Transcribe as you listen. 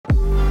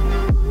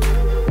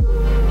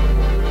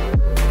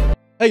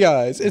Hey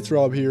guys, it's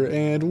Rob here,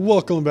 and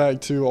welcome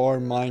back to our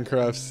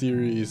Minecraft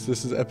series.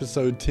 This is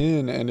episode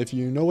 10, and if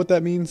you know what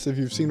that means, if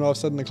you've seen what I've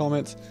said in the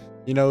comments,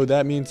 you know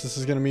that means this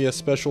is going to be a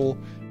special,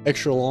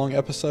 extra long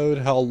episode.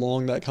 How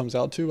long that comes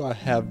out to, I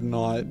have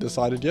not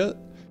decided yet.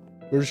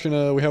 We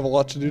have a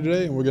lot to do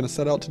today, and we're gonna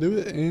set out to do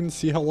it and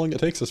see how long it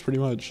takes us, pretty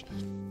much.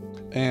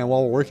 And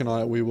while we're working on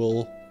it, we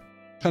will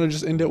kind of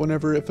just end it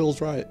whenever it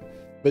feels right.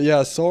 But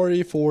yeah,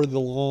 sorry for the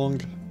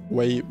long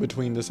wait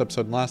between this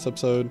episode and last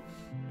episode.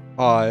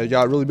 I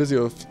got really busy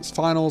with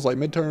finals, like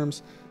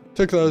midterms.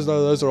 Took those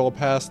though, those are all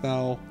passed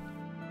now.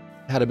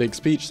 Had a big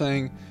speech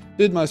thing,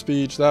 did my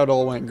speech, that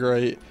all went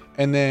great.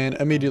 And then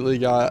immediately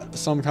got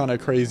some kind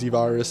of crazy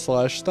virus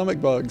 / stomach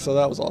bug, so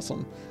that was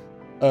awesome.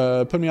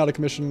 Put me out of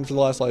commission for the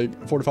last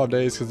like 4 to 5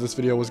 days because this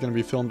video was going to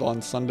be filmed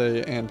on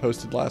Sunday and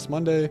posted last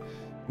Monday.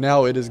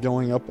 Now it is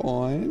going up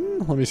on,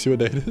 let me see what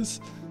day it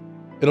is.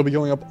 It'll be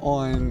going up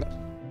on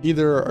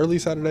either early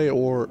Saturday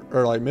or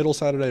like middle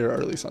Saturday or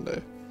early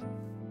Sunday.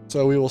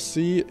 So we will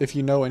see. If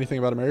you know anything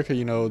about America,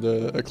 you know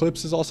the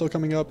eclipse is also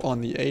coming up on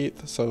the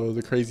 8th. So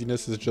the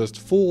craziness is just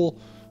full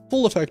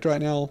effect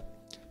right now.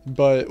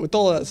 But with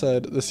all that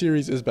said, the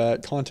series is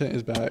back. Content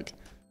is back.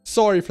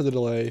 Sorry for the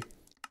delay.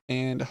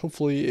 And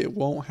hopefully it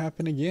won't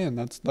happen again.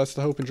 That's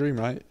the hope and dream,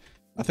 right?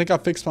 I think I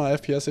fixed my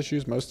FPS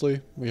issues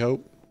mostly. We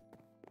hope.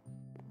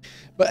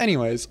 But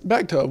anyways,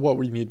 back to what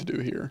we need to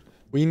do here.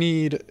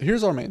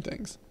 Here's our main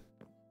things.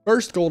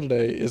 First goal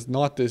today is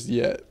not this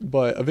yet,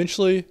 but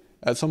eventually,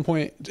 at some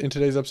point in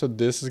today's episode,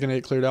 this is going to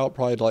get cleared out,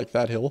 probably like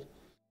that hill.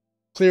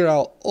 Clear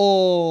out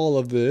all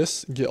of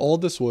this, get all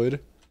this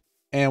wood,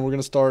 and we're going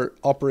to start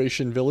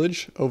Operation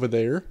Village over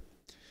there.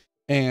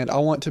 And I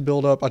want to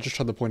build up, I just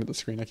tried to point at the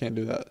screen, I can't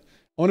do that. I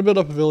want to build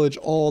up a village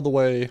all the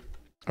way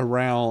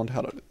around,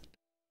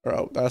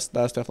 that's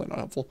definitely not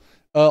helpful.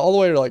 All the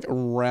way like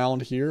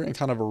around here and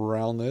kind of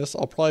around this.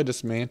 I'll probably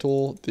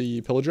dismantle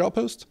the pillager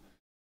outpost.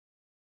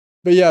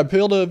 But yeah,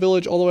 build a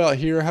village all the way out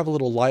here, have a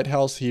little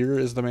lighthouse here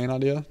is the main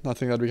idea. I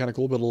think that'd be kind of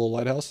cool, build a little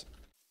lighthouse.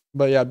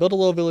 But yeah, build a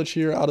little village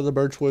here out of the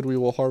birch wood we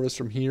will harvest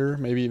from here,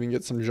 maybe even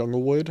get some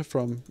jungle wood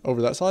from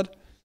over that side.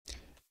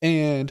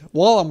 And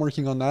while I'm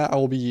working on that, I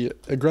will be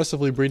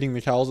aggressively breeding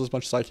the cows as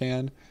much as I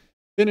can.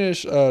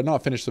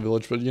 Not finish the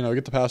village, but you know,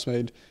 get the paths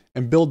made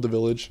and build the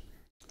village.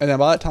 And then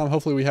by that time,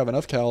 hopefully we have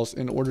enough cows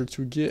in order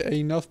to get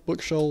enough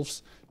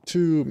bookshelves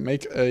to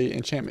make a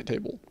enchantment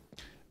table.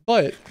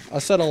 But I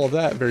said all of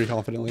that very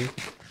confidently.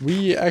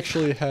 We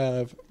actually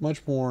have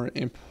much more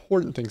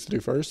important things to do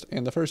first.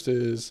 And the first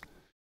is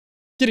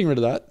getting rid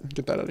of that.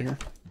 Get that out of here.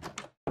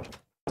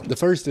 The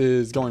first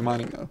is going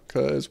mining though,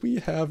 because we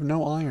have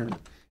no iron.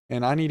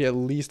 And I need at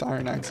least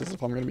iron axes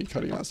if I'm going to be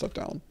cutting that stuff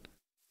down.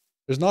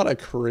 There's not a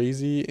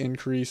crazy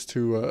increase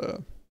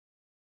to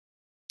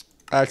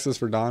axes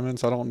for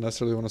diamonds. I don't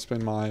necessarily want to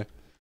spend my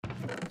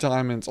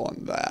diamonds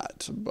on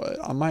that. But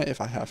I might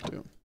if I have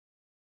to.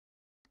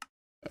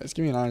 Guys,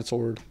 give me an iron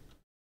sword.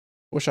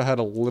 Wish I had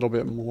a little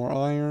bit more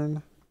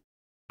iron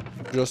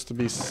just to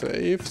be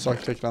safe so I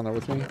can take it down there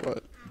with me,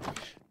 but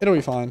it'll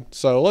be fine.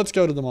 So let's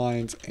go to the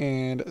mines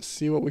and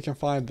see what we can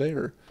find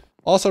there.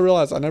 Also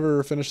realize I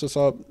never finished this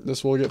up.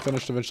 This will get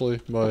finished eventually,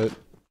 but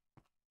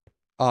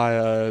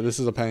this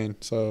is a pain.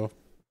 So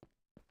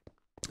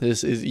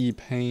this is a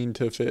pain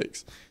to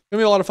fix. It's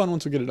gonna be a lot of fun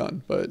once we get it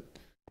done, but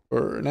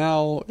for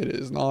now, it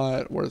is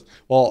not worth.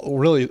 Well,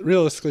 really,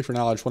 realistically, for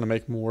now, I just want to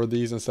make more of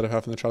these instead of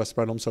having to try to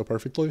spread them so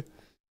perfectly.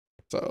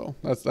 So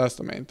that's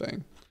the main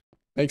thing.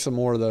 Make some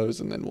more of those,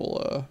 and then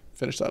we'll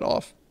finish that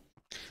off.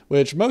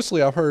 Which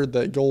mostly I've heard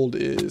that gold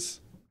is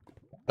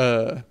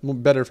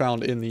better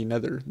found in the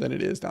Nether than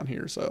it is down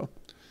here. So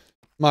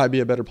might be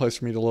a better place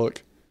for me to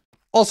look.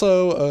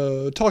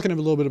 Also, talking a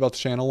little bit about the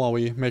channel while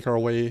we make our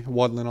way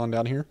waddling on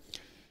down here.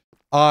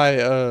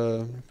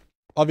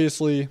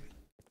 Obviously.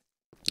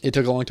 It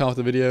took a long time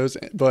with the videos,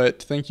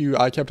 but thank you.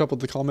 I kept up with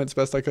the comments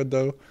best I could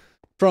though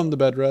from the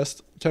bed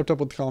rest. Kept up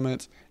with the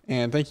comments,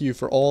 and thank you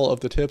for all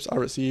of the tips I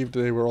received.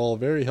 They were all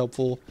very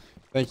helpful.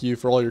 Thank you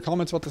for all your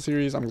comments about the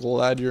series. I'm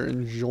glad you're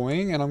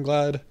enjoying, and I'm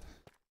glad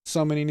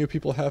so many new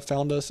people have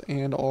found us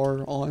and are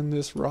on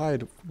this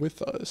ride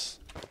with us.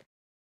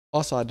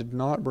 Also, I did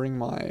not bring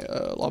my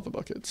lava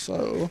bucket,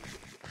 so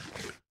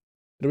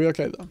it'll be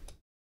okay though.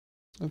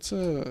 Let's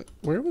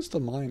where was the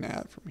mine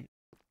at from here?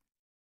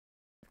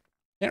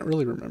 Can't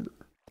really remember.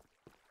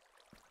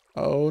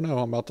 Oh no,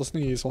 I'm about to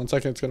sneeze. 1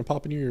 second, it's gonna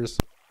pop in your ears.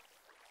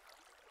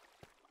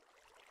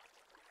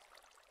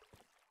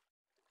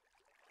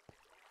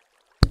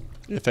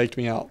 It faked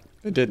me out.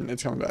 It didn't.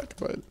 It's coming back,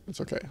 but it's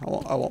okay.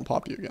 I won't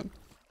pop you again.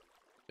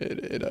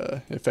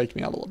 It faked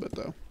me out a little bit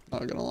though.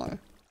 Not gonna lie.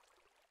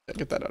 Yeah,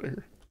 get that out of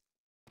here.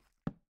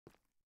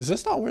 Is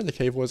this not where the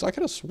cave was? I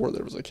could have swore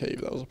there was a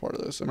cave that was a part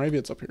of this, and maybe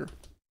it's up here.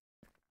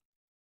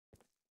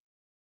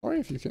 Sorry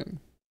if you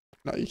can.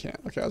 No, you can't.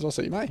 Okay, I was gonna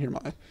say, you might hear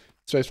my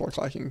spacebar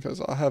clacking because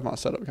I have my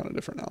setup kind of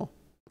different now.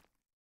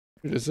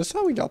 Dude, is this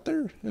how we got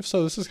there? If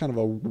so, this is kind of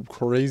a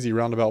crazy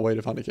roundabout way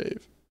to find a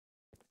cave.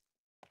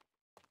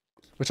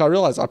 Which I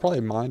realize I probably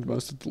mined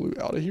most of the loot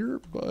out of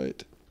here,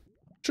 but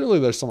Surely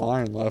there's some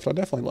iron left. I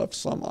definitely left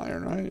some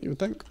iron, right? You would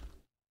think.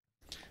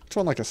 Which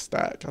one, like a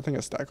stack? I think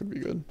a stack would be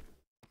good.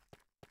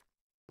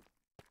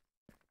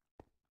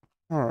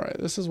 Alright,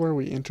 this is where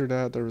we entered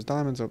at. There was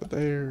diamonds over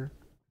there.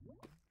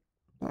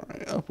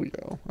 Alright, up we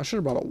go. I should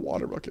have brought a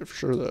water bucket for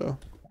sure, though.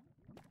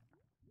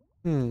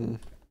 I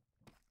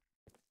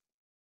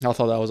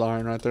thought that was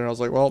iron right there. I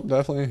was like, well,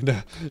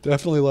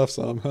 definitely left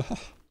some.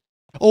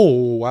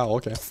 Oh, wow,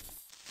 okay.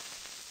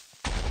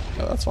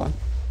 Yeah, that's fine.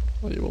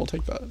 Well, you will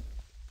take that.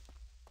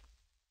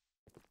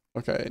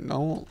 Okay,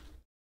 no.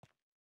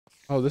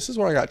 Oh, this is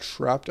where I got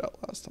trapped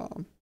at last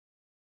time.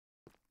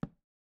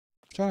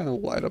 Trying to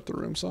light up the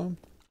room some.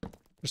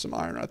 There's some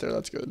iron right there.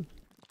 That's good.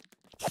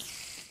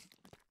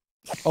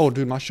 Oh,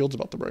 dude, my shield's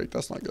about to break.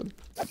 That's not good.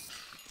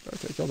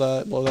 Okay, kill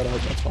that. Blow that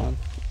up. That's fine.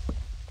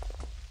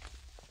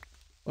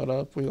 Blow it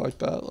up. We like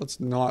that. Let's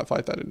not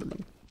fight that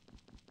Enderman.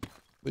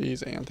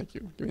 Please and thank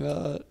you. Give me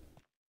that.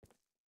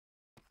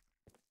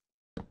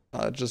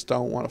 I just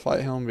don't want to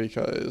fight him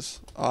because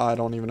I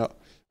don't even know.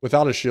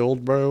 Without a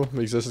shield, bro,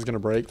 because this is going to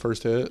break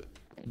first hit.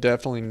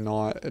 Definitely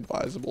not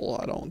advisable,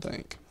 I don't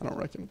think. I don't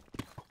reckon.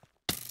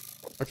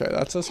 Okay,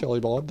 that's a skelly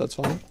blob. That's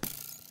fine.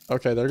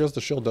 Okay, there goes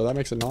the shield, though. That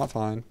makes it not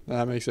fine.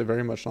 That makes it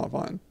very much not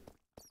fine.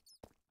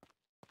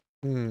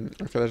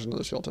 Okay, there's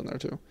another skeleton there,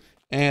 too.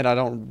 And I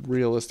don't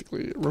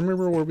realistically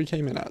remember where we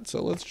came in at.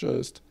 So let's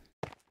just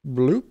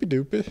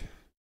bloopy-doopy.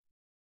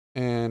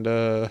 And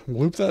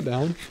bloop that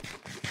down.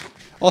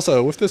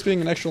 Also, with this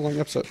being an extra long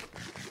episode.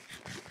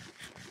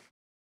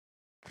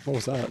 What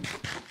was that?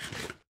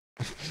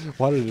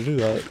 Why did it do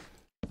that?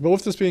 But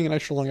with this being an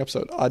extra long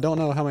episode, I don't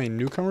know how many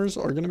newcomers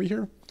are going to be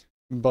here.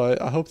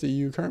 But I hope that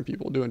you current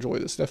people do enjoy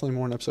this. Definitely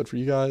more an episode for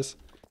you guys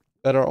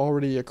that are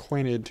already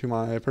acquainted to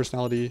my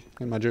personality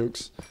and my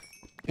jokes.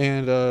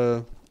 And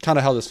kind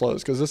of how this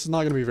flows. Because this is not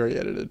going to be very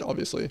edited,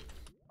 obviously.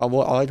 I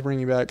like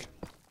bringing back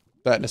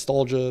that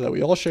nostalgia that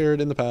we all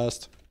shared in the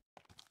past.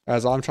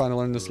 As I'm trying to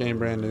learn this game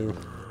brand new.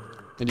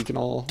 And we can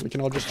all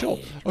just chill.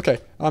 Okay,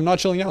 I'm not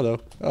chilling now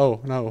though. Oh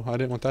no, I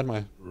didn't want that in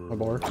my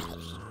bar.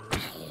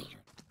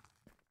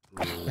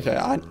 Okay,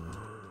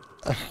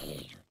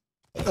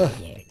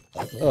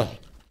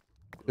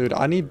 dude,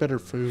 I need better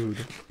food.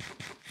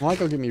 Why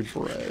go get me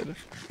bread?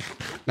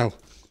 No.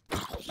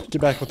 Get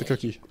back with the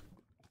cookie.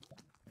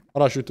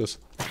 How'd I shoot this?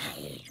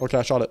 Okay,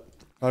 I shot it.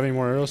 Do I have any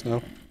more arrows?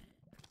 No.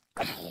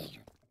 That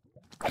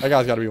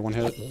guy's gotta be one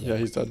hit. Yeah,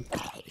 he's dead.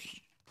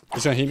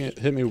 He's gonna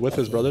hit me with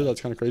his brother.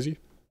 That's kind of crazy.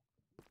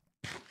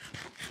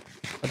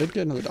 I did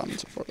get another diamond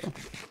so far though.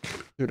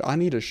 Dude, I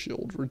need a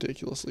shield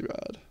ridiculously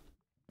bad.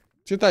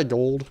 Let's get that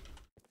gold.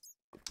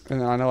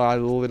 And I know I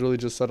literally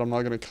just said I'm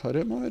not going to cut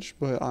it much,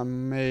 but I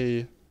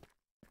may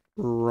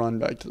run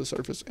back to the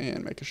surface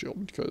and make a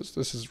shield because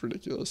this is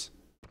ridiculous.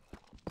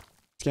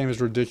 This game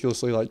is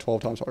ridiculously like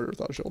 12 times harder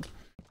without a shield.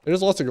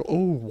 There's lots to go.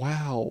 Oh,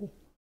 wow.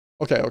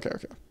 Okay.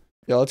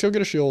 Yeah, let's go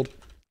get a shield.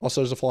 Also,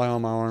 there's a fly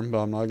on my arm, but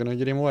I'm not going to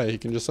get him away. He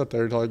can just sit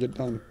there until I get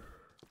done.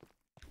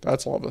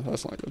 That's lava.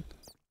 That's not good.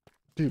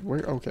 Dude, where?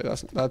 Okay,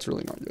 that's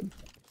really not good.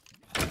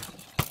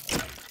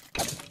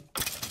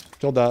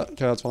 Killed that.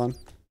 Okay, that's fine.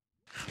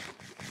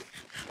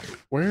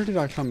 Where did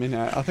I come in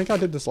at? I think I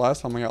did this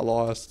last time I got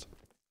lost.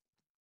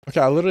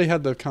 Okay, I literally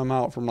had to come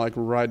out from like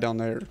right down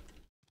there.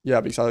 Yeah,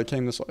 because I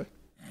came this way.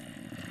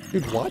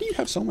 Dude, why do you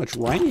have so much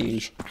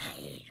range?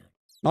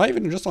 Not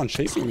even just on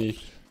chasing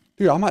me.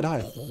 Dude, I might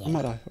die.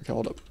 Okay,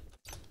 hold up.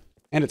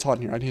 And it's hot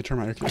in here. I need to turn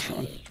my air conditioner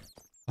on.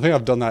 I think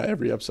I've done that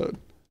every episode.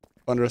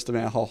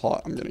 Underestimate how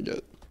hot I'm gonna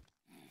get.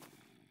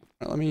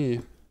 Alright, let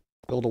me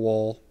build a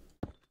wall.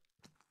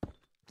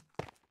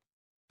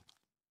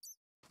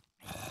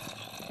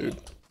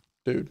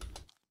 Dude.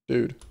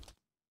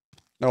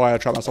 No way I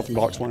trapped myself in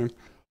blocks for him.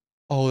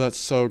 Oh, that's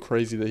so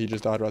crazy that he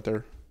just died right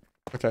there.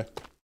 Okay.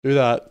 Do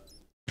that.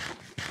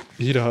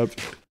 Heat up.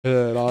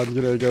 And I'm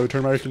gonna go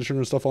turn my air conditioner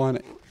and stuff on.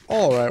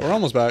 Alright, we're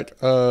almost back.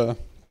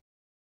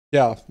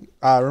 Yeah,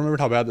 I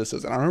remembered how bad this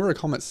is. And I remember a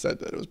comment said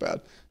that it was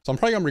bad. So I'm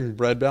probably gonna bring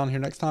bread down here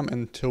next time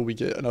until we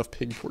get enough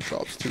pig pork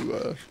chops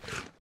to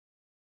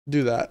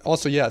do that.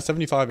 Also, yeah,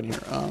 75 in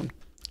here.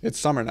 It's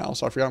summer now,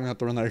 so I forgot I'm gonna have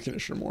to run the air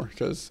conditioner more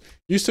because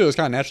used to it was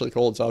kind of naturally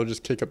cold, so I would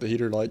just kick up the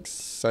heater to like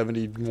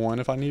 71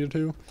 if I needed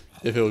to,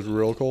 if it was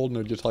real cold and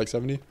it would get to like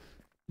 70.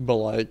 But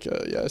like,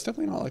 yeah, it's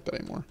definitely not like that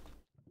anymore.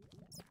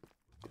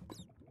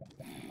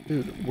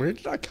 Dude, where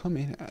did I come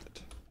in at?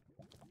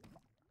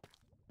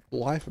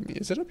 Life of me,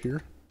 is it up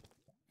here?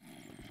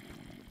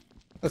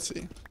 Let's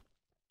see.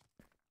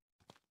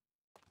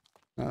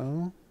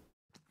 No.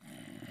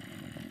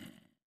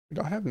 Dude,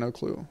 I have no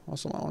clue.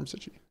 Also, my arm's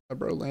itchy. That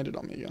bro landed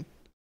on me again.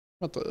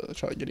 I'm about to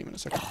try to get him in a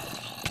second.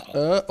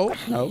 Oh,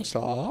 no,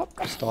 stop.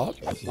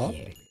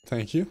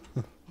 Thank you.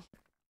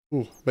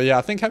 Ooh, but yeah,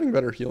 I think having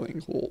better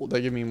healing will, they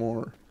give me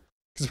more.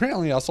 Because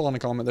apparently I saw in a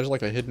comment, there's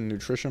like a hidden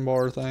nutrition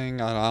bar thing.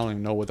 I don't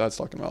even know what that's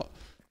talking about.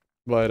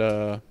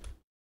 But,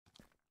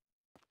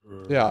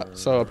 yeah,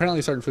 so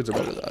apparently certain foods are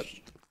better than that.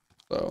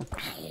 So,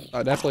 I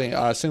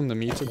assume the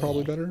meats are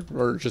probably better.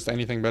 Or just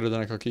anything better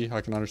than a cookie.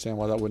 I can understand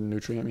why that wouldn't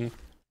nutrient me.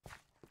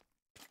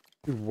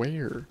 Dude,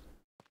 where?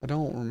 I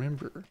don't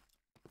remember.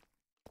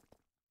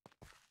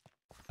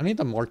 I need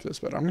to mark this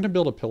better. I'm going to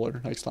build a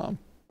pillar next time.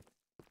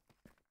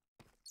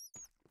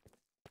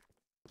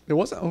 It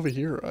wasn't over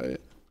here, right?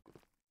 It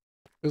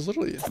was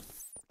literally...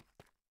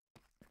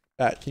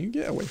 Bat, can you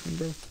get away from me,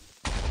 bro?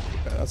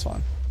 Yeah, that's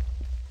fine.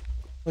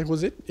 Like,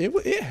 was it...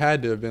 It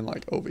had to have been,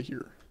 like, over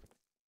here.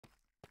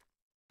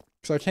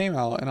 Because I came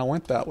out and I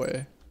went that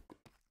way.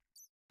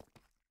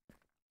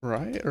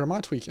 Right? Or am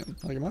I tweaking?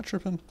 Like, am I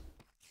tripping?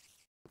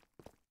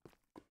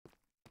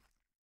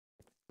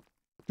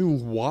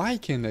 Dude, why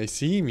can they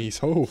see me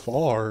so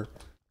far?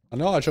 I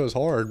know I chose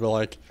hard, but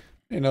like,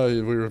 you know,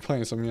 we were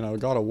playing some, you know,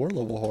 God of War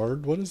level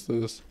hard. What is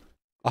this?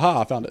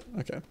 Aha, I found it.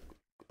 Okay.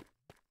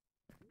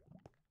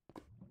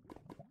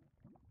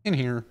 In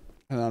here.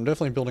 And I'm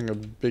definitely building a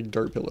big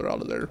dirt pillar out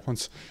of there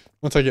once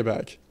I get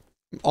back.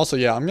 Also,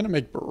 yeah, I'm going to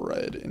make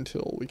bread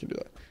until we can do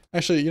that.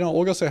 Actually, you know,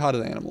 we'll go say hi to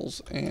the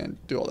animals and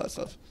do all that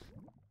stuff.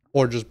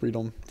 Or just breed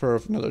them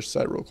for another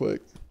set real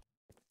quick.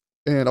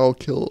 And I'll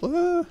kill...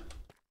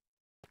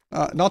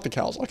 not the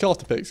cows. I'll kill off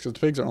the pigs because the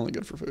pigs are only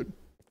good for food.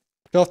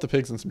 Kill off the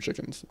pigs and some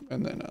chickens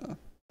and then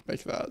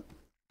make that.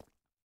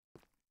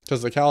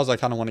 Because the cows I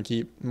kind of want to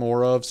keep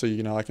more of so,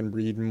 you know, I can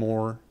breed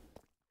more.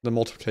 The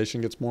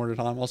multiplication gets more at a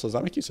time. Also, does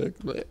that make you sick?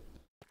 Blech.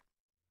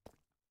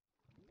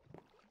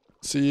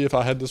 See, if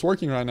I had this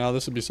working right now,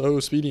 this would be so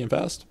speedy and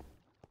fast.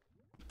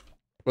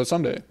 But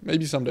someday,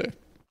 maybe someday,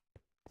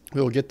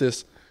 we'll get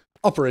this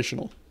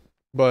operational.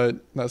 But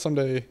that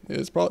someday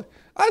is probably,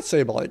 I'd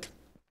say about like,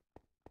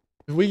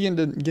 if we get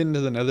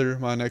into the nether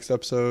my next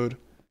episode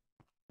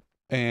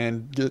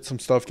and get some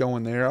stuff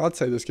going there, I'd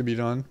say this could be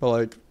done by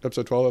like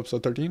episode 12,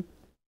 episode 13.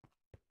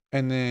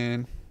 And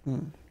then,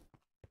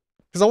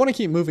 because I want to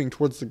keep moving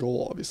towards the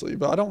goal, obviously,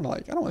 but I don't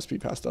want to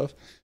speed past stuff.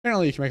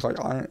 Apparently you can make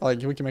like iron,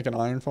 like we can make an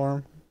iron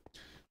farm.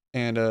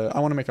 And I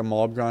want to make a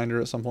mob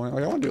grinder at some point.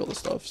 Like I want to do all this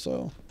stuff,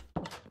 so.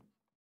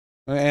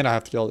 And I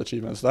have to get all the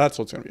achievements. That's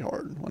what's going to be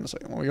hard. One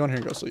second. When we go in here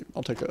and go sleep,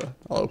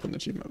 I'll open the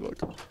achievement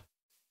book.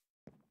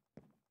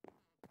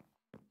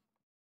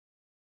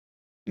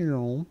 You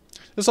know,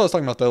 that's what I was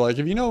talking about though. Like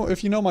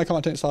if you know my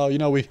content style, you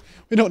know we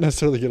don't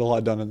necessarily get a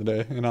lot done in the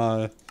day, and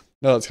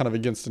no, it's kind of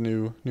against the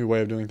new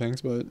way of doing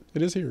things, but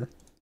it is here.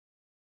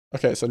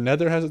 Okay, so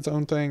Nether has its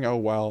own thing. Oh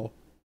wow,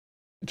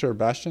 Enter a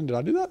Bastion. Did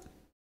I do that?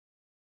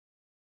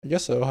 I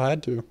guess so. I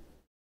had to.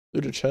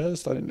 Loot a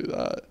chest. I didn't do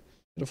that.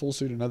 Get a full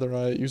suit of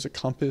Netherite. Use a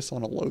compass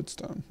on a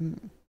lodestone. I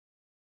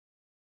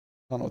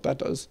don't know what that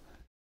does.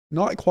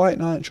 Not quite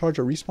not charge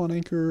a respawn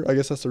anchor. I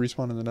guess that's the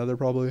respawn in the Nether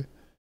probably.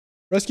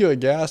 Rescue a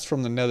ghast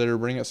from the Nether,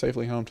 bring it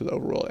safely home to the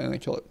overworld, and then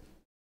kill it.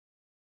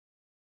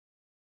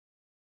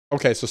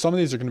 Okay, so some of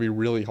these are going to be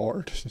really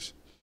hard.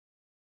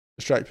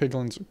 Distract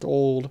piglins with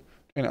gold.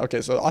 And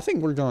okay, so I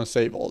think we're going to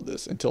save all of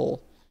this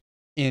until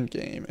end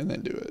game and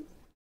then do it.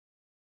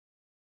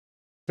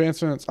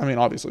 Advancements. I mean,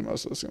 obviously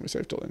most of this is going to be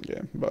saved till end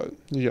game, but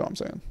you know what I'm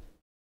saying.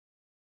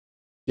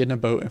 Get in a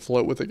boat and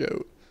float with a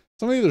goat.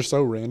 Some of these are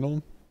so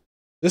random.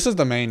 This is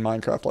the main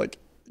Minecraft, like,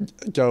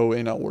 go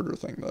in order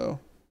thing, though.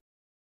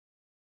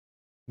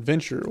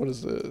 Adventure, what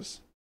is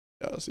this?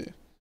 Yeah, let's see.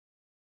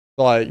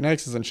 So, like,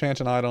 next is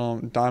enchanted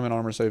item, diamond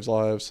armor saves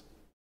lives.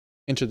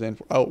 Into the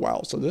end. Oh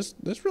wow, so this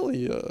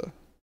really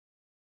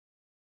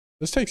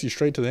this takes you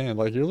straight to the end.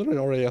 Like you're literally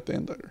already at the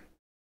end there.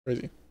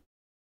 Crazy.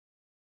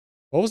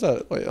 What was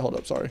that? Wait, hold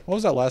up, sorry. What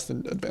was that last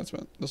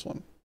advancement? This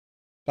one.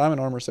 Diamond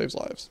armor saves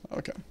lives.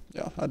 Okay.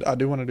 Yeah, I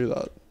do want to do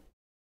that.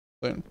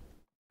 Soon.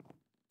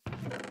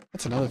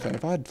 That's another thing.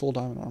 If I had full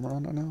diamond armor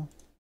on right now.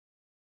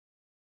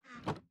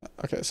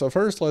 Okay, so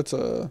first let's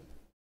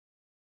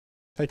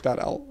take that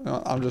out.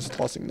 I'm just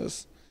tossing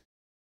this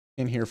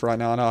in here for right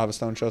now. I know I have a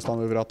stone chest. I'll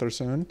move it out there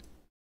soon.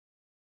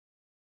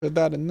 Put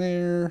that in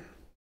there.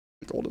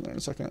 Gold in there in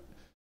a second.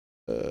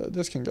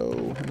 This can go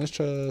in this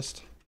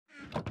chest.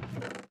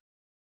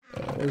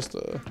 Where's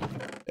the...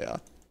 Yeah.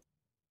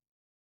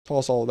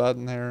 Toss all of that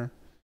in there.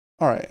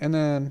 Alright, and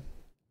then...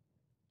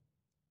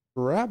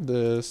 grab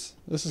this.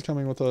 This is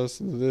coming with us.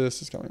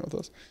 This is coming with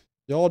us.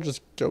 Y'all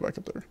just go back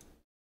up there.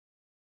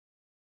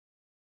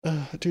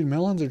 Dude,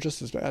 melons are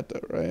just as bad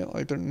though, right?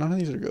 Like, none of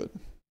these are good.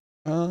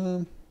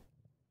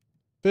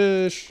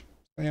 Fish.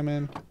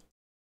 Salmon.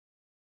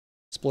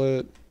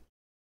 Split.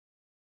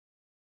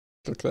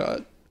 Cook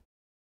that.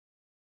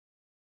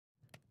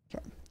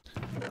 Okay.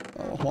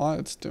 While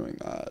it's doing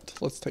that,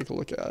 let's take a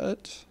look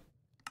at.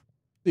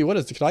 See, what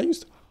is it? Could I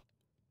use? If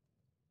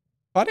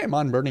I didn't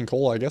mind burning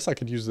coal, I guess I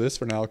could use this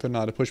for now, couldn't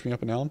I, to push me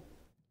up and down?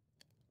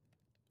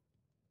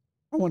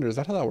 I wonder, is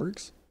that how that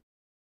works?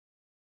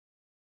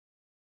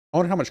 I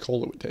wonder how much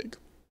coal it would take.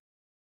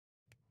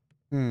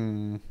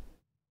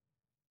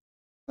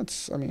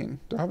 That's, I mean,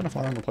 do I have enough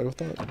iron to play with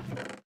that?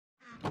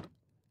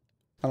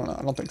 I don't know.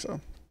 I don't think so.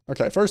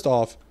 Okay, first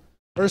off,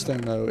 first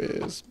thing though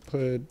is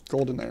put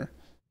gold in there.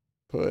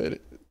 Put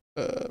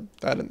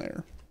that in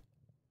there.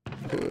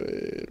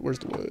 Put, where's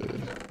the wood?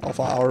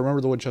 I'll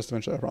remember the wood chest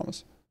eventually, I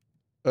promise.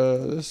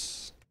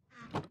 This.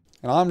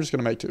 And I'm just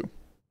gonna make 2.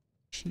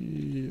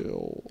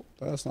 Shield.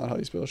 That's not how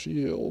you spell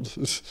shield.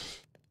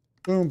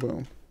 Boom,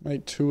 boom.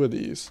 make 2 of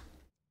these.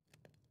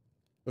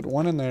 Put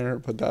 1 in there,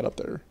 put that up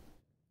there.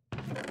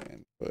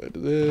 And put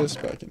this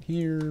back in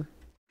here.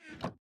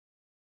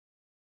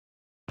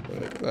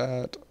 Put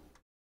that.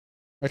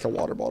 Make a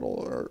water bottle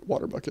or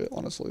water bucket,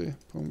 honestly.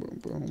 Boom, boom,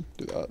 boom.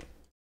 Do that.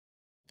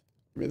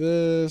 Give me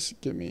this.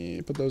 Give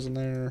me, put those in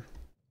there.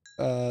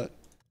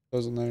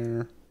 Those in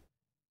there.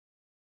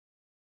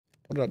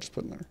 What did I just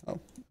put in there? Oh.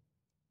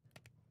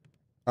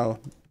 Oh,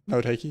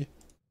 no takey.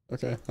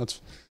 Okay,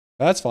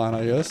 that's fine,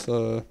 I guess.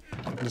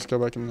 Just go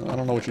back and I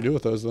don't know what you do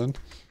with those then.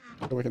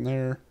 Go back in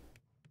there.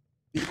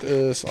 Eat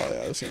this. Oh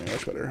yeah, this is gonna be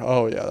much better.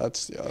 Oh yeah,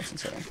 that's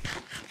insane.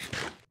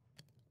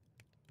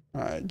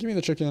 Alright, give me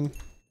the chicken.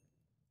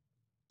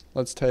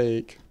 Let's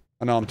take,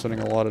 I know I'm spending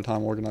a lot of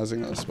time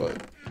organizing this, but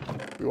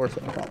it'll be worth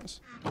it, I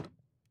promise.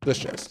 This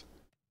chest.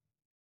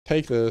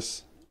 Take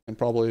this and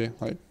probably,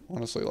 like,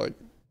 honestly, like,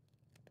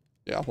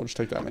 yeah, we'll just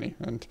take that many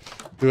and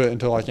do it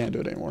until I can't do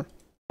it anymore.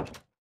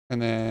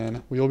 And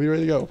then we'll be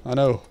ready to go. I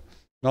know,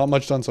 not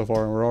much done so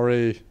far, and we're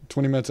already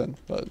 20 minutes in,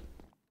 but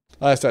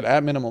like I said,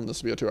 at minimum,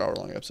 this will be a 2-hour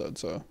long episode,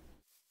 so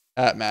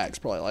at max,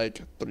 probably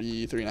like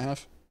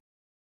 3.5.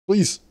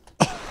 Please.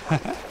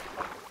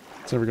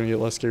 It's never gonna get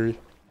less scary.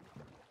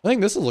 I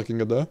think this is looking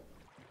good though.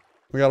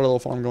 We got our little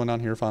farm going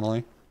down here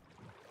finally.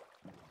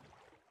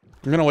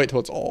 I'm gonna wait till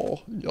it's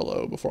all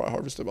yellow before I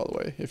harvest it, by the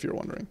way, if you're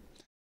wondering.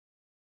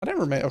 I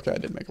never made, okay, I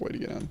did make a way to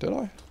get in, did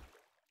I?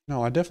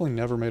 No, I definitely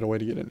never made a way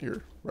to get in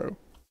here, bro.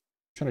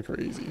 Kind of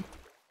crazy.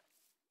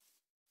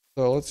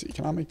 So let's see,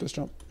 can I make this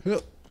jump?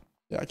 Yep.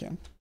 Yeah, I can.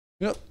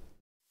 Yep.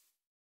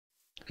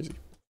 Crazy.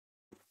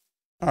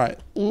 Alright,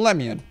 let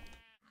me in.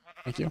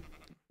 Thank you.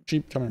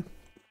 Sheep, come here.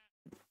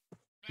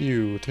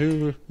 You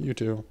too, you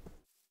too.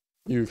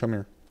 You come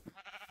here.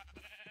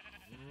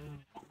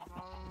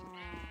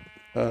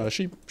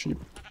 Sheep, sheep.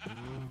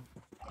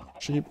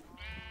 Sheep,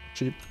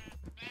 sheep,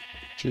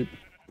 sheep,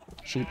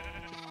 sheep.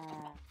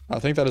 I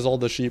think that is all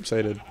the sheep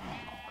sated.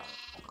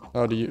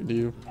 Oh, can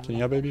you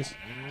have babies?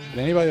 Did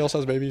anybody else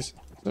has babies?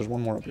 There's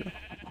one more up here.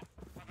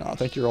 No, I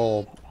think you're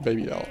all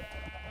babied out.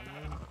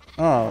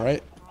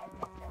 Alright.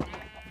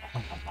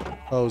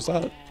 Oh, is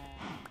that?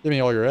 Give me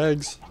all your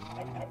eggs.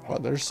 Wow,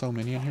 there's so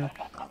many in here.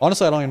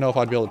 Honestly, I don't even know if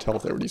I'd be able to tell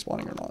if they were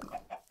despawning or not.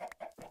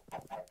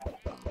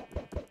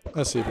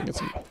 Let's see if we can get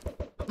some.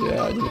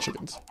 Yeah, give me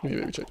chickens. Give me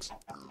baby chicks.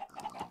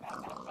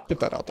 Get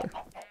that out there.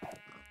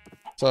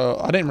 So,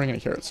 I didn't bring any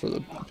carrots for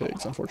the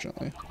pigs,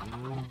 unfortunately.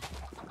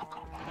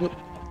 Whoop.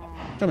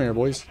 Come here,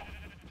 boys.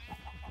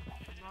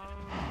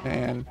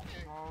 And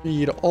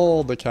feed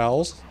all the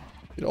cows.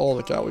 Feed all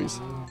the cowies.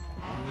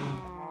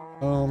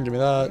 Give me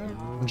that.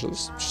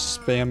 Just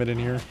spam it in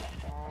here.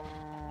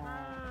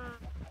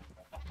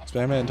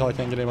 Spam it until I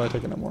can't get anybody to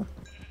take it no more.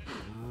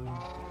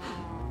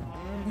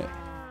 Yeah.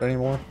 Any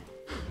more?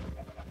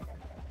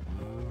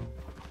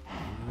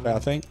 Yeah, I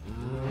think.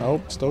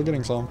 Nope, still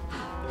getting some.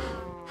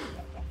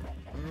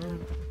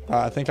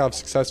 I think I've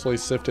successfully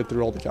sifted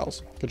through all the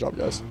cows. Good job,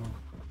 guys.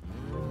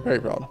 Very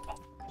proud.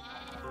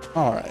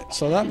 Alright,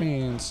 so that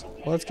means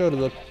let's go to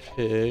the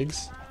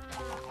pigs.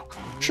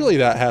 Surely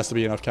that has to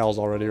be enough cows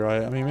already,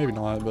 right? I mean, maybe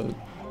not, but...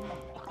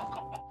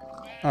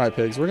 Alright,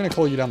 pigs, we're going to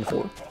cull you down to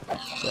 4.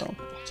 So,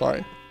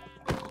 sorry.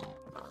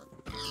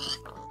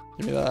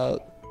 Give me that.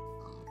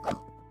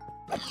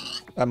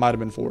 That might have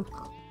been 4.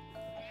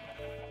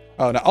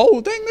 Oh, no.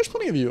 Oh, dang, there's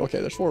plenty of you. Okay,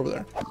 there's 4 over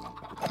there.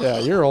 Yeah,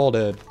 you're all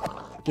dead.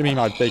 Give me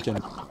my bacon.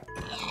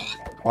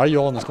 Why are you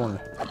all in this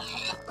corner?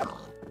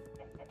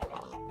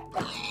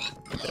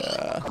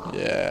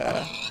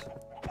 Yeah.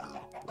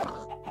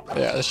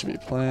 Yeah, this should be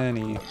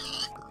plenty.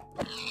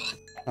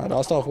 Alright,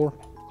 I'll stop 4.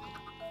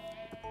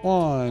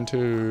 1,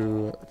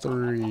 2,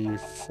 3,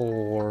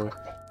 4,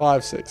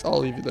 5, 6. I'll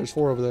leave you. There's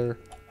 4 over there.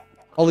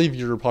 I'll leave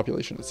your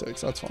population at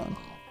 6. That's fine.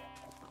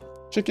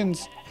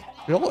 Chickens,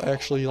 y'all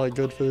actually like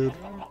good food?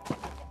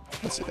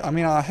 Let's see. I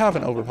mean, I have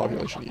an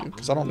overpopulation of you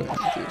because I don't do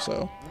anything with you,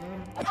 so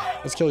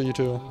let's kill you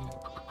too.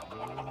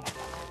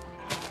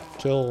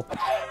 Kill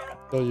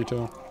you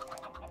too.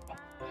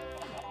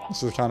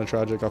 This is kind of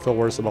tragic. I feel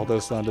worse about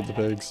this than I did the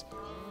pigs.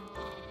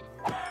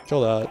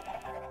 Kill that.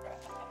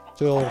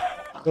 Kill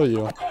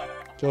you.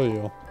 Kill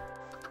you.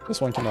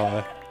 This one can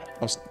die.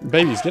 Oh,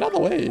 babies, get out of the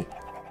way.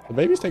 The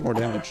babies take more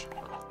damage.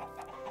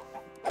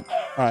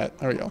 Alright,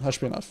 there we go. That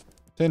should be enough.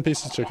 10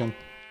 pieces of chicken.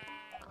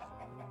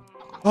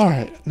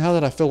 Alright, now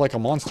that I feel like a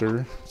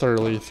monster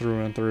thoroughly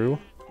through and through,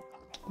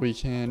 we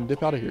can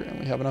dip out of here and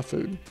we have enough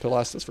food to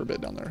last us for a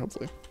bit down there,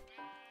 hopefully.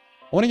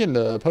 I want to get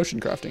into potion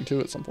crafting too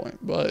at some point,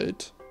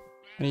 but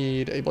I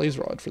need a blaze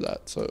rod for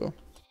that, so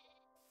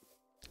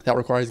that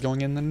requires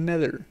going in the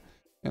nether,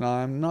 and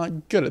I'm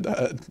not good at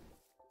that,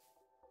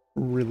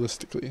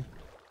 realistically.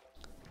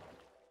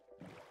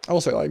 I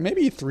will say, like,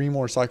 maybe 3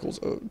 more cycles,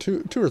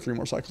 two or 3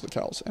 more cycles of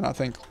cows, and I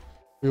think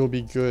we will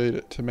be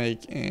good to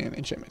make an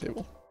enchantment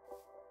table.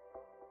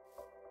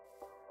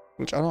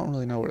 Which I don't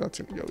really know where that's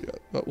going to go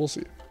yet, but we'll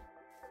see.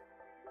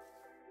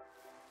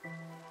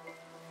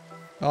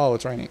 Oh,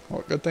 it's raining.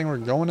 Well, good thing we're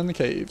going in the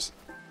caves.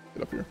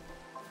 Get up here.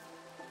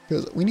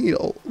 Because we need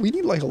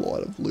like a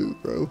lot of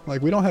loot, bro.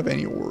 Like, we don't have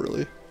any ore,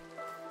 really.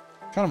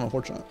 Kind of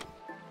unfortunate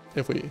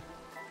if we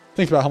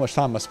think about how much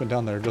time I spent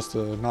down there just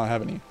to not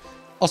have any.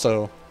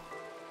 Also,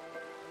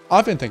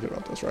 I've been thinking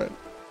about this, right?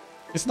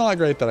 It's not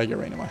great that I get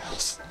rain in my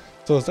house.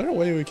 So is there a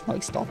way we can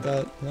like stop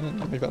that?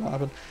 Make that not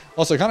happen.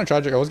 Also, kind of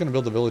tragic. I was gonna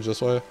build the village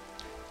this way,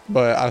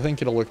 but I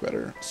think it'll look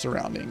better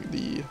surrounding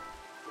the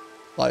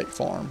like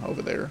farm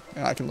over there,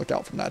 and I can look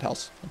out from that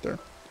house right there.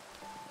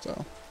 So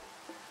I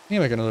need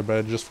to make another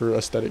bed just for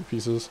aesthetic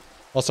pieces.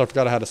 Also, I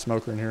forgot I had a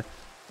smoker in here.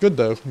 Good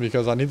though,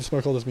 because I need to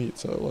smoke all this meat.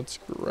 So let's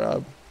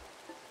grab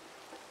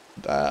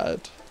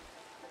that.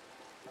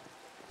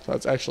 So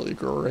it's actually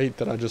great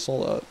that I just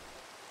saw that.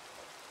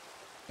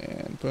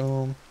 And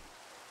boom,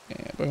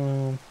 and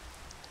boom,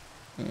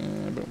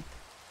 and boom.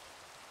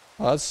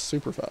 Oh, that's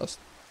super fast.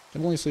 I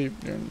can only sleep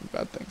during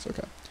bad things.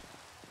 Okay.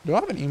 Do I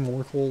have any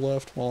more coal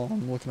left while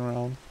I'm looking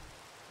around?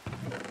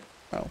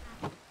 No.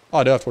 Oh,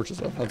 I do have torches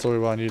though. That's only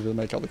what I needed to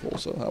make out the coal,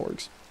 so that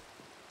works.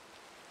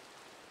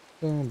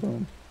 Boom,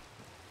 boom.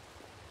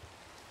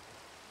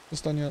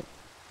 This done yet?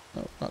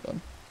 No, not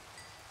done.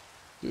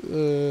 Do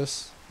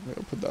this. I'm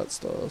gonna put that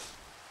stuff.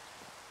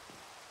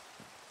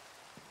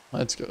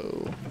 Let's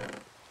go.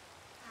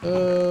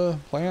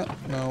 Plant?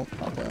 No,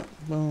 not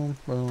plant. Boom,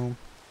 boom.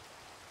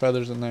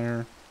 Feathers in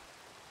there.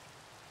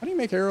 How do you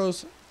make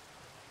arrows?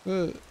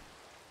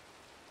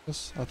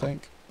 This, I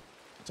think.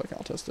 So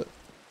I'll test it.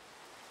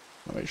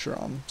 I'll make sure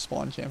I'm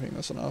spawn camping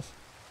this enough.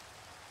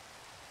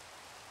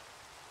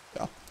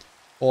 Yeah.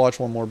 We'll watch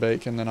one more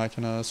bake and then I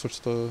can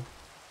switch the...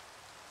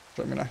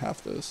 So I'm gonna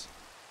half this.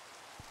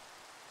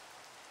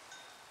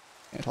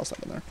 And toss that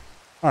in there.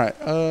 Alright,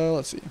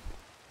 let's see.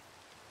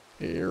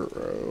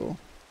 Arrow.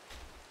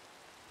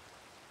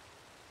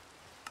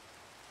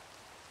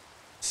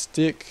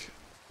 Stick,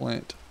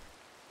 flint,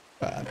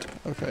 bat.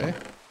 Okay.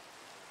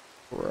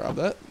 Grab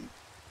that.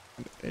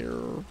 And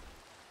arrow.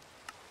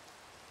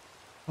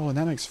 Oh, and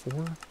that makes 4?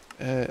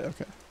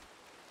 Okay.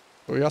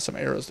 So we got some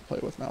arrows to play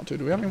with now too.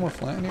 Do we have any more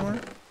flint anywhere?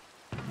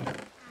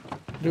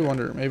 I do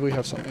wonder. Maybe we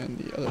have some in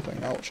the other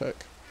thing. I'll check.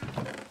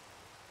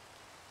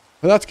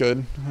 But that's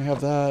good. I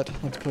have that.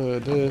 Let's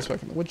put this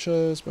back in the wood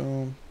chest.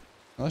 Boom.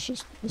 Now let's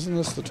just... Isn't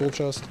this the tool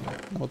chest?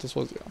 Know what this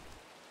was? Yeah.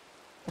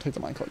 I'll take the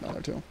minecart down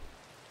there too.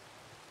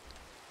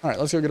 Alright,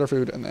 let's go get our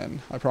food and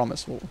then I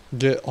promise we'll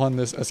get on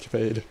this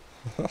escapade.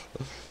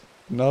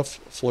 Enough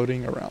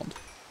floating around.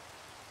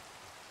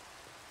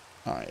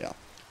 Alright, yeah.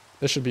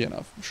 This should be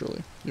enough,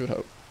 surely. You would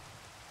hope.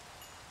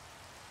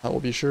 I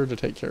will be sure to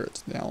take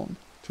carrots down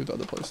to the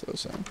other place though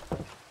soon.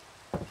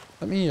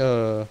 Let me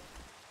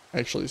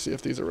actually see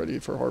if these are ready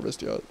for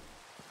harvest yet.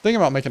 Thinking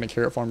about making a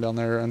carrot farm down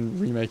there and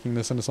remaking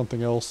this into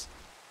something else.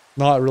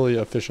 Not really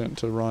efficient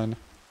to run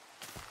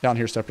down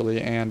here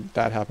separately, and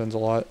that happens a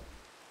lot.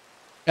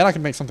 And I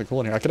could make something cool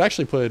in here. I could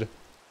actually put...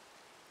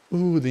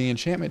 Ooh, the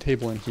enchantment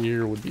table in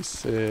here would be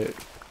sick.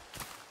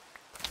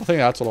 I think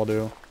that's what I'll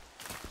do.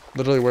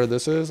 Literally where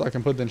this is, I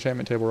can put the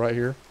enchantment table right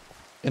here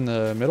in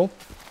the middle.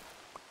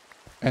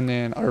 And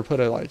then, or put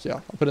it like, yeah,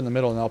 I'll put it in the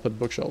middle and I'll put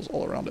bookshelves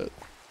all around it.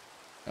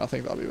 And I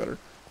think that'll be better.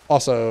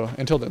 Also,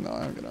 until then though,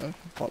 I'm gonna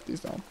pop these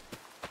down.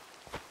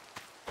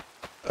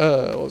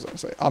 What was I gonna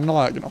say? I'm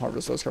not gonna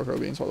harvest those cocoa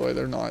beans, by the way.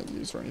 They're not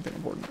used for anything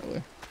important,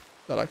 really.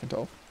 That I can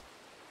tell.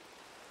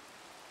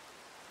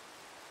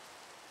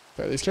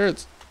 Okay, these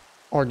carrots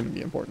are gonna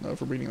be important though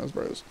for breeding those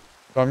bros.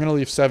 So I'm gonna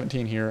leave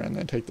 17 here and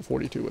then take the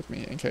 42 with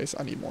me in case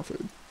I need more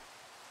food.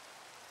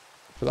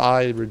 Because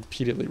I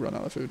repeatedly run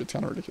out of food. It's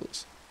kind of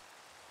ridiculous.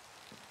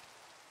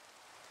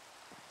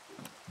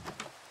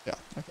 Yeah,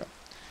 okay.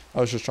 I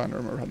was just trying to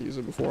remember how to use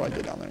it before I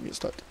get down there and get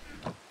stuck.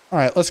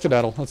 Alright, let's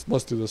skedaddle.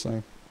 Let's do this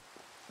thing.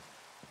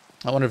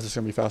 I wonder if this is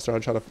going to be faster.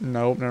 I'd try to...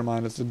 Nope, never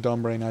mind. It's a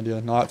dumb brain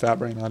idea. Not fat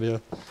brain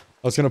idea. I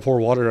was going to pour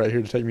water right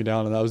here to take me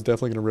down, and that was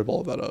definitely going to rip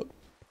all of that up.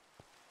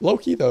 Low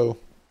key, though.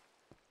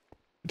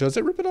 Does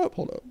it rip it up?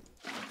 Hold up.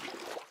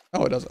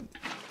 Oh, it doesn't.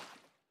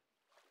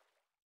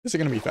 Is it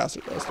going to be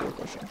faster? That's the real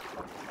question.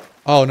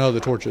 Oh, no,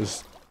 the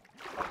torches.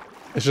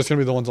 It's just going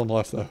to be the ones on the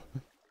left, though.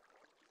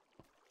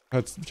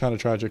 That's kind of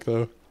tragic,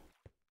 though.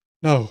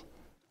 No.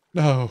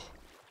 No.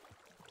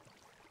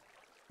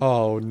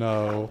 Oh,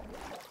 no.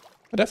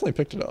 I definitely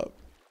picked it up.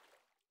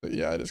 But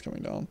yeah, it is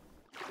coming down.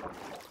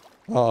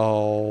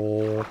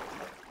 Oh.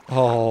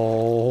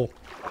 Oh.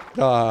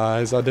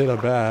 Guys, I did a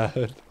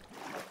bad.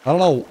 I don't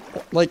know.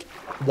 Like,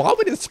 why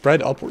would it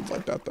spread upwards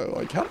like that, though?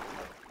 Like,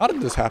 how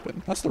did this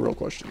happen? That's the real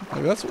question.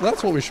 Like,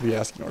 that's what we should be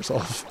asking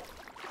ourselves.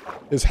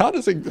 Is how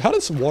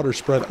does water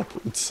spread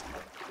upwards?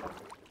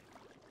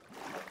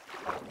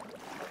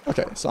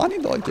 Okay, so I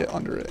need to like get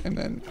under it and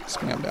then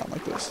spam down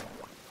like this.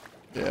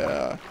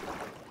 Yeah.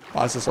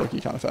 Why is this low-key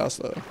kind of fast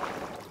though?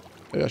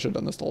 Maybe I should have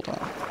done this the whole time.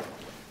 On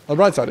the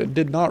bright side, it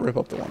did not rip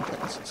up the one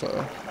things,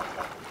 so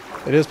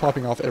it is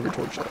popping off every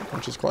torch though,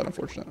 which is quite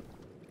unfortunate.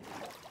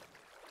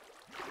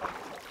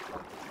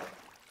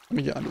 Let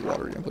me get under the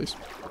water again, please.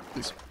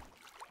 Please.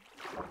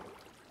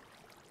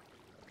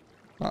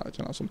 Alright,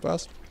 can I swim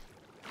fast?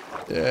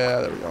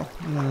 Yeah, there we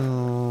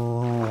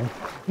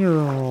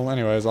go.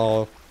 Anyways,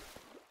 I'll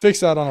fix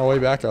that on our way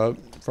back up.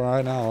 For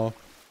right now,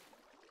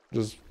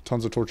 just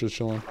tons of torches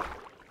chilling.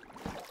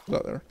 Is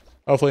that there?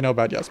 Hopefully no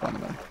bad guys spawn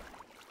in there.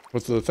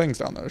 With the things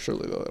down there,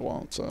 surely though they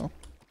won't, so.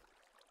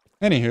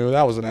 Anywho,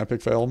 that was an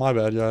epic fail. My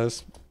bad,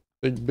 guys.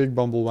 Big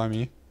bumble by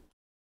me.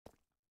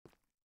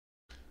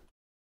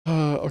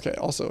 Okay,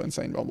 also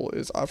insane bumble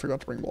is I forgot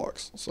to bring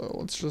blocks. So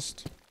let's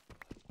just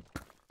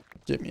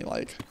get me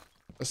like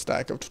a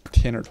stack of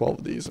 10 or 12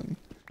 of these and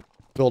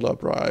build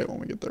up right when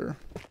we get there.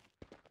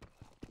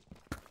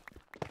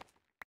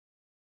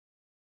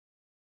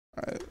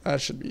 Alright,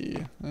 that should be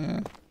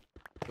a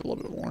little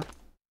bit more.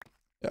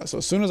 Yeah, so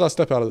as soon as I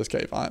step out of this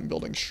cave, I'm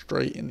building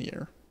straight in the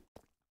air.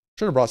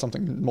 Should have brought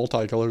something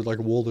multicolored like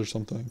wool or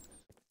something.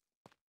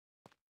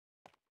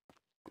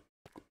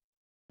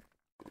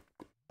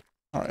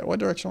 Alright, what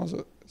direction was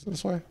it? Is it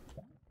this way?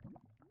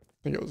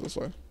 I think it was this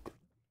way.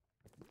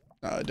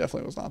 No, it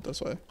definitely was not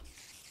this way.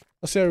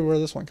 Let's see where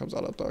this one comes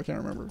out of though. I can't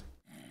remember.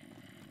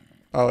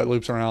 Oh, it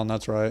loops around.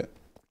 That's right.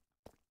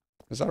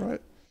 Is that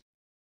right?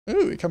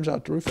 Ooh, it comes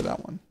out the roof of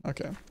that one.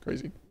 Okay,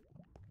 crazy.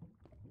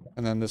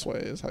 And then this way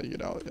is how you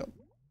get out. Yep.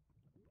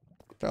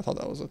 Okay, I thought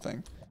that was a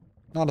thing.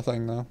 Not a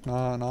thing though.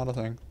 Nah, not a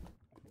thing.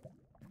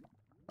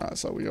 Alright,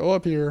 so we go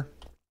up here.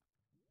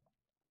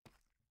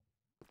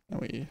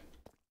 And we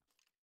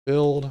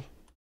build.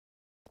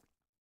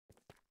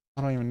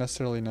 I don't even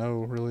necessarily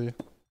know, really.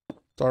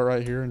 Start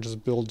right here and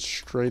just build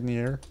straight in the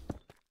air.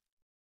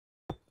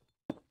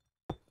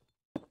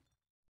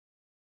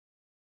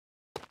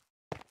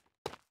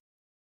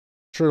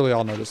 Surely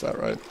I'll notice that,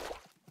 right?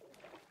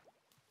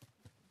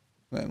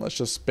 Then let's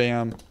just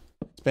spam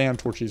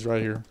torches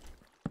right here.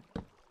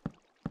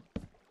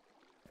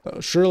 So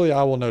surely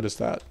I will notice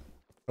that.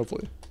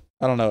 Hopefully.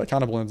 I don't know. It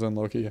kind of blends in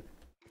low-key.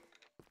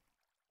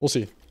 We'll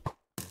see.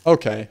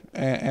 Okay.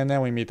 And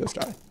then we meet this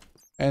guy.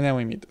 And then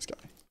we meet this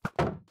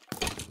guy.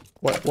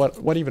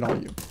 What even are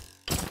you?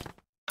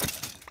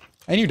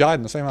 And you died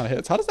in the same amount of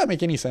hits. How does that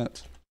make any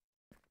sense?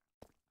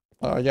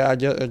 Yeah, I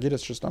get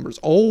it's just numbers.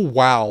 Oh,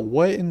 wow.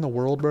 What in the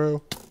world,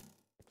 bro?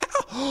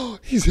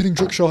 He's hitting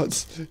trick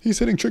shots. He's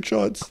hitting trick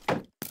shots.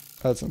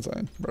 That's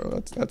insane,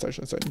 bro. That's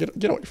actually insane.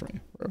 Get away from me,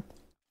 bro.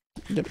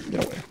 Get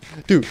away.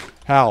 Dude,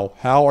 how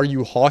are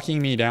you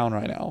hawking me down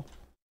right now?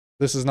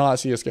 This is not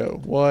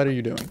CSGO. What are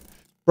you doing?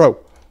 Bro,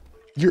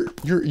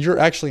 you're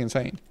actually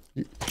insane.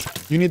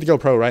 You need to go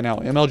pro right now.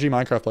 MLG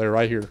Minecraft player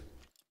right here.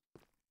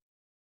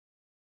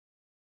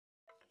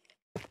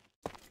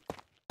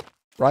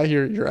 Right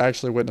here, you're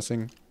actually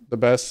witnessing the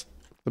best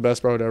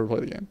bro to ever play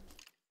the game.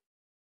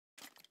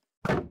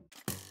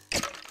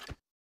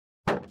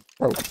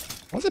 Bro, why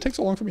does it take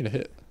so long for me to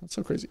hit? That's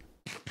so crazy.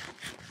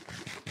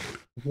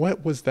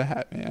 What was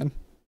that, man?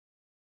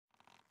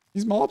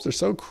 These mobs are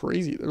so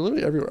crazy. They're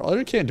literally everywhere. I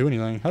literally can't do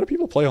anything. How do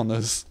people play on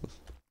this?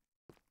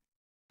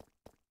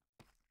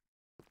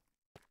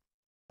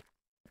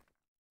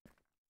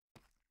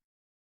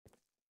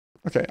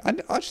 Okay,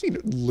 I just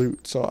need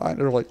loot,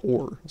 or like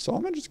ore. So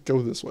I'm gonna just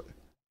go this way.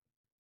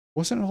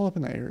 Wasn't it all up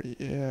in the area?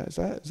 Yeah, is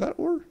that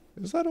ore?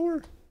 Is that ore?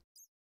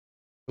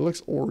 It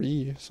looks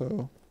ore-y,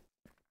 so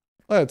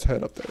let's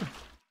head up there.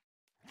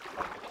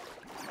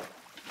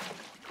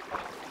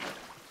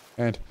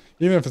 And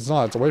even if it's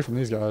not, it's away from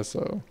these guys,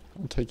 so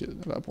I'll take it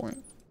at that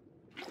point.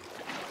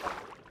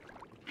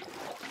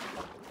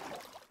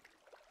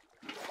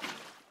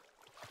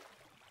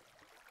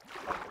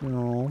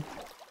 No.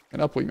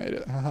 And up we made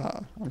it.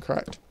 Haha, I'm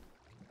cracked.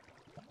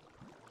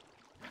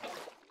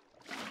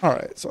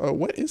 Alright, so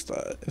what is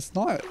that? It's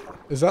not...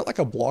 Is that like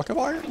a block of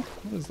iron?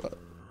 What is that?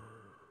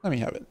 Let me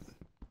have it.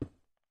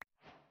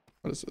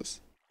 What is this?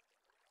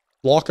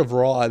 Block of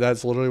raw.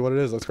 That's literally what it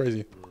is. That's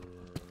crazy.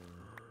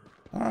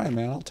 Alright,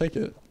 man. I'll take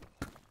it.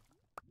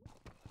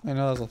 I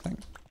know that's a thing.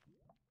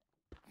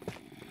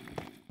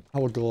 I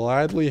will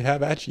gladly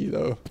have at you,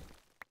 though.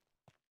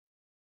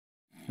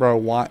 Bro,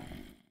 why?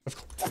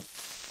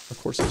 Of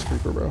course it's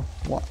creeper, bro.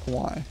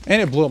 Why?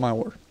 And it blew up my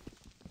ore.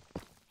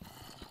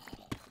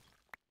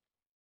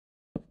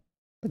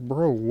 Like,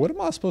 bro, what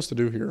am I supposed to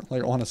do here?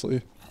 Like,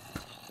 honestly.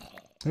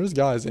 There's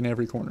guys in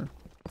every corner.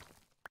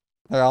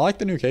 Like, I like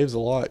the new caves a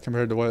lot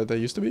compared to what they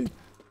used to be.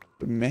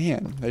 But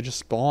man, they just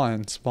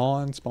spawn.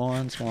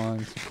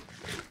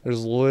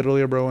 There's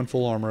literally a bro in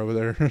full armor over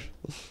there.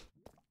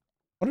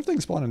 What if they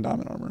can spawn in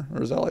diamond armor?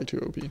 Or is that like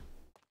too OP? I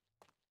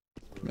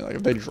mean, like,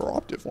 if they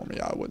dropped it for me,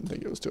 I wouldn't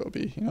think it was too OP,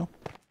 you know?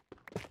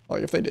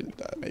 Like, if they didn't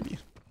do that, maybe.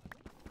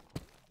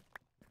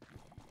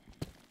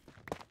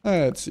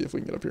 Let's see if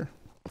we can get up here.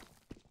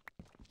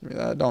 Give me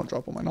that. Don't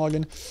drop on my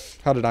noggin.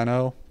 How did I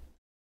know?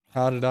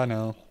 How did I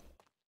know?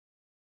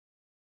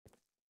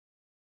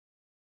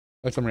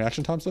 Like some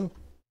reaction times, though?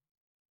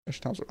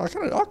 Reaction times. I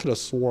could have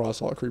swore I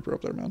saw a creeper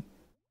up there, man.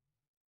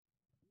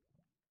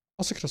 I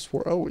also could have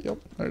swore. Oh, yep.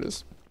 There it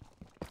is.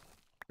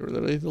 You're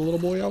literally the little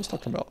boy I was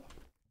talking about.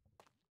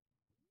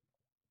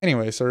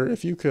 Anyway, sir,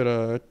 if you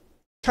could,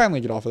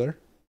 kindly get off of there.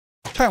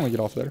 Kindly get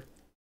off of there.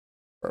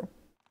 Bro.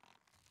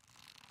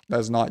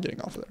 That is not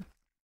getting off of there.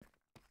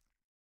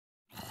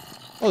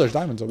 Oh, there's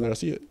diamonds over there. I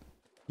see it.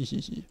 Hee hee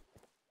hee.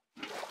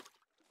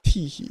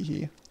 Hee hee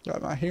hee.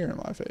 Got my hair in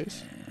my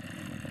face.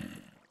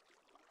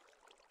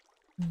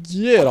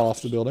 Get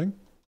off the building.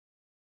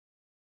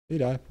 He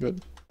died.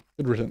 Good.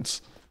 Good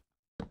riddance.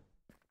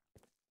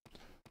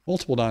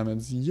 Multiple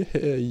diamonds. Yeah,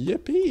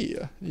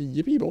 yippee.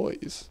 Yippee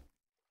boys.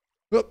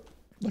 Whoop.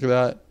 Look at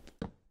that.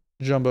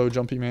 Jumbo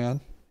jumpy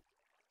man.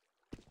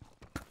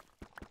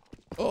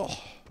 Oh.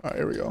 Alright,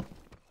 here we go.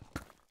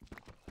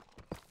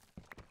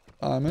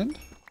 Diamond.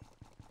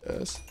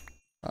 Yes.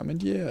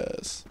 Diamond,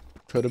 yes.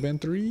 Could have been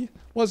 3.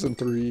 Wasn't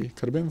 3.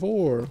 Could have been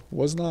 4.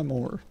 Was not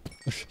more.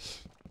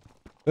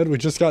 Then we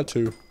just got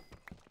 2.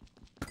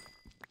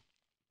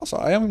 Also,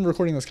 I am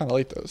recording this kind of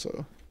late though,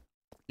 so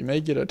you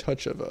may get a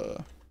touch of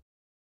a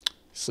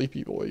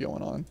sleepy boy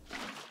going on.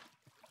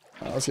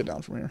 Let's get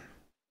down from here.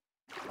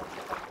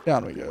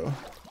 Down we go.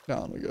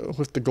 Down we go.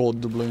 With the gold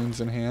doubloons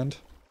in hand.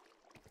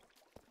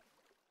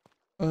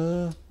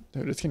 Dude,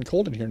 it's getting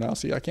cold in here now.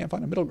 See, I can't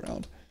find a middle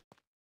ground.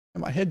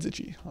 And my head's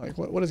itchy. Like,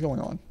 what is going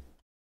on?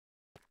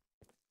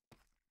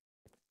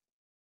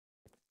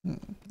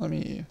 Let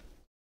me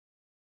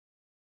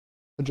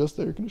adjust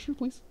the air conditioner,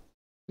 please.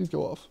 Please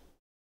go off.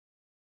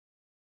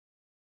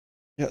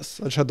 Yes,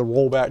 I just had to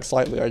roll back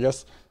slightly. I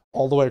guess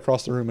all the way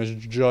across the room is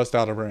just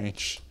out of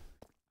range.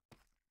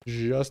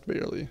 Just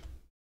barely.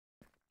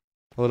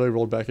 I literally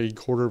rolled back a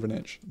 1/4 of an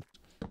inch.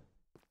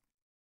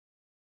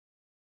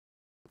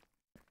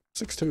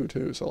 6'2"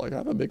 too, so like I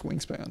have a big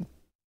wingspan.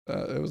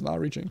 It was not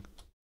reaching.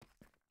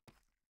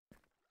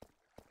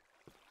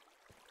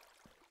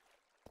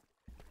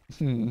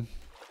 Well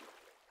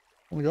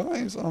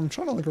guys, I'm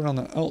trying to look around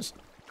the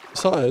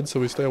outside so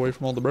we stay away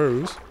from all the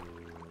bros.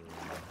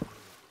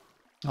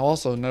 I'll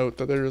also note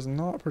that there is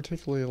not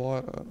particularly a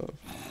lot of...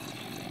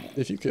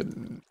 If you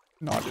could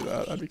not do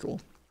that, that'd be cool.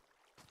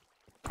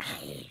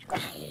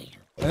 And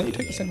then you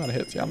take the same amount of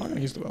hits. Yeah, I'm not going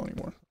to use the bow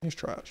anymore. It's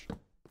trash.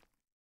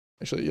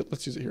 Actually,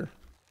 let's use it here.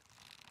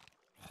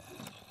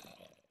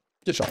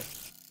 Get shot.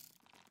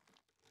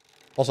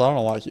 Also, I don't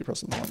know why I keep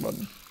pressing the wrong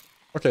button.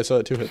 Okay,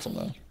 so 2 hits on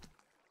that.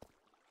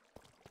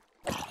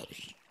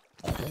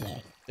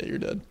 Yeah, you're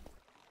dead.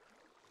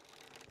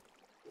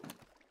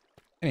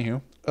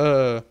 Anywho,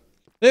 I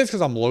think it's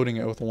because I'm loading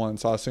it with one,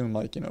 so I assume,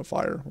 like, you know,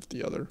 fire with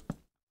the other.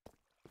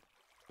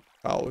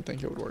 I would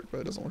think it would work,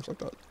 but it doesn't look like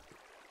that.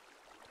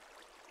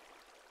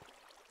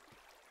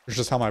 It's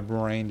just how my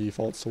brain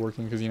defaults to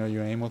working, because, you know,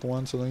 you aim with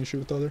one, so then you shoot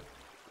with the other.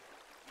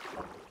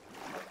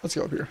 Let's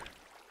go up here.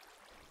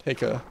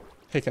 Take a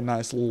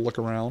nice look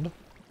around.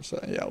 So,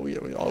 yeah, we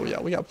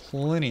got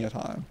plenty of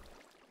time.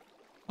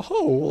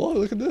 Oh,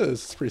 look at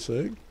this. It's pretty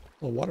sick.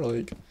 A little water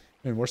lake. I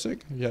mean, more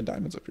sick. You had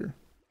diamonds up here.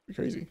 Pretty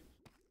crazy.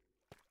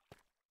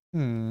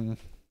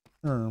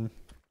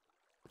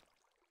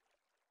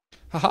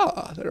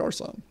 Haha, there are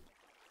some.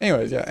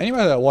 Anyways, yeah,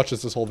 anybody that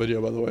watches this whole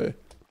video, by the way,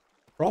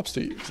 props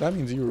to you. 'Cause that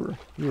means you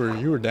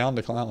were down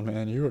to clown,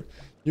 man. You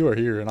were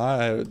here, and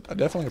I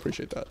definitely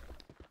appreciate that.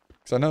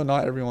 Because I know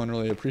not everyone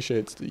really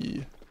appreciates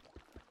the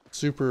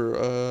super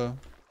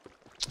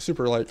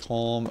like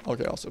calm.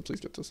 Okay, also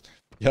please get this.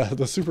 Yeah,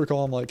 the super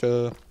calm, like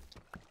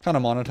kind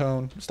of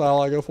monotone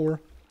style I go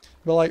for.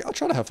 But like I'll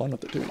try to have fun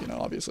with it too, you know,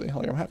 obviously.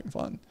 Like I'm having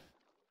fun.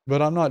 But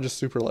I'm not just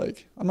super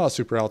like, I'm not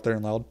super out there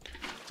and loud.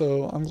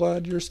 So I'm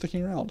glad you're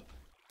sticking around.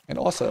 And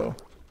also,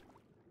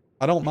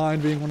 I don't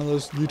mind being one of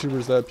those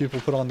YouTubers that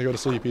people put on to go to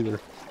sleep either.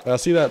 I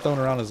see that thrown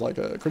around as like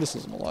a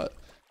criticism a lot.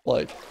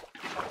 Like,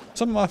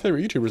 some of my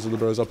favorite YouTubers are the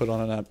bros I put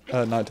on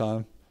at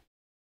nighttime.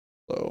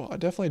 So I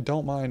definitely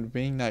don't mind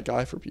being that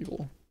guy for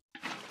people.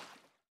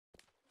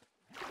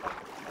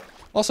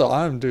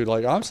 Also, dude,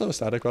 like, I'm so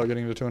ecstatic about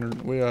getting to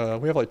 200. We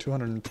have like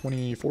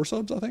 224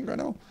 subs, I think, right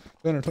now.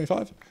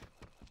 225.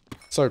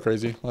 So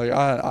crazy. Like,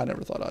 I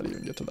never thought I'd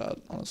even get to that,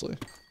 honestly.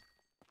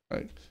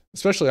 Right.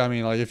 Especially, I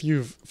mean, like, if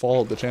you've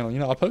followed the channel, you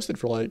know, I posted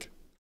for like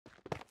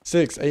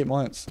 6-8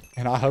 months,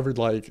 and I hovered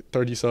like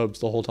 30 subs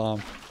the whole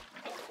time.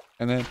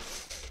 And then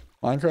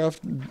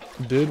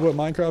Minecraft did what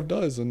Minecraft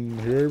does,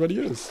 and here everybody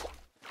is.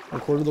 A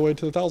 1/4 of the way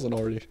to 1,000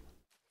 already.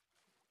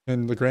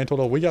 And the grand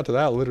total, we got to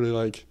that literally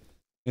like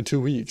in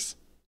 2 weeks.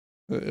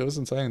 It was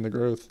insane, the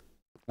growth.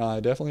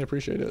 I definitely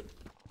appreciate it.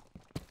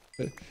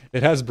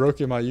 It has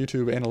broken my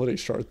YouTube analytics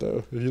chart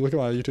though. If you look at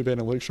my YouTube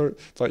analytics chart,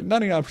 it's like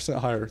 99%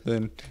 higher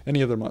than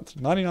any other month.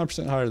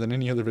 99% higher than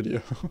any other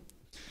video.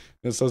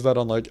 It says that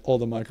on like all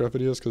the Minecraft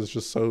videos because it's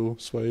just so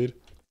swayed.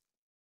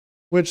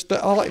 Which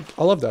I like.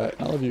 I love that.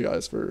 I love you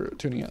guys for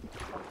tuning in.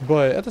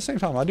 But at the same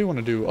time, I do want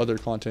to do other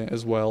content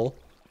as well.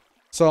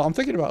 So I'm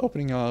thinking about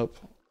opening up.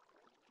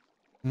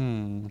 All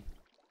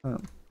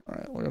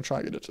right, we're gonna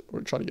try to get to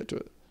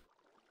it.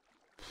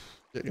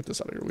 Yeah, get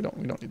this out of here. We don't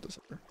need this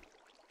up here.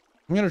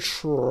 I'm gonna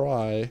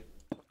try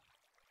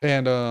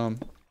and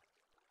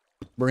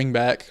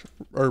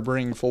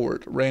bring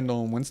forward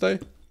Random Wednesday,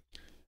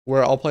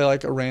 where I'll play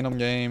like a random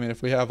game, and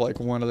if we have like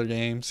one other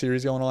game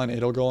series going on,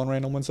 it'll go on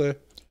Random Wednesday.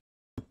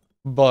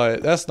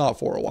 But that's not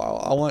for a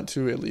while. I want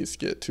to at least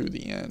get to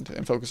the end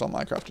and focus on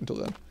Minecraft until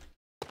then.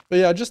 But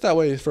yeah, just that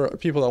way for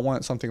people that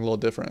want something a little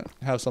different,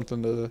 have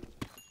something to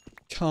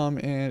come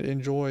and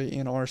enjoy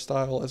in our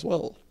style as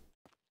well.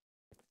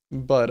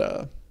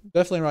 But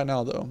definitely right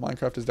now though,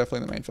 Minecraft is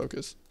definitely the main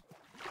focus.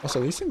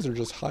 Also, these things are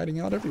just hiding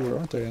out everywhere,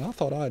 aren't they? And I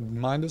thought I'd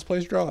mine this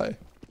place dry.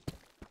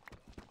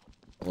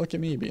 Look at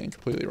me being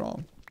completely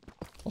wrong.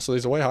 Also,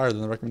 these are way higher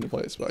than the recommended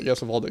place, but I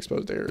guess with all the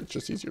exposed air, it's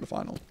just easier to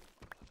find them.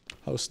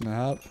 Oh,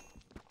 snap.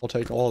 I'll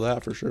take all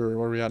that for sure.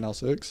 Where are we at now?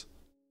 6?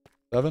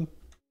 7?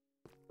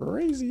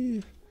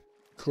 Crazy.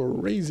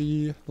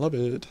 Crazy. Love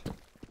it.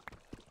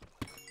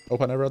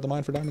 Hope I never have to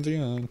mine for diamonds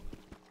again.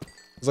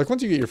 It's like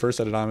once you get your first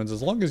set of diamonds,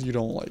 as long as you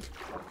don't like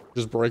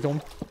just break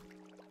them,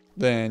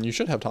 then you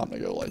should have time to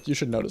go. Like you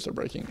should notice they're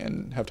breaking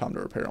and have time to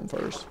repair them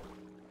first.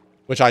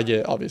 Which I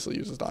get obviously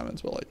uses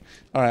diamonds, but like,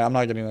 all right, I'm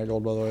not getting that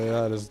gold by the way.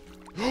 That is,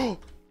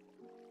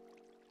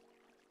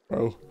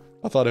 bro.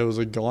 I thought it was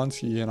a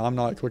Gonski, and I'm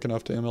not quick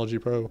enough to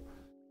MLG Pro.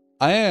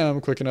 I am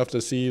quick enough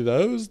to see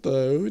those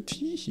though.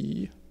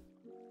 Teehee.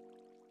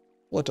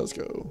 Let us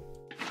go.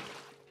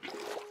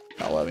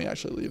 Now let me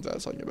actually leave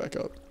that so I can get back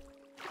up.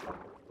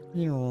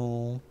 You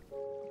know.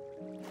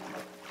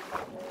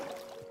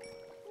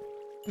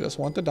 I just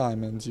want the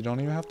diamonds. You don't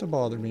even have to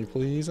bother me,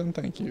 please and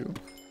thank you.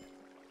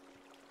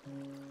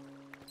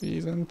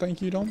 Please and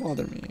thank you, don't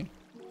bother me.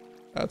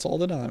 That's all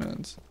the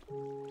diamonds.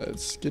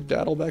 Let's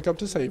skedaddle back up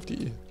to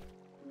safety.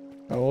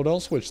 Oh,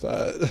 don't switch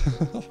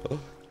that.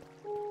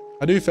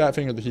 I do fat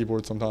finger the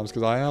keyboard sometimes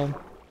because I am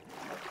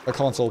a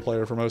console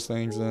player for most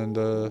things, and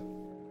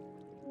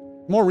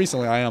more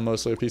recently I am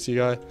mostly a PC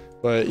guy.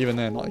 But even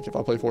then, like if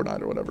I play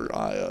Fortnite or whatever,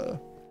 I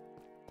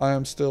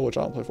am still, which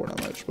I don't play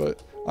Fortnite much,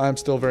 but I am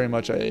still very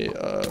much a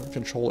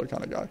controller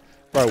kind of guy.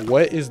 Bro,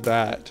 what is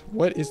that?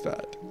 What is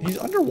that? He's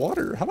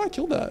underwater. How did I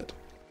kill that?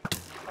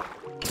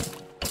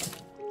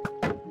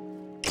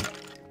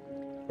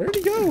 Where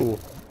did he go?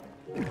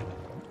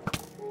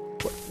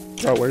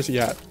 Bro, where's he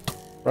at?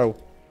 Bro,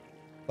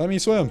 let me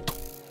swim.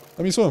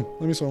 Let me swim.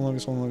 Let me swim. Let me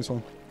swim. Let me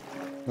swim.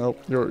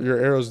 Nope, your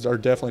arrows are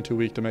definitely too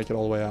weak to make it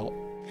all the way out.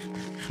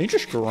 Can you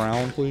just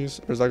drown, please?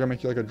 Or is that gonna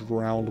make you like a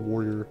drowned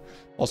warrior?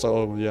 Also,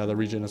 oh yeah, the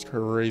regen is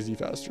crazy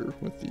faster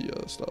with the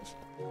stuff.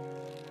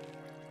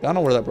 I don't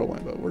know where that bro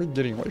went, but we're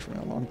getting away from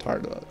him. I'm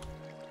tired of that.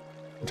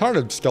 I'm tired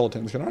of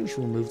skeletons. Can I just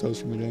remove those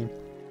from the game?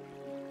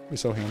 It'd be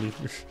so handy.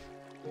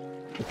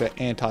 With the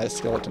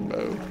anti-skeleton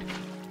bow.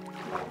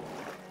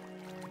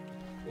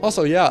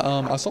 Also, yeah,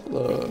 I saw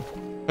the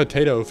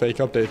potato fake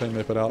update thing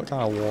they put out.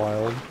 Kind of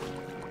wild.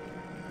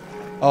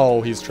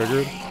 Oh, he's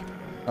triggered.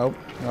 Nope,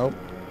 nope,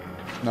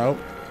 nope.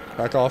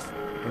 Back off.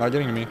 You're not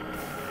getting to me.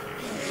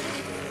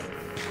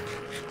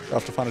 You'll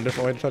have to find a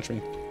different way to touch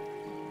me.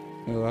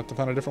 You'll have to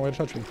find a different way to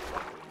touch me.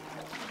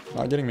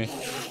 Not getting me.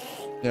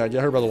 Yeah,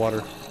 get her by the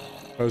water.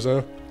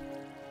 Bozo.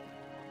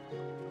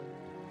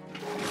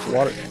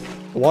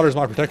 The water's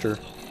my protector.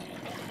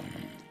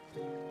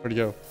 Where'd he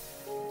go?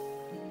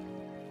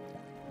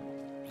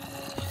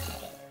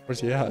 Where's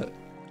he at?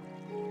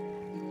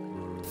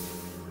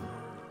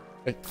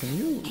 Hey, can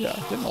you? Yeah,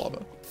 get in the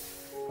lava.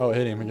 Oh, it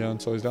hit him again,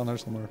 so he's down there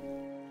somewhere.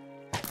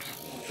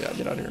 Yeah,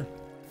 get out of here.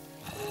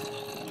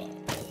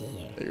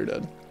 Yeah, you're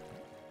dead.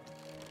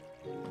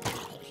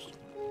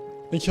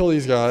 Let me kill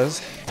these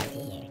guys.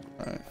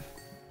 Alright.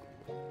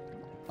 I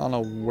don't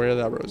know where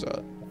that bro's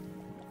at.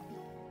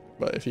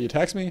 But if he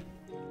attacks me,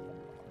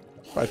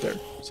 right there.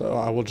 So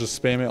I will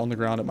just spam it on the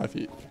ground at my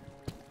feet.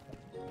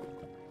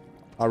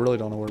 I really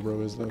don't know where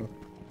bro is though.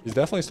 He's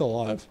definitely still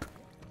alive.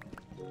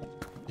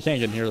 He can't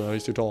get in here though,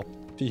 he's too tall.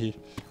 Teehee.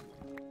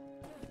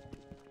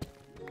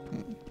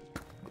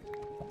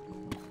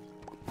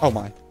 Oh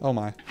my, oh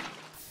my.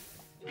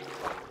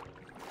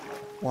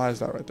 Why is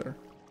that right there?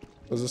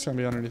 Is this gonna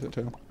be underneath it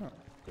too? Oh.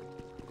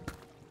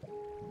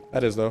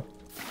 That is though.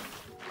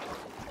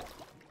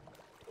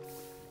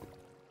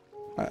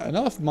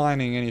 Enough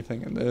mining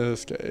anything in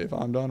this cave.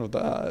 I'm done with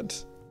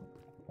that.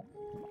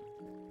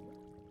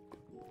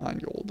 9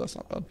 gold, that's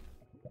not bad.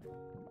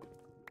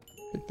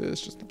 Take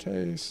this just in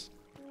case.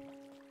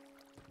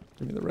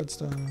 Give me the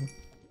redstone.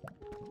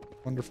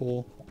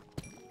 Wonderful.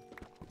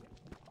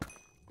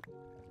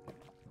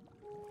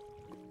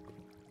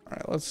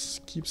 Alright, let's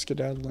keep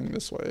skedaddling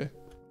this way.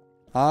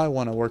 I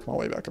want to work my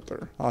way back up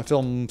there. I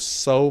feel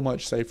so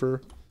much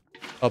safer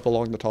up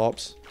along the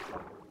tops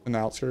and the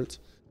outskirts.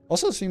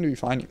 Also seem to be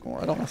finding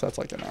more. I don't know if that's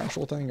like an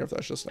actual thing or if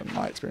that's just a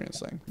my experience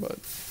thing, but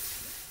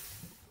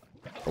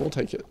we'll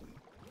take it.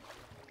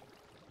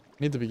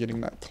 Need to be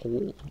getting that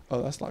coal.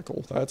 Oh, that's not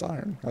coal. That's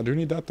iron. I do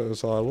need that though,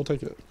 so I will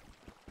take it.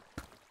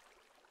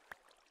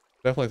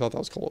 Definitely thought that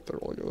was coal up there a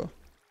while ago though.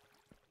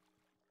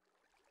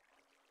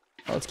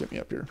 Oh, let's get me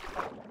up here.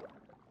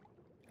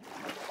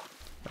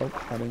 Oh,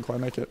 I didn't quite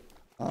make it.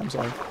 I'm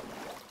sorry.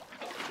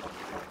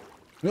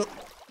 Nope.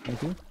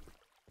 Thank you.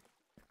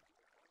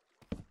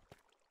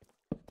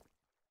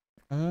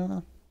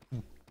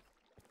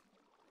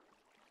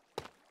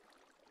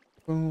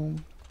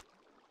 Boom.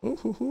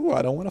 Ooh,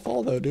 I don't want to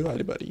fall though, do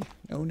I, buddy?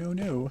 No, no,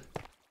 no.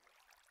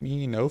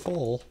 Me, no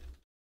fall.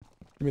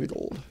 Give me the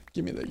gold.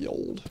 Give me the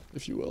gold,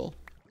 if you will.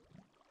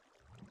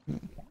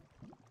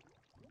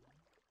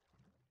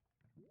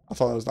 I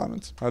thought that was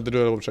diamonds. I had to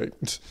do a double shake.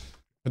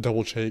 A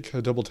double shake.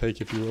 A double take,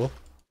 if you will.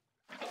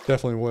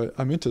 Definitely what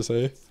I meant to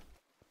say.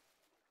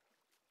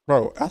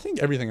 Bro, I think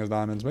everything is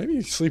diamonds.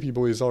 Maybe Sleepy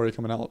Boy is already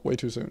coming out way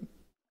too soon.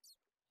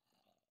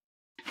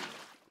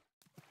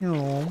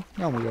 Oh,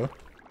 down we go.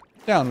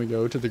 Down we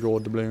go to the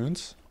gold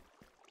doubloons.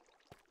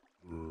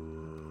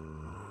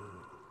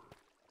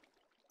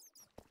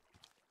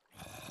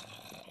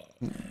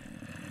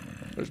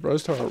 There's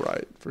bros to our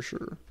right, for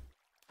sure.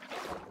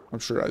 I'm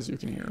sure, as you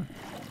can hear.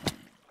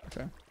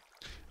 Okay.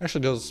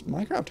 Actually, does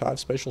Minecraft have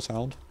spatial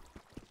sound?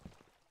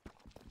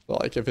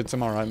 Like, if it's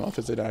in my right mouth,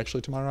 is it actually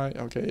to my right?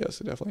 Okay,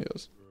 yes, it definitely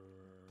is.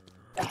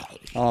 I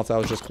don't know if that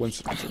was just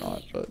coincidence or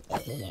not, but I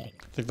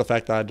think the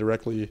fact that I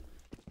directly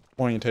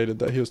orientated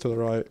that he was to the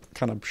right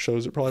kind of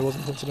shows it probably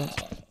wasn't coincidence.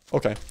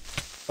 Okay.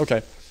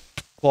 Okay.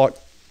 Block.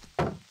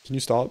 Can you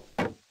stop?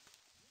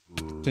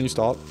 Can you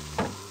stop?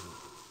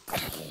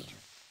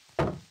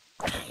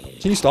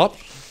 Can you stop?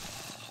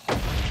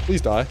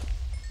 Please die.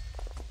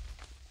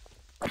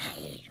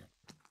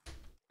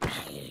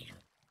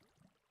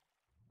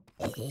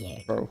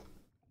 Bro.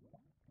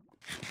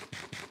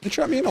 They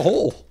trapped me in a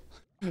hole.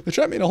 They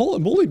trapped me in a hole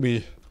and bullied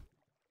me.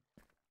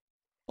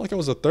 Like I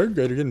was a third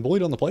grader getting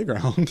bullied on the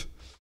playground.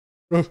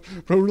 Bro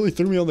really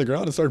threw me on the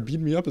ground and started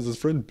beating me up as his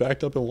friend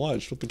backed up and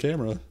watched with the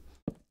camera.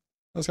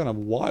 That's kind of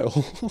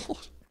wild.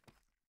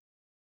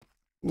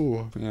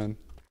 Ooh, man.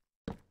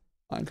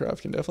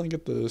 Minecraft can definitely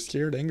get the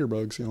scared anger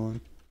bugs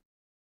going.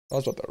 I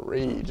was about to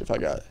rage if I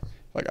got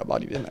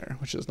bodied in there,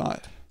 which is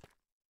not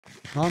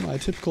my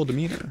typical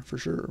demeanor for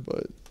sure,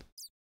 but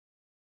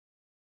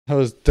that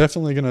was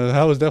definitely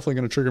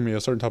gonna trigger me a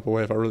certain type of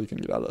way if I really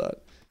couldn't get out of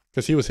that.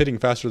 Because he was hitting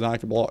faster than I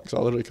could block, so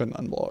I literally couldn't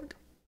unblock.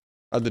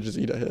 I had to just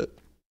eat a hit.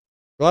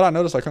 Glad I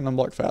noticed I couldn't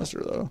unblock faster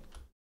though.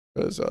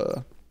 Because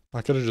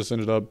I could have just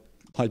ended up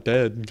like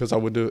dead, because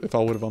if I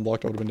would have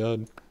unblocked I would have been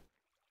dead.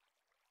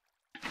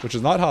 Which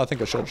is not how I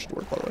think a shield should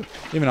work, by the way.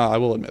 Even though I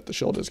will admit the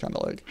shield is kind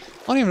of like,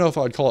 I don't even know if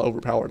I'd call it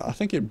overpowered. I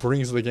think it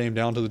brings the game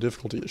down to the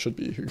difficulty it should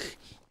be.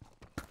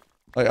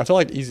 Like, I feel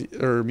like easy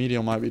or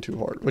medium might be too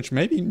hard, which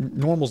maybe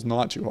normal's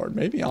not too hard.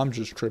 Maybe I'm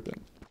just tripping.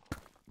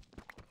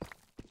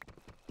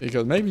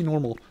 Because maybe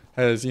normal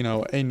has, you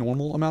know, a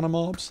normal amount of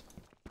mobs.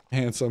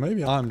 And so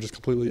maybe I'm just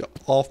completely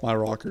off my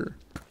rocker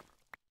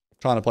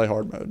trying to play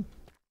hard mode.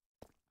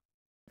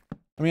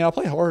 I mean, I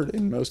play hard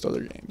in most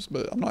other games,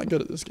 but I'm not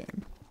good at this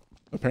game.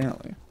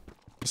 Apparently.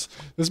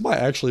 This might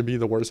actually be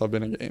the worst I've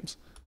been in games.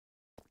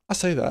 I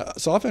say that.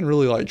 So I've been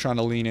really like trying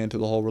to lean into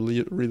the whole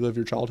relive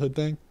your childhood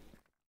thing.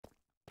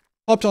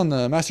 Hopped on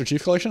the Master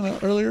Chief Collection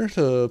earlier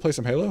to play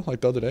some Halo,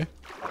 like the other day.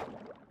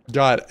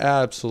 Got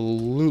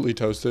absolutely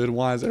toasted.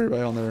 Why is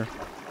everybody on there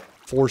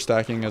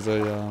 4-stacking as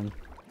a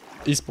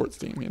esports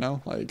team, you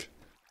know? Like,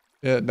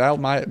 yeah, that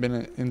might have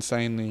been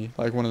insanely,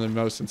 like one of the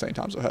most insane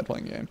times I've had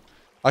playing the game.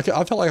 I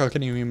felt like I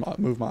couldn't even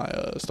move my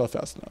stuff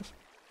fast enough.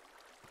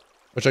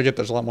 Which I get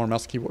there's a lot more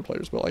mouse and keyboard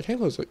players, but like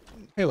Halo's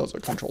a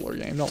controller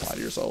game. Don't lie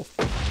to yourself.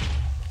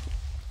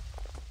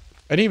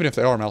 And even if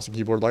they are mouse and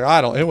keyboard, like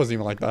it wasn't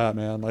even like that,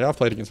 man. Like I've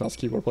played against mouse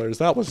and keyboard players.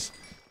 That was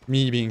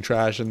me being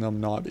trash and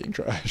them not being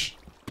trash.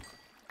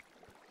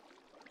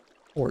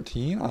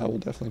 14, I will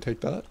definitely take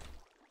that.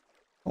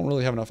 I don't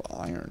really have enough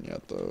iron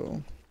yet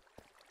though.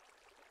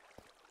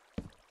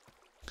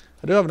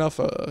 I do have enough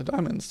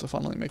diamonds to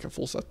finally make a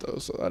full set though,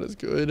 so that is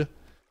good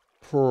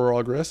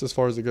progress as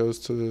far as it goes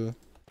to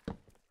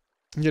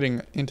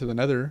getting into the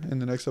nether in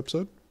the next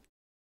episode.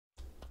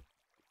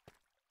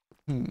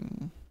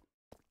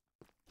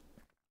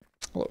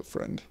 Hello,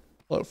 friend.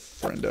 Hello,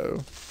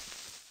 friendo.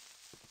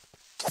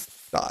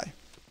 Die.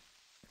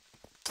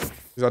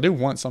 Because I do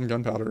want some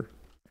gunpowder.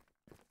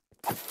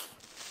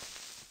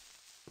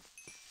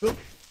 Oh.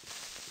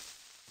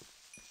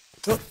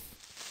 Oh.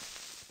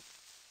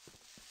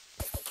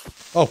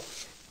 Oh.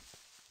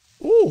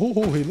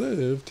 Ooh, he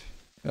lived.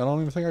 I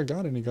don't even think I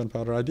got any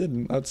gunpowder. I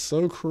didn't. That's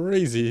so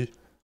crazy.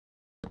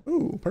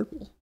 Ooh,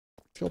 purple.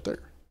 Let's go up there.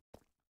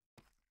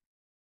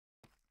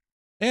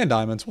 And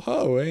diamonds.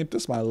 Whoa, ain't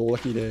this my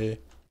lucky day.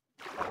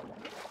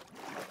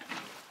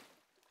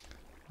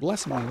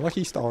 Bless my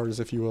lucky stars,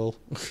 if you will.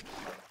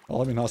 Oh,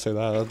 let me not say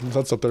that.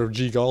 That's up there,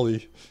 gee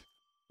golly.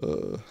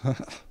 Let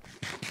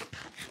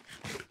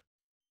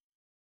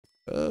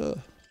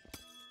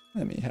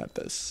me have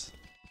this.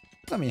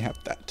 Let me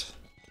have that.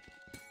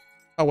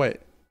 Oh,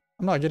 wait.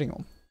 I'm not getting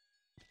them.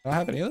 Do I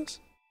have any of this?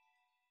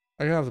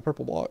 I can have the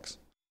purple blocks.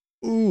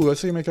 Ooh, let's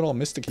see you make it all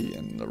mysticky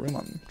in the room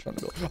I'm trying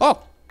to build.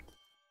 Oh!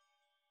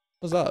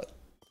 What's that?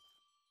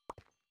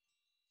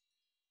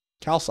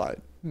 Calcite.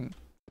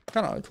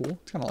 Kind of cool.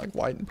 It's kind of like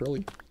white and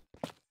pearly.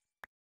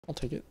 I'll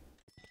take it.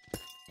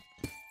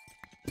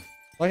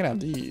 I can have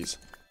these.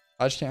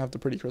 I just can't have the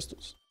pretty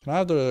crystals. Can I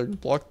have the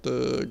block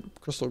the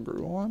crystal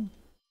grew on?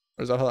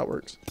 Or is that how that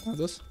works? Can I have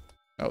this?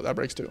 No, that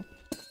breaks too.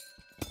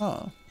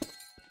 Huh.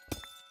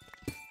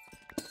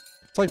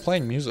 It's like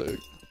playing music.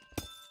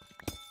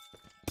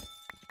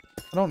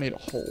 I don't need a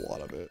whole lot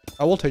of it.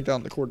 I will take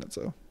down the coordinates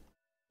though.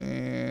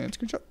 And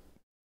screenshot.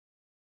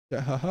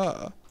 Yeah,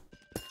 haha.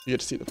 You get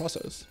to see the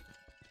process.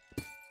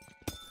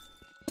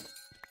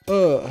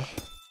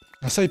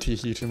 I say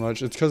teehee too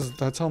much. It's because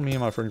that's how me and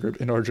my friend group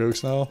end our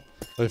jokes now.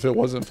 Like, if it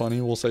wasn't funny,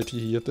 we'll say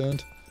teehee at the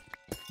end.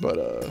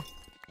 But,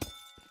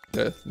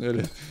 yeah,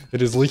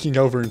 it is leaking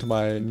over into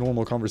my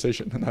normal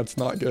conversation, and that's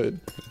not good.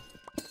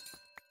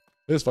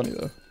 It is funny,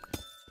 though.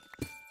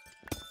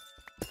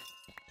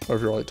 Or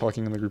if you're, like,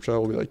 talking in the group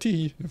chat, we'll be like,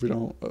 teehee, if we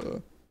don't,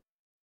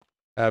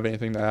 have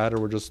anything to add,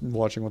 or we're just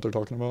watching what they're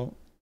talking about.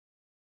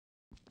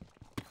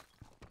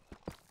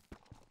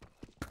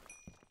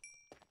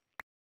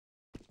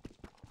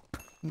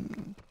 Give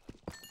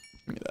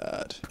me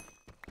that.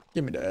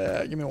 Give me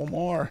that. Give me one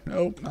more.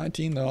 Nope,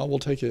 19 though. I will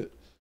take it.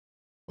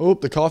 Oh,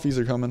 the coffees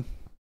are coming.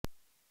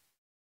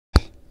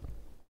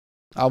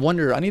 I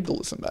wonder, I need to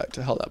listen back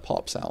to how that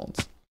pop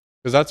sounds.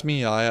 Because that's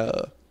me,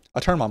 I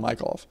turn my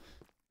mic off.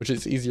 Which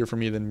is easier for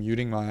me than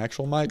muting my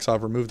actual mic, so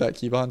I've removed that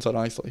key button so I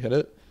don't actually hit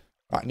it.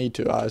 I need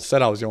to. I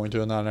said I was going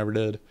to, and then I never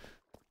did.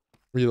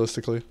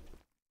 Realistically.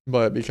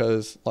 But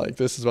because, like,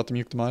 this is about to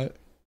mute the mic.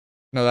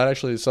 No, that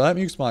actually, so that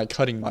mutes my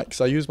cutting mic,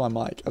 because I use my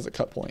mic as a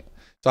cut point.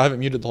 So I have it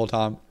muted the whole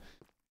time.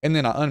 And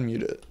then I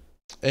unmute it.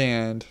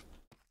 And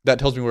that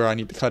tells me where I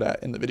need to cut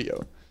at in the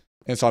video.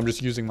 And so I'm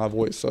just using my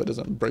voice so it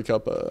doesn't break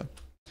up the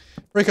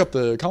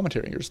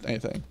commentary or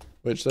anything.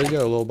 Which, there you go,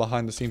 a little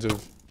behind the scenes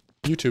of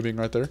YouTubing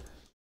right there.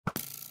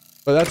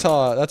 But that's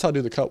how I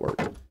do the cut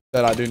work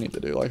that I do need to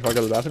do. Like, if I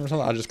go to the bathroom or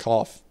something, I just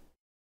cough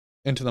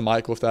into the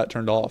mic with that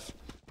turned off.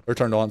 Or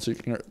turned on so you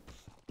can hear it.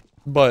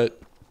 But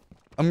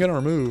I'm going to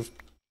remove,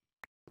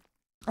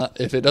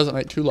 if it doesn't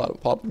make too loud of a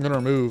pop, I'm going to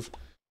remove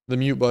the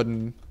mute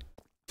button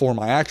for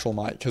my actual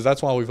mic. Because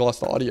that's why we've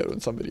lost the audio in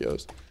some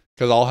videos.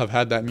 Because I'll have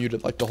had that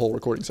muted like the whole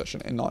recording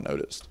session and not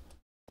noticed.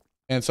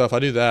 And so if I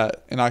do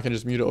that, and I can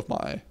just mute it with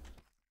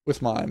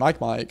my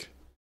mic,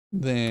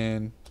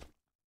 then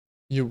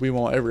we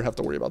won't ever have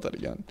to worry about that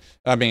again.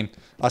 I mean,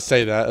 I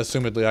say that,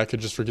 assumedly I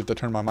could just forget to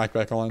turn my mic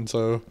back on,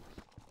 so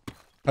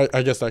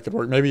I guess that could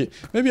work. Maybe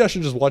I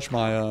should just watch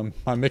my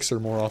my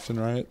mixer more often,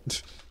 right?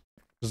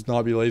 Just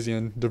not be lazy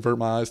and divert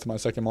my eyes to my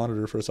second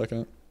monitor for a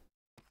second.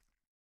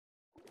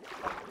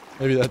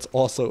 Maybe that's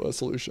also a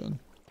solution.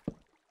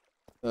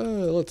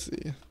 Let's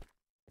see.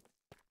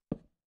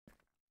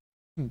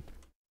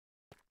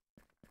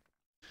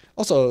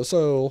 Also,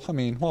 so, I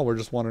mean, while we're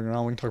just wandering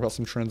around, we can talk about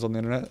some trends on the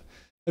internet.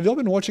 Have y'all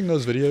been watching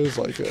those videos,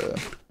 like,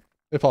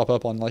 they pop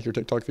up on, like, your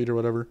TikTok feed or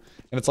whatever,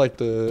 and it's like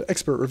the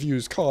expert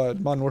reviews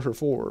COD, Modern Warfare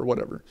 4, or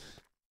whatever.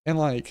 And,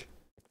 like,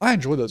 I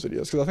enjoy those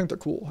videos because I think they're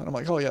cool, and I'm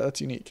like, oh yeah,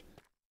 that's unique.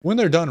 When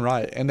they're done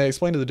right, and they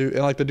explain to the dude,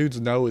 and, like, the dudes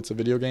know it's a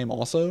video game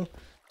also,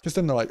 because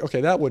then they're like,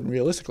 okay, that wouldn't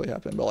realistically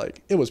happen, but,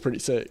 like, it was pretty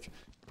sick.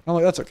 And I'm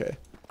like, that's okay.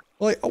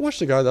 Like, I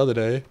watched a guy the other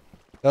day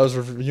that was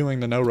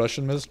reviewing the No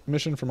Russian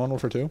mission from Modern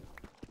Warfare 2.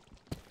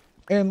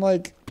 And,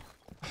 like,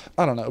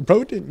 I don't know.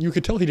 Bro, you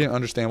could tell he didn't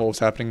understand what was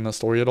happening in the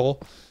story at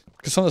all.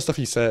 Because some of the stuff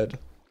he said,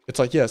 it's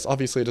like, yes,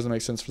 obviously it doesn't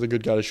make sense for the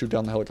good guy to shoot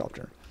down the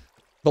helicopter.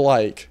 But,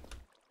 like,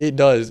 it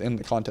does in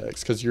the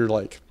context. Because you're,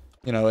 like,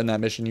 you know, in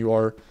that mission you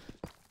are,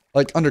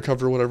 like,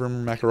 undercover or whatever.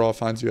 Makarov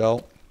finds you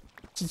out.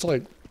 So it's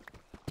like,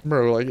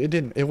 bro, like, it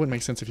wouldn't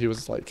make sense if he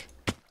was, like,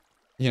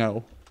 you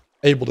know,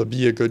 able to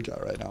be a good guy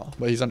right now.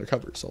 But he's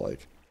undercover. So,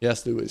 like,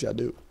 yes, do is, yeah,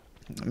 do.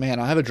 Man,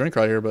 I have a drink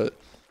right here, but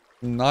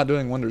not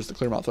doing wonders to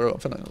clear my throat.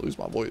 I'm finna lose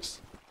my voice.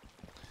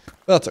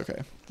 But that's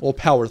okay. We'll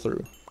power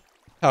through.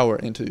 Power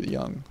into the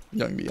young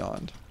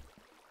beyond.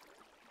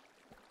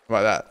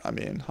 By that, I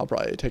mean, I'll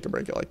probably take a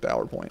break at like the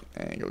hour point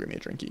and go get me a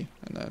drinky.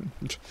 And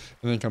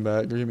then come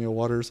back, go get me a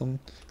water or something.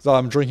 Because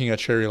I'm drinking a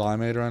cherry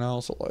limeade right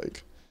now, so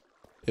like,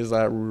 is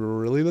that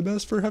really the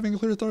best for having a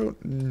clear throat?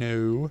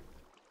 No.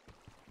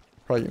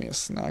 Probably give me a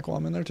snack while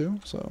I'm in there too,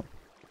 so.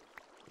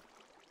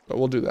 But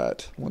we'll do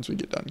that once we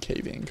get done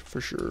caving, for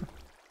sure.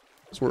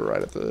 So we're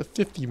right at the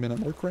 50-minute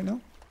mark right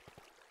now.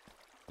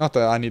 Not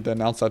that I need to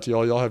announce that to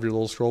y'all. Y'all have your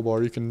little scroll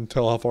bar. You can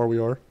tell how far we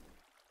are.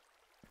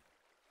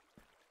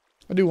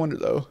 I do wonder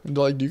though.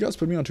 Like, do you guys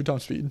put me on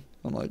 2x speed?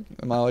 I'm like,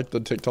 am I like the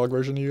TikTok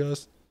version of you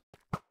guys?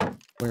 They're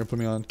gonna put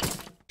me on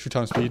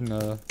 2x speed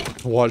and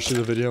watch through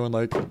the video in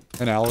like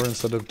an hour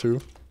instead of 2.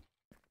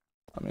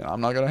 I mean, I'm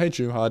not gonna hate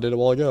you. I did it a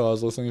while ago. I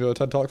was listening to a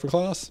TED Talk for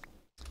class,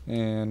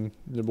 and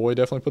your boy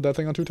definitely put that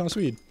thing on 2x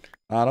speed.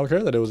 I don't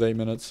care that it was 8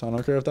 minutes. I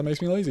don't care if that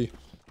makes me lazy.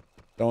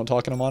 Don't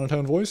talk in a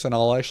monotone voice, and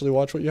I'll actually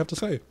watch what you have to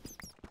say.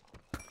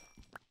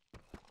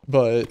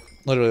 But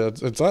literally,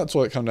 that's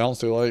what it comes down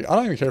to. Like, I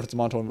don't even care if it's a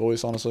monotone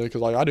voice, honestly, because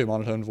like I do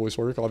monotone voice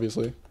work,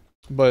 obviously.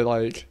 But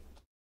like,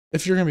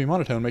 if you're gonna be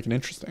monotone, make it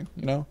interesting,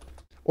 you know,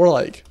 or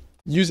like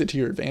use it to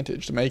your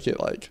advantage to make it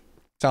like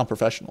sound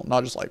professional,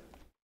 not just like,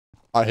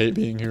 I hate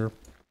being here.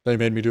 They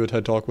made me do a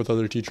TED Talk with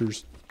other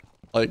teachers.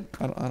 Like,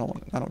 I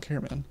don't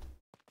care, man.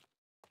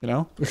 You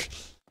know.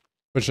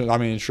 Which, I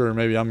mean, sure,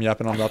 maybe I'm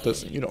yapping on about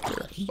this and you don't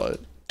care, but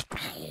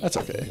that's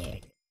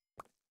okay.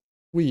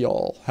 We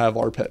all have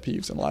our pet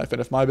peeves in life, and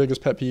if my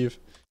biggest pet peeve,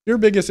 your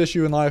biggest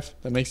issue in life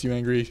that makes you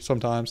angry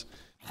sometimes,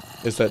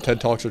 is that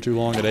TED Talks are too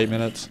long at 8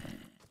 minutes,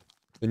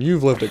 then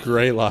you've lived a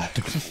great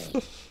life.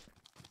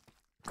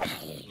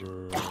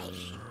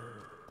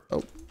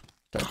 Oh,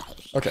 okay.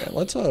 Okay,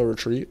 let's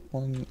retreat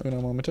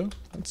uno momento.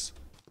 Let's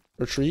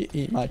Retreat,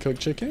 eat my cooked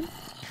chicken.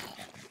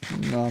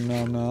 Nom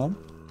nom nom.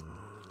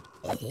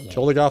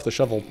 Kill the guy with the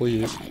shovel,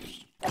 please.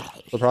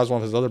 Surprised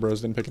one of his other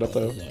bros didn't pick it up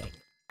though.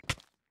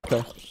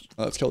 Okay,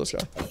 let's kill this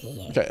guy.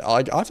 Okay,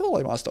 I feel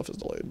like my stuff is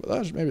delayed,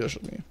 but maybe that's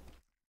just me.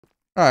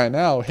 Alright,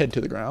 now head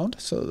to the ground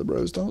so the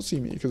bros don't see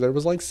me, because there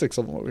was like 6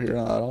 of them over here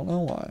and I don't know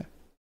why.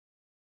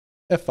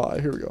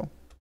 F5, here we go.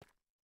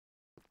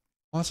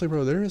 Honestly,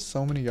 bro, there is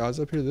so many guys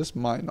up here, this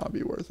might not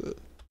be worth it.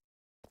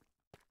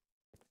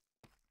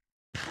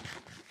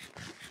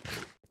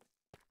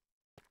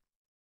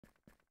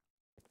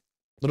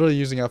 Literally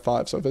using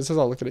F5, so if it says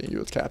I'll look at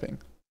you, it's capping.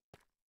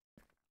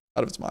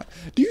 Out of its mind.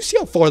 Do you see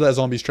how far that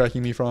zombie's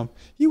tracking me from?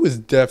 He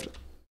was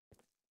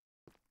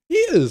He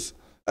is!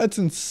 That's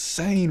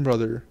insane,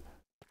 brother.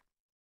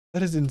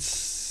 That is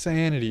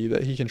insanity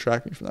that he can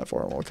track me from that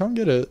far. Well, come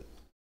get it.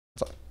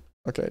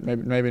 Okay,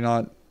 maybe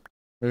not.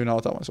 Maybe not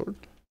without my sword.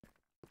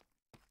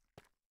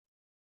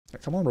 Yeah,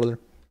 come on, brother.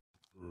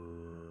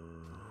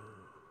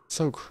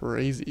 So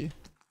crazy.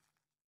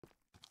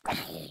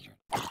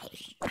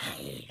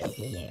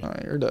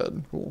 Alright, you're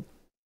dead. Cool.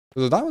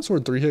 Is a diamond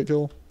sword 3-hit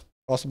kill?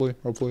 Possibly,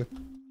 hopefully.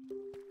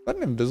 Is that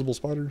an invisible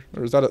spider?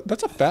 Or is that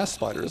that's a fast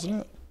spider, isn't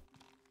it?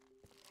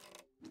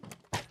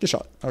 Get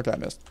shot. Okay, I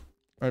missed.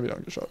 Maybe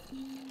don't get shot.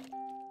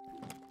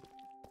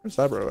 Where's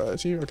that bro at?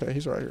 Is he? Okay,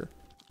 he's right here.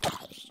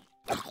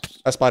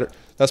 That spider,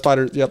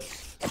 yep.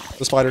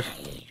 The spider.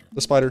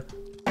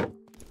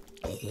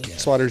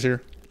 Spider's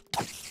here.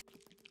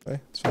 Okay,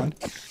 it's fine.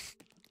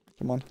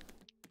 Come on.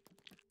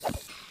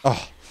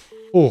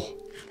 Oh,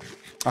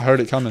 I heard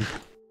it coming.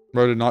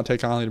 Bro did not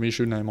take kindly to me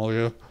shooting at him all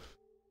ago.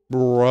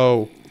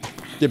 Bro,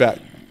 get back.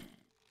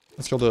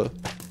 Let's kill the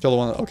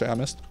one that, okay, I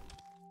missed.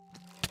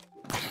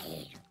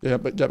 Yeah,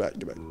 but get back.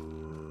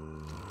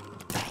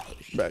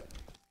 Back.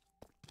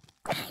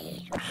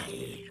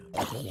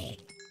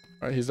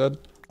 Alright, he's dead.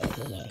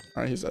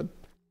 Alright, he's dead.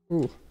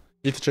 Ooh.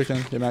 Eat the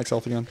chicken, get max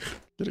health again.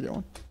 Get it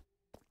going.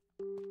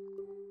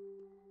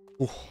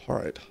 Ooh,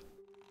 alright.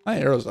 How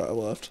many arrows do I have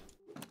left?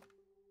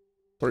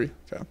 3,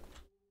 okay.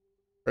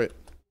 Great.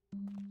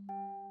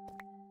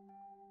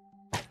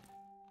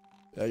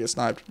 Yeah, I get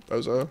sniped,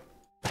 bozo.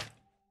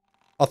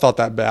 I thought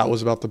that bat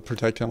was about to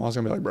protect him. I was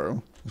gonna be like,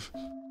 bro.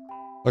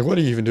 Like, what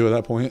do you even do at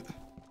that point?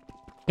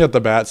 You got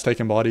the bats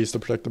taking bodies to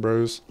protect the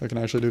bros that can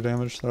actually do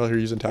damage. They're out here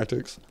using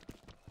tactics.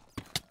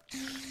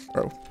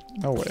 Bro,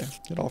 no way.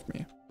 Get off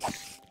me.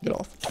 Get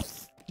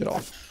off. Get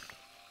off.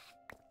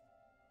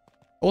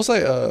 I will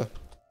say,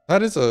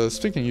 that is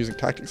speaking of using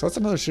tactics, that's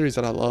another series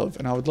that I love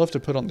and I would love to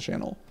put on the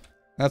channel.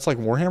 And that's like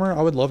Warhammer.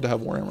 I would love to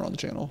have Warhammer on the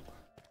channel.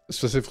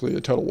 Specifically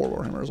the Total War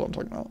Warhammer is what I'm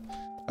talking about.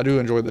 I do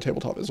enjoy the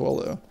tabletop as well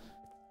though.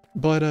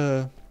 But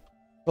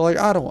like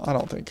I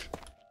don't think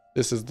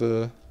this is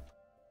the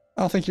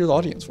I don't think you're the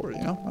audience for it,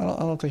 you know?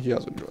 I don't think you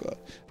guys would enjoy that.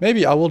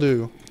 Maybe I will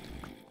do,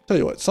 tell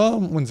you what,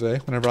 some Wednesday,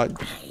 whenever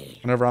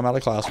I'm out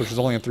of class, which is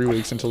only in 3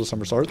 weeks until the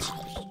summer starts,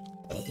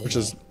 which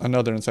is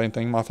another insane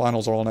thing. My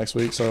finals are all next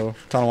week, so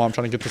kind of why I'm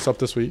trying to get this up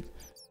this week.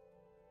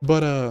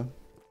 But,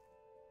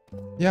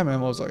 yeah,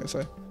 man, what was I gonna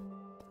say?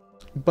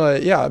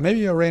 But, yeah,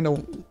 maybe a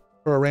random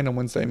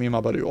Wednesday, me and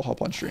my buddy will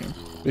hop on stream.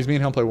 Because me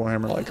and him play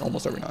Warhammer, like,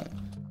 almost every night.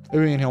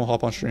 Maybe me and him will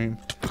hop on stream.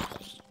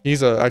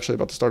 He's actually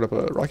about to start up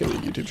a Rocket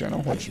League YouTube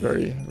channel, which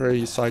very,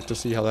 very psyched to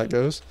see how that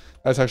goes.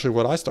 That's actually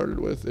what I started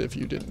with, if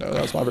you didn't know.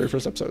 That was my very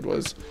first episode,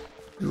 was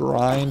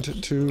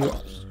grind to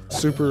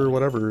super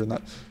whatever. And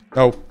that,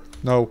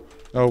 no.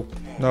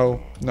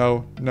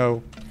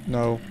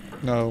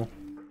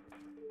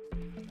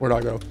 Where'd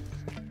I go?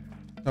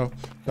 No.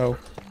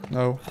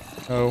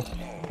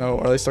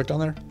 Are they stuck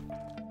down there?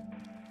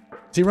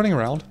 Is he running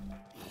around?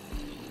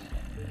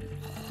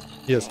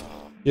 He is.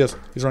 He's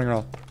running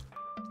around.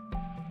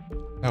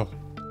 No.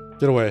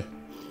 Get away.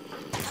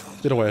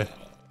 Get away.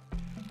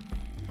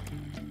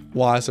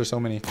 Why is there so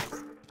many?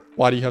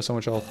 Why do you have so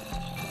much health?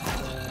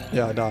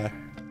 Yeah, I die.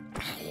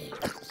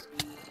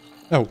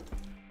 No.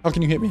 How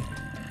can you hit me?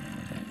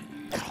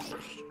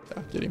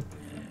 Yeah, get him.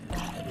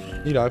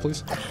 Can you die,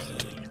 please?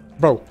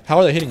 Bro, how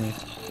are they hitting me?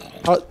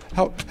 How?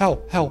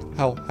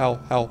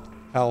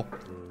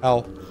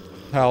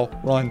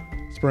 Run.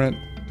 Sprint.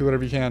 Do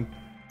whatever you can.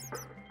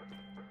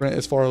 Sprint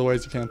as far away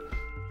as you can.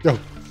 Go.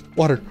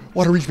 Water,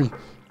 reach me.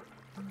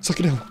 Suck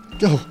it down.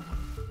 Go.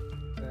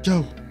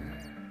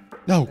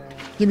 No.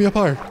 Get me up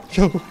higher.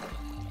 Go.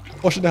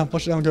 Wash it down.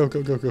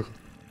 Go.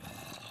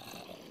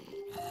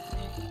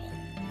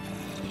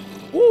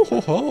 Ooh,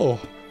 ho, ho.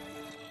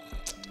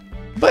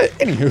 But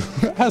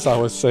anywho, as I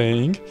was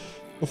saying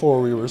before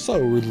we were so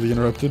rudely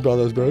interrupted by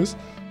those bros.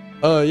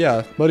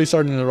 Yeah, buddy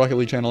started in the Rocket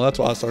League channel. That's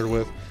what I started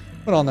with.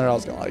 But on there I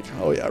was going like,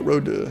 oh yeah,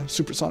 Road to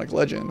Supersonic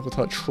Legend with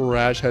a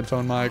trash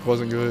headphone mic,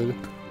 wasn't good.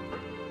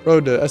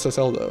 Road to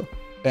SSL though,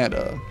 and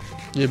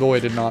your boy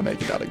did not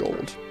make it out of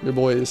gold. Your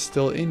boy is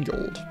still in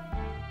gold,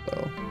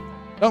 so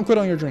don't quit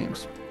on your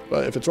dreams.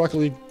 But if it's Rocket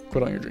League,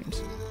 quit on your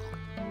dreams.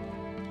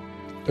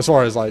 As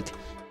far as like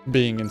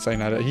being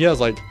insane at it, he has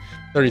like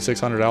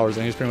 3,600 hours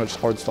and he's pretty much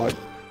hard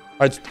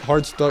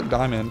stuck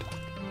diamond.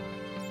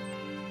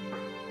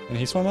 And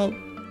he swam up.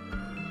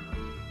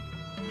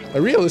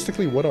 Like,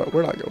 realistically, where'd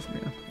I go from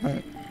here?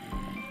 Alright.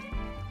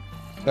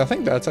 I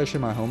think that's actually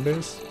my home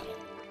base.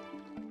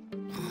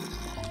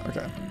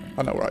 Okay,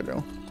 I know where I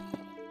go.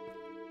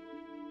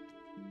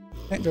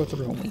 Can't go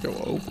through them, we go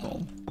over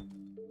them.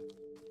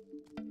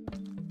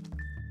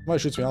 Somebody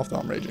shoots me off though,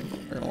 I'm raging.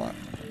 I'm not gonna lie.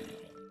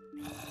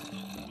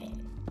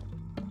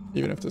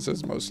 Even if this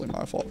is mostly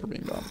my fault for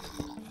being dumb.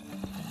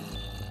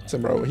 So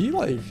bro, he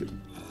like...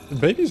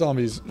 Baby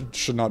zombies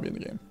should not be in the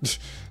game.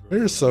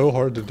 They're so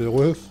hard to deal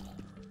with.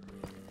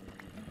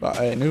 But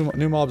hey,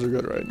 new mobs are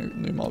good, right?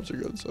 New mobs are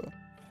good, so...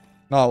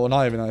 No, well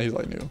not even that, he's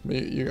like new.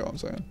 You know what I'm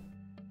saying.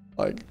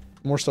 Like,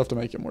 more stuff to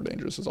make it more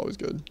dangerous is always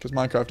good. Because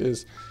Minecraft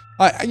is...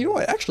 you know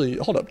what, actually,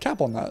 hold up,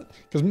 cap on that.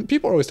 Because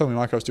people always tell me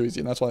Minecraft's too easy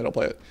and that's why I don't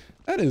play it.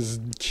 That is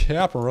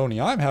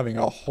caparoni. I'm having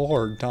a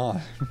hard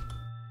time.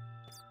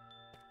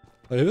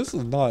 Like, this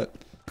has not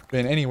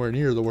been anywhere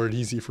near the word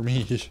easy for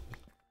me.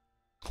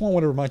 I want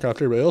whatever Minecraft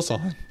everybody else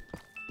on.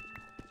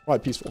 Probably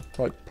peaceful.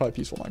 Probably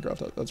peaceful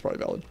Minecraft. That's probably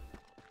valid.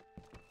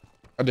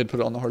 I did put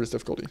it on the hardest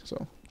difficulty,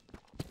 so.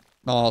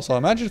 No, so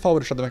imagine if I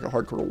would have tried to make a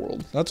hardcore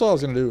world. That's what I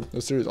was going to do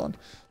this series on.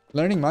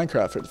 Learning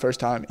Minecraft for the first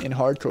time in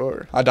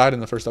hardcore. I died in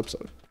the first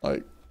episode.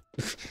 Like,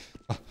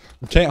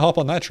 can't hop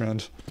on that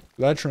trend.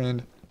 That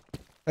trend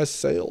has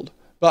sailed.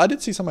 But I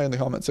did see somebody in the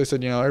comments. They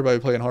said, you know, everybody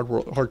playing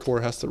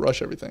hardcore has to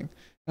rush everything. And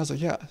I was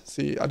like, yeah,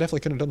 see, I definitely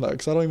couldn't have done that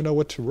because I don't even know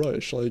what to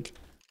rush. Like,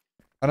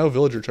 I know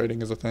villager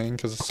trading is a thing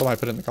because somebody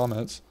put it in the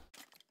comments.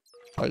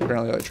 Like,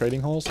 apparently, like,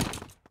 trading halls.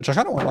 Which I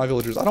kind of want my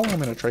villagers. I don't want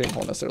them in a trading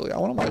hall necessarily. I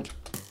want them, like,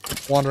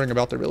 wandering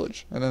about their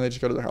village. And then they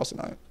just go to their house at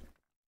night.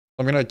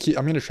 I'm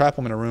gonna trap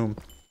them in a room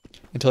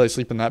until they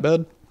sleep in that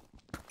bed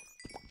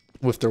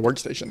with their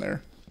workstation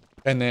there.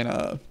 And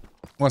then,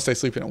 once they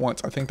sleep in it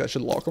once, I think that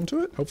should lock them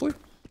to it, hopefully.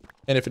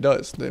 And if it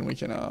does, then we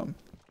can,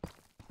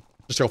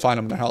 just go find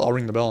them in their house. I'll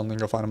ring the bell and then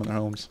go find them in their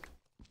homes.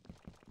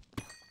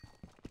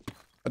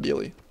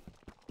 Ideally.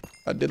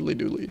 A diddly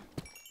doodly.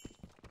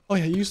 Oh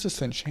yeah, you use this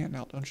to enchant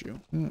now, don't you?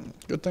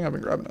 Good thing I've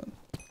been grabbing it.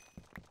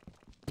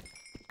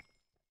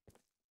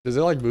 Does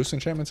it like boost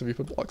enchantments if you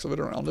put blocks of it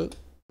around it?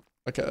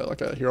 Like a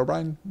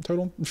Herobrine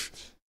totem?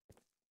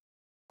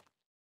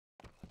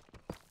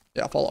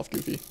 Yeah, fall off,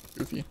 Goofy.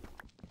 Goofy.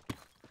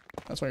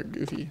 That's why you're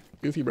goofy.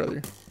 Goofy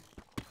brother.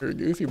 You're a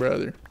goofy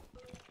brother.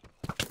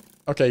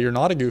 Okay, you're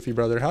not a goofy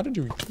brother. How do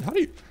you...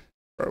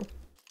 Bro.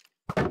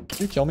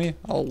 If you kill me,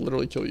 I'll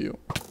literally kill you.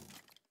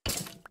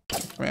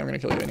 I mean, I'm gonna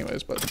kill you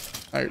anyways,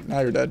 but now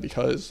you're dead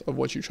because of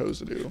what you chose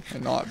to do,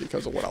 and not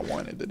because of what I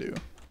wanted to do.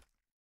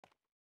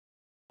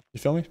 You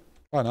feel me?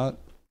 Probably not.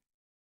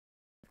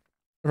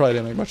 It probably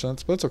didn't make much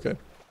sense, but it's okay.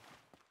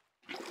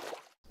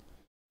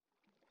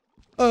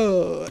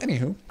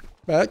 Anywho,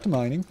 back to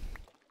mining.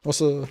 What's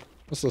the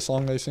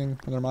song they sing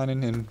when they're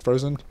mining in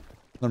Frozen?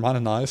 They're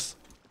mining ice.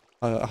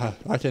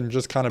 I can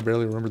just kind of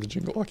barely remember the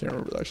jingle. I can't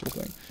remember the actual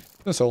thing.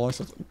 It's been so long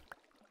since...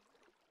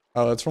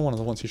 Oh, it's from one of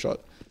the ones he shot.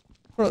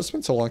 Bro, it's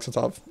been so long since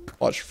I've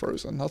watched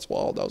Frozen. That's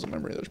wild. That was a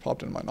memory that just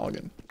popped into my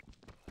noggin.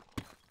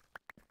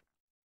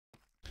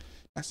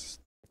 Nice.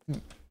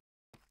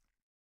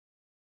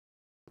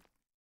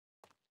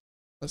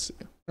 Let's see.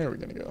 Where are we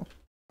gonna go?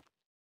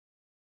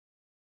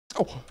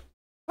 Oh,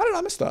 how did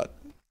I miss that?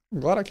 I'm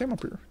glad I came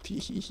up here.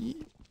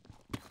 Tee-hee-hee.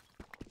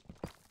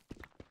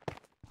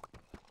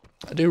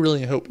 I do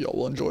really hope y'all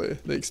will enjoy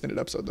the extended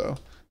episode, though.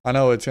 I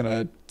know it's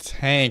gonna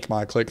tank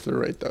my click-through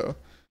rate, though.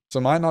 So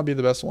it might not be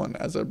the best one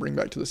as a bring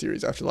back to the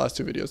series after the last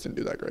two videos didn't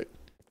do that great.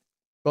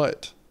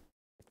 But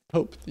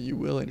hope that you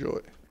will enjoy.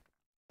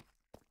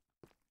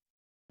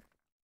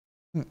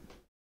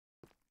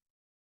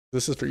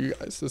 This is for you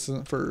guys. This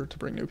isn't to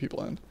bring new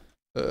people in.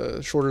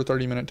 The shorter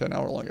 30-minute to an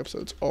hour-long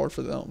episodes are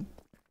for them.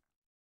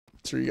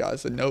 It's for you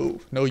guys that know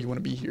you want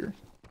to be here.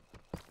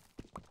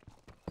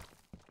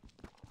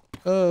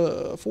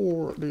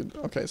 Dude.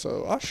 Okay,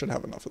 so I should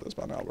have enough of this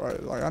by now,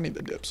 right? Like, I need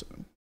the dip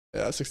soon.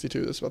 Yeah,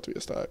 62. This is about to be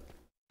a stack.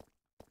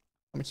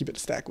 I'm gonna keep it a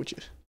stack with you.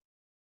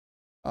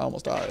 I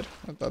almost died.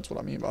 That's what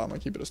I mean by I'm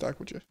gonna keep it a stack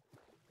with you.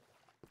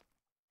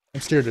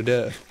 I'm scared to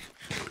death.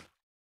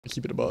 I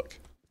keep it a buck.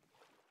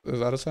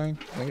 Is that a saying?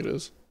 I think it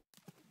is.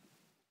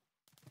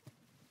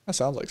 That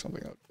sounds like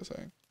something I'd be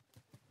saying.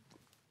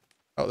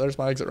 Oh, there's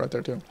my exit right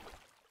there too.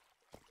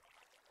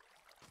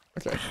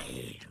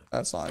 Okay.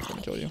 That's not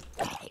gonna kill you.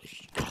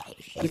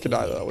 You could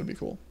die though, that would be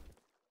cool.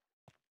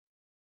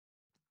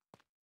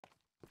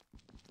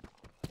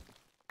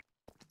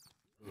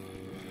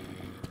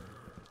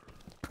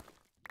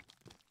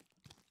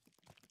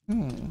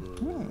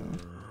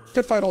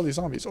 Could fight all these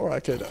zombies, or I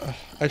could,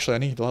 actually I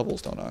need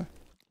levels, don't I?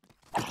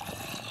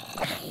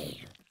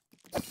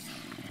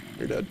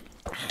 You're dead.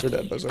 You're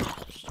dead, Bozo.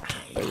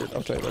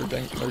 Okay,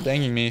 they're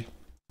danging me.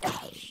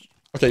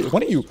 Okay,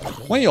 one of you, I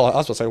was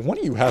about to say, one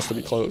of you has to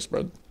be close,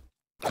 bro.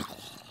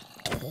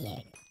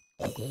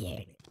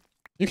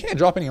 You can't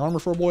drop any armor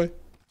for a boy.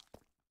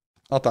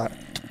 Not that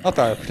I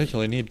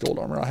particularly need gold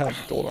armor. I have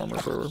gold armor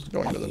for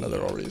going into the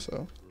nether already,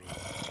 so.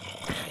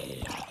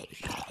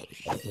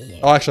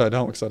 Oh, actually I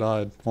don't because I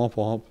died. Womp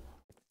womp.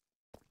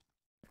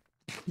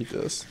 Eat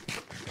this.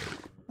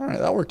 Alright,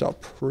 that worked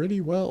out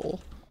pretty well.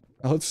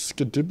 Now let's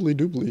skidibbly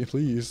doobly,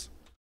 please.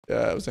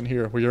 Yeah, it was in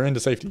here. We are into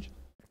safety.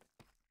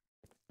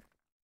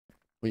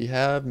 We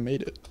have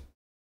made it.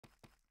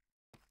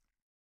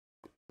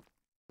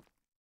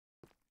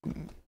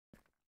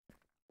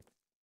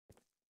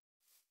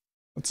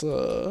 Let's,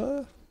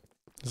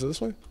 is it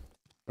this way?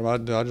 Or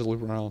did I just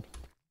loop around?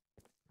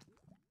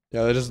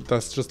 Yeah,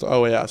 that's just,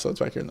 oh yeah, so it's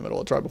back here in the middle.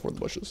 It's right before the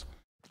bushes.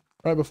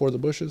 Right before the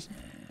bushes.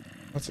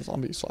 That's a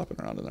zombie slapping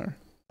around in there.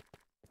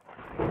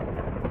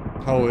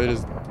 Oh, it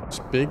is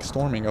big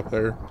storming up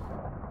there.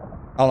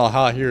 I don't know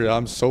how I hear it.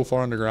 I'm so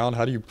far underground.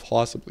 How do you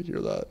possibly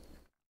hear that?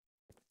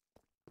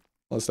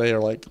 Unless they are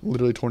like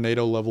literally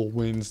tornado level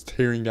winds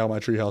tearing down my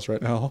treehouse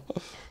right now.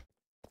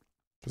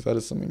 Because that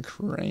is some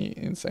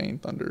insane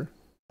thunder.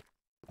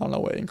 I don't know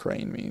what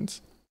crane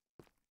means.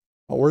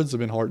 My words have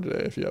been hard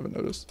today if you haven't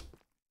noticed.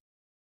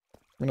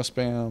 I'm gonna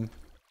spam.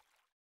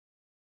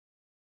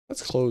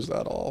 Let's close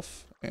that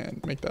off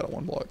and make that a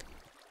 1 block.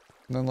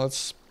 And then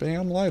let's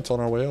spam lights on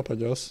our way up, I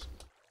guess.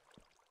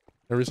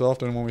 Every so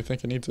often when we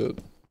think it needs it.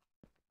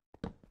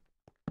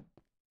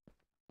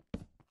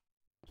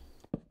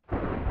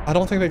 I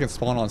don't think they can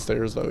spawn on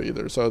stairs though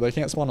either. So they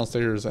can't spawn on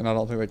stairs and I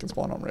don't think they can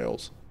spawn on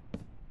rails.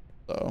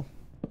 So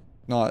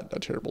not a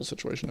terrible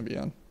situation to be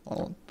in.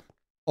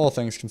 All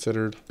things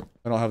considered,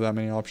 I don't have that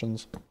many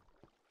options.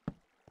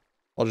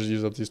 I'll just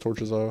use up these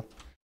torches though.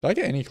 Did I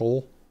get any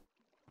coal?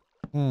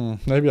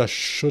 Maybe I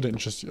shouldn't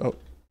just, oh.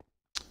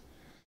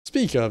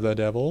 Speak of the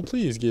devil,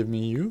 please give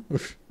me you.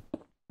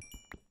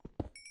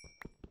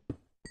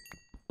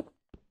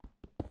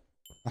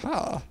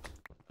 Aha.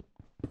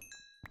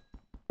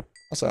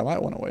 I'll say I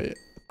might want to wait.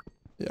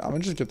 Yeah, I'm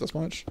gonna just get this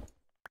much. And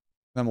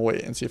I'm gonna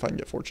wait and see if I can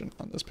get fortune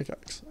on this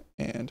pickaxe.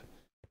 And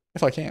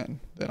if I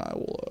can, then I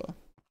will,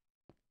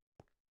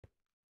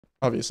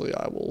 obviously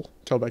I will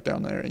go back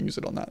down there and use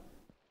it on that.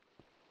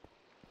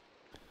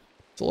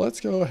 So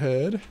let's go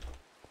ahead.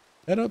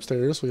 Head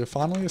upstairs. We have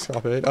finally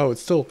escaped. Oh,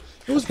 it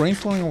was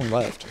rainstorming when we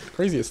left.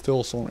 Crazy, it's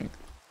still storming.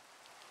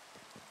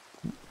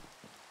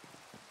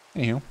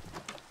 Anywho,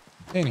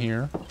 in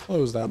here,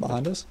 close that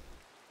behind us.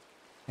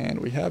 And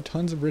we have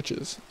tons of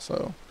riches.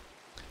 So,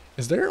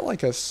 is there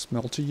like a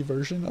smelty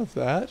version of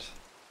that?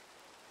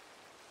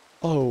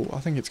 Oh, I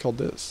think it's called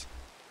this.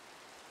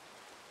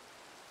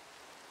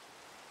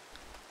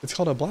 It's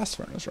called a blast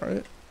furnace,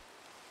 right?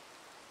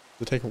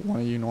 To take one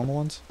of you normal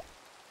ones?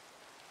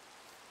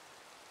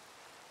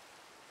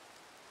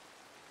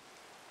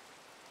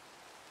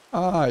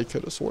 I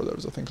could have swore there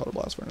was a thing called a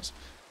blast furnace.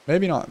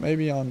 Maybe not.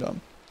 Maybe I'm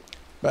dumb.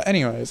 But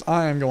anyways,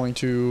 I am going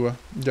to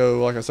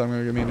go, like I said, I'm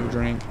going to give me a new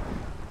drink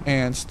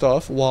and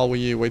stuff while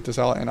we wait this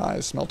out and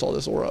I smelt all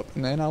this ore up.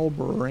 And then I will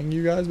bring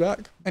you guys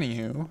back.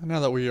 Anywho, now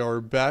that we are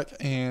back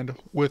and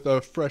with a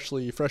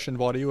freshened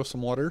body with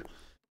some water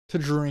to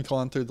drink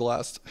on through the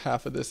last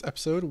half of this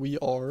episode, we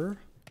are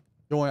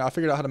going, I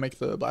figured out how to make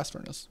the blast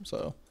furnace.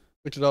 So,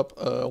 picked it up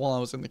while I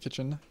was in the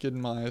kitchen,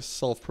 getting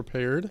myself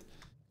prepared.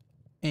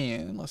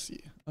 And let's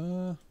see,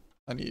 I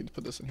need to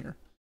put this in here.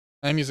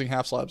 I'm using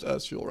half slabs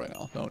as fuel right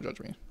now. Don't judge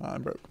me.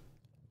 I'm broke.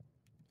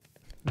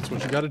 That's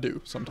what you gotta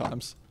do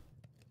sometimes.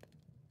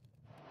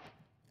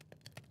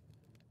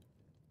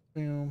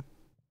 Boom.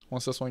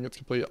 Once this one gets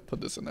complete, I'll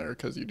put this in there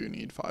because you do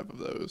need 5 of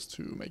those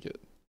to make it.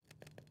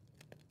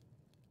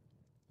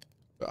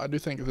 But I do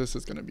think this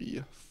is gonna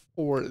be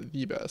for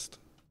the best.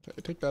 Okay,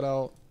 take that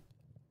out.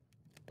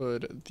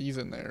 Put these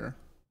in there.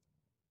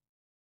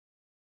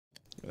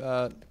 Do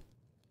that.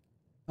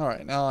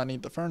 Alright, now I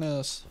need the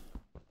furnace.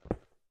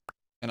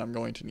 And I'm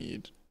going to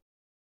need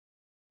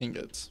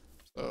ingots.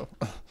 So,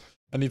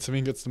 I need some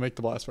ingots to make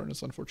the blast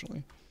furnace,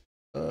 unfortunately.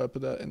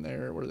 Put that in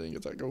there. Where do the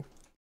ingots at go?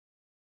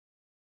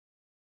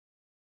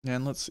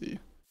 And let's see.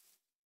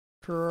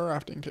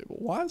 Crafting table.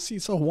 Why is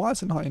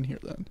it not in here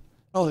then?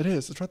 Oh, it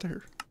is. It's right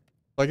there.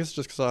 I guess it's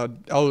just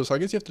because so I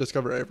guess you have to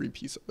discover every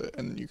piece of it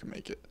and then you can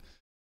make it.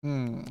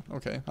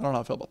 Okay. I don't know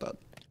how I feel about that.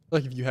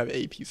 Like if you have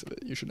a piece of it,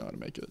 you should know how to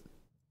make it.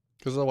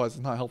 Because otherwise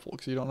it's not helpful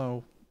because you don't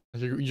know.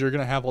 You're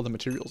going to have all the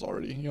materials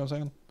already. You know what I'm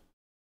saying?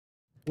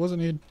 What does it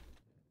need?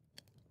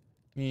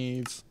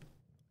 Needs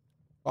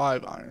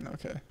 5 iron.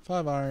 Okay.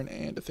 5 iron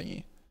and a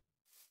thingy.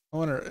 I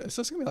wonder, is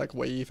this going to be like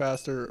way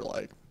faster or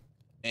like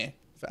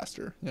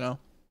faster, you know?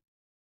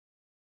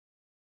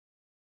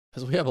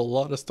 Because we have a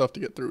lot of stuff to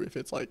get through if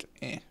it's like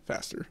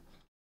faster.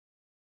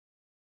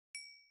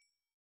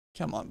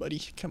 Come on, buddy.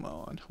 Come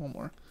on. One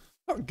more.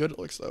 How good it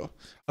looks though.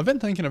 I've been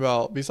thinking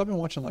about, because I've been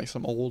watching like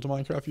some old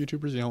Minecraft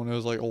YouTubers, you know, when it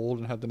was like old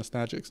and had the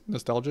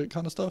nostalgic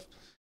kind of stuff.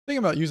 Thinking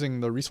about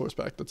using the resource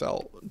pack that's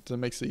out to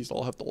make these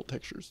all have the old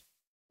textures.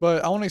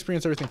 But I want to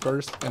experience everything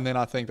first, and then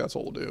I think that's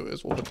what we'll do,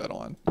 is we'll put that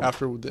on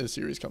after the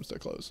series comes to a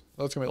close.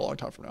 That's going to be a long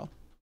time from now.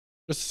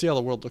 Just to see how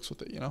the world looks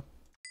with it, you know?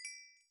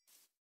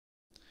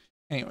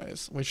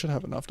 Anyways, we should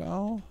have enough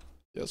now.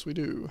 Yes, we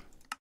do.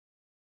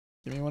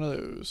 Give me one of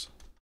those.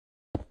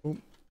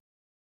 Boom.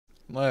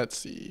 Let's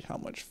see how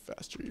much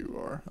faster you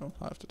are. Oh,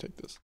 I have to take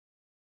this.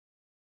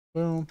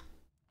 Boom.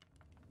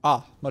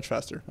 Ah, much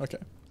faster. Okay.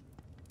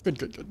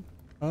 Good.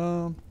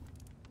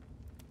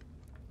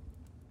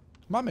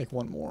 Might make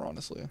one more,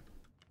 honestly.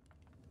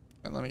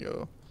 And let me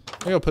go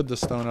put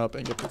this stone up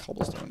and get the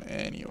cobblestone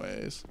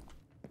anyways.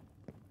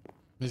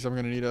 Because I'm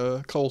gonna need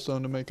a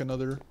cobblestone to make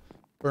another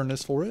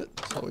furnace for it.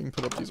 So we can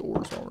put up these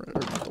ores while we're,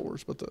 or not the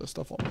ores, but the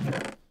stuff on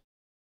here.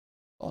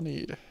 I'll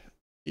need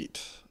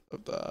 8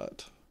 of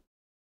that.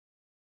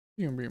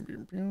 And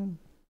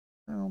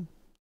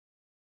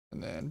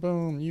then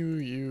boom,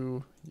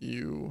 you.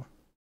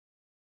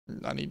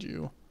 I need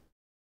you.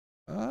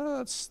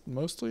 That's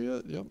mostly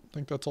it. Yep, I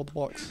think that's all the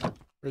blocks.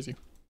 Crazy.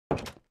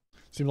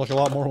 Seemed like a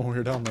lot more when we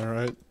were down there,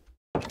 right?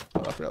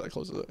 Oh, I forgot that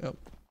closes it. Yep.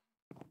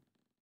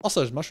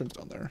 Also, there's mushrooms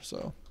down there,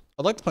 so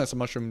I'd like to plant some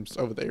mushrooms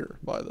over there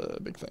by the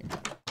big thing.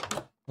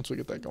 Once we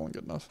get that going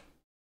good enough.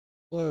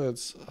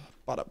 Let's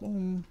bada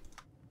boom.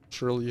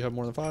 Surely you have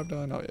more than 5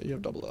 done. Oh yeah, you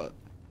have double that.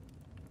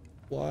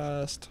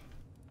 Blast.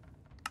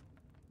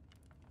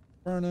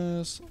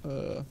 Furnace.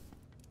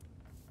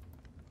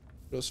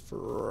 Just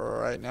for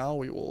right now,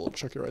 we will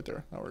chuck it right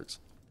there. That works.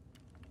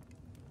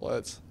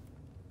 Let's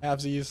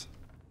halvesies.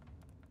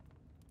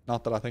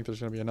 Not that I think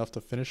there's going to be enough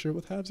to finish it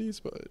with halvesies,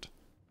 but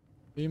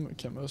we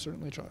can most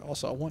certainly try.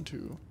 Also, I want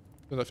to...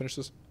 Did I finish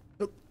this?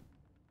 Nope.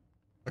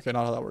 Okay,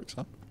 not how that works,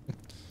 huh?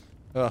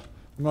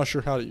 I'm not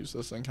sure how to use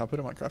this thing. Can I put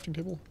it in my crafting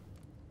table?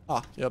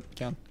 Ah, yep,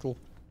 can. Cool.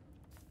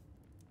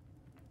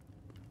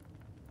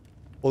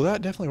 Well,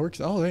 that definitely works.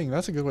 Oh, dang,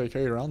 that's a good way to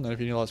carry it around then. If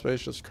you need a lot of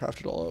space, just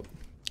craft it all up.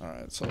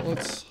 Alright, so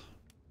let's...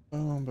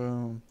 Boom,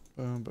 boom,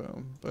 boom,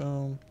 boom,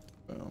 boom,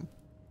 boom.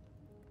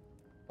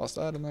 Toss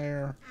that in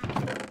there.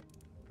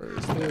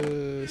 Where's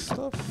this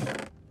stuff?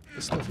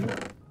 This stuff here.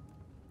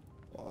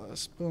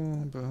 Plus,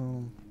 boom,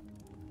 boom,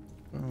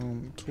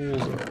 boom.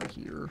 Tools are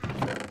here.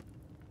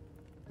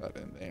 That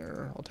in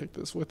there. I'll take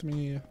this with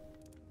me.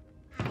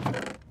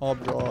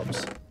 Mob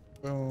drops.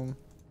 Boom.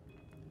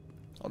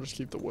 I'll just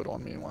keep the wood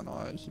on me. Why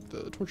not? Keep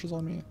the torches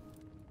on me.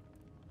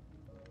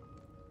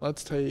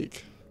 Let's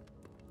take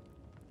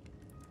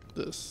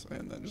this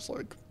and then just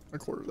like a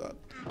quarter of that.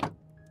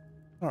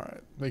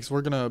 Alright, because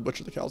we're gonna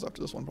butcher the cows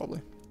after this one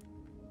probably.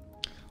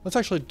 Let's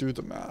actually do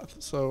the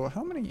math. So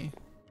how many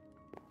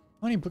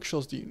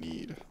bookshelves do you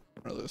need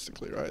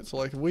realistically, right? So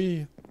like if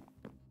we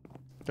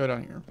go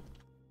down here.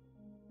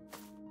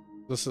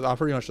 I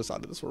pretty much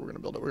decided this is where we're gonna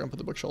build it. We're gonna put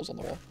the bookshelves on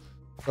the wall.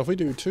 So if we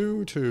do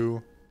 2,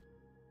 2,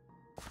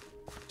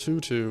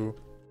 2, 2,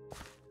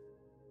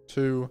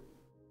 2,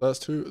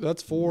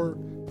 that's 4,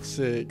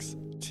 6,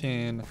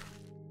 10.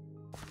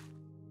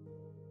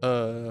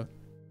 4,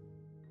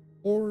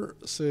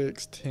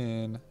 6,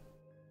 10.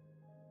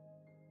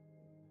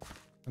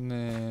 And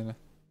then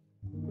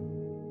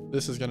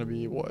this is gonna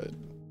be what?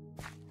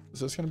 Is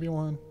this gonna be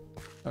 1? No,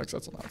 because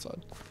that's on the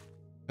outside.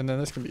 And then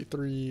this can be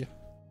 3.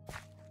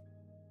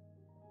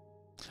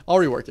 I'll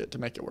rework it to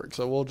make it work.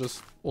 So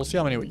we'll see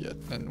how many we get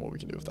and what we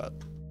can do with that.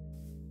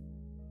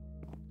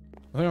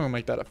 I think I'm gonna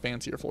make that a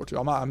fancier floor too.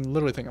 I'm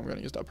literally thinking I'm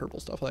gonna use that purple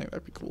stuff. I think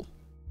that'd be cool.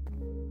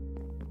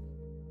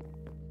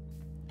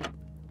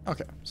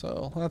 Okay,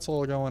 so that's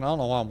all going. I don't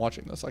know why I'm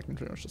watching this. I can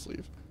pretty much just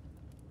leave.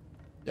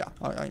 Yeah,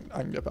 I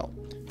can dip out.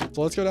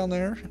 So let's go down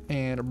there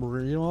and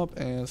breed them up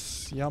and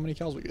see how many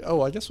cows we get.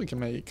 Oh, I guess we can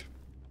make...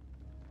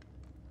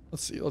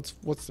 Let's see. What's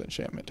the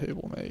enchantment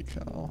table make?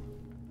 Oh,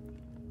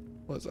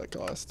 what does that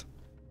cost?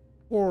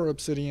 4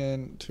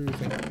 obsidian, 2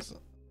 things.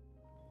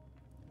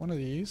 1 of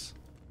these.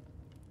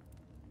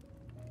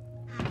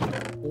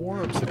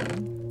 4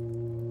 obsidian.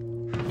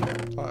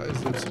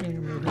 Is the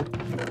obsidian gonna be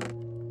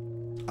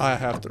good? I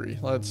have 3.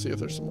 Let's see if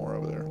there's some more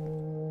over there.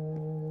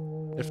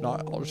 If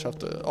not, I'll just have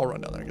to... I'll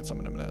run down there and get some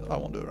in a minute. I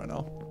won't do it right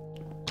now.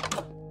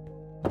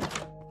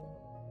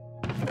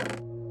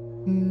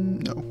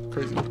 No,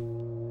 crazy.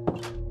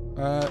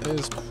 That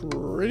is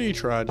pretty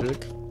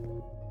tragic.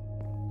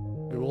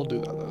 We will do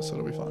that though, so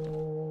it'll be fun.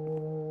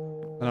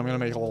 And I'm gonna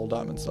make all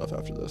diamond stuff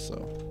after this, so.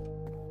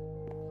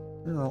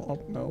 Oh,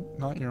 no,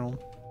 not your own.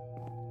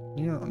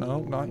 No,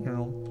 not your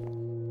own.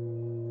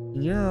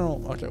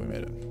 Okay, we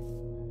made it.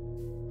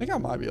 I think I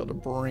might be able to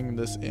bring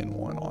this in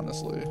one,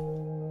 honestly.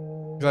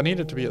 Because I need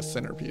it to be a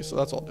centerpiece, so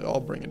that's all I'll do. I'll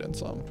bring it in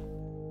some.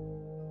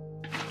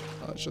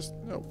 It's just,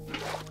 nope.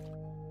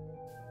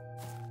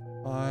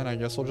 Fine, I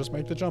guess we'll just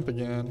make the jump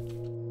again.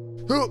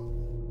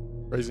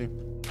 Crazy.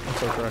 I'm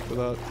so correct with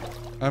that.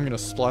 I'm gonna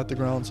splat the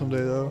ground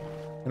someday though.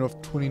 You know,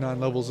 if 29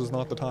 levels is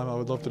not the time, I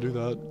would love to do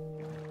that.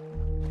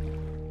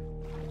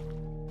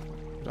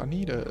 But I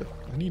need an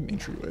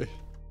entryway.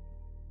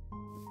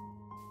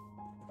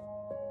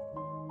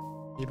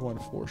 Need one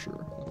for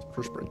sure. Let's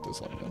first break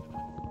this line then.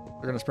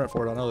 They're gonna sprint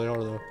for it. I know they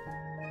are though.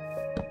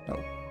 No,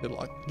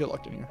 get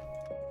locked in here.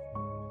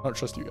 I don't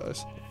trust you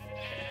guys.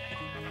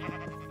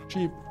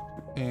 Sheep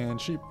and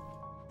sheep,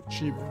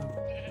 sheep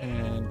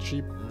and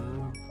sheep.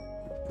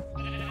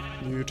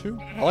 You too.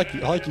 I like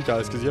you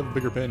guys because you have a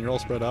bigger pen. You're all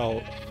spread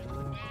out.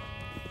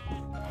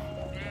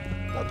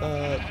 Got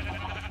that.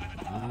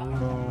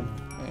 Boom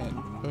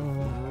and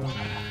boom.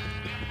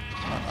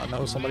 I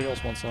know somebody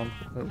else wants some.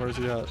 Where's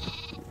he at?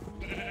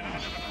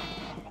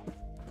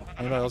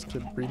 Anybody else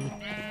get greedy?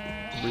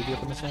 Greedy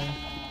up in this one?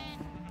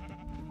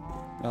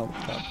 No,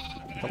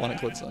 Come on, it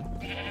quits then.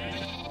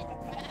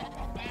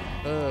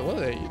 What are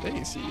they? They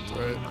eat seeds,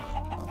 right?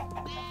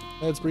 Oh.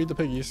 Let's breed the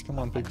piggies. Come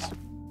on, pigs.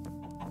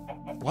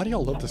 Why do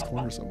y'all love this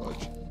corner so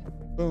much?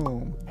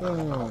 Boom,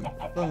 boom,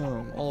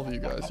 boom. All of you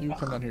guys, you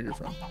come down here, you're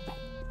from.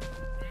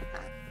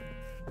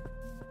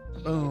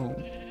 Boom,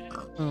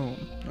 boom.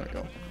 There we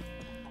go.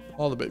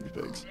 All the baby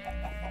pigs.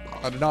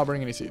 I did not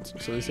bring any seeds,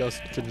 so these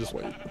guys can just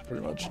wait,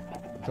 pretty much.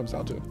 It comes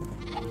down to.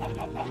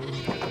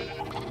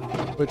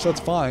 Which, that's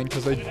fine,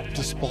 because they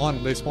just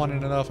spawn, they spawn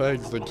in enough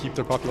eggs to keep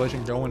their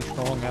population going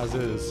strong as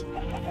is.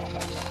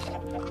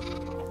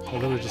 They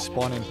literally just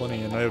spawn in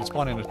plenty, and they would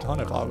spawn in a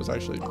ton if I was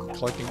actually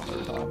collecting them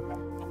every time.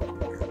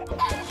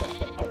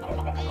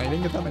 I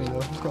didn't get that many though,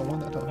 I just got one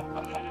that time.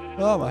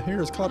 Oh, my hair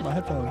is caught in my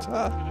headphones.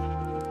 Ah.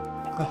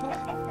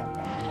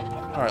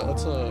 Alright,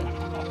 let's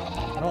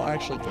I don't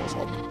actually guess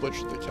I'll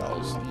butcher the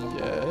cows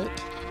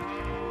yet.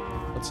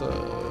 Let's come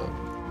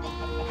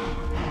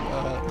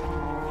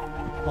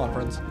on,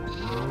 friends.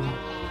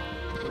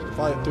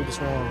 Fight through the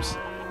swarms.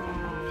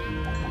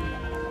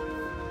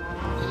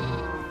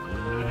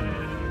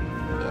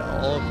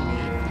 Yeah, all of you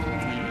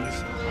need these.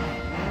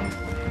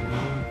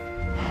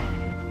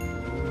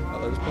 Oh,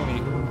 there's plenty.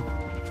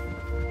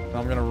 Now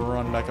I'm gonna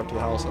run back up to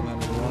the house and then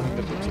run and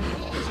get the TV.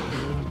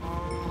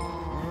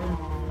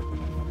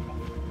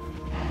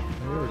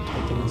 They're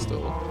taking it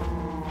still.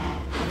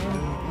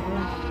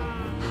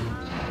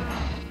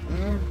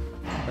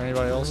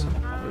 Anybody else?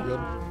 We're good.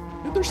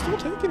 Dude, they're still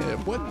taking it.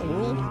 What in the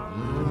world?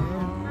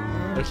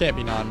 There can't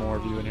be 9 more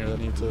of you in here that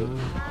need to.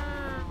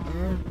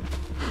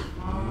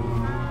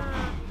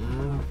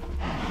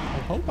 I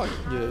hope I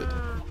can get.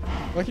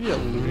 If I can get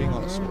looting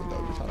on a sword, that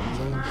would be kind of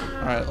insane.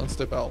 Alright, let's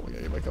dip out. We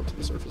gotta get back up to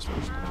the surface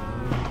first.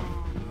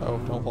 Oh,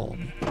 don't follow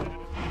me.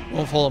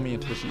 Don't follow me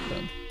into the sheep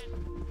pen.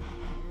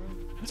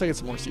 Once I get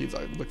some more seeds,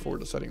 I look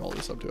forward to setting all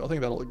this up too. I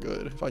think that'll look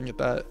good. If I can get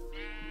that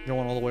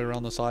going all the way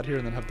around the side here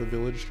and then have the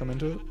village come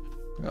into it,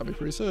 that'd be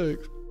pretty sick.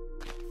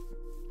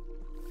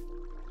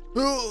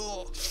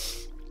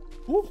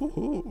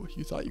 Ooh,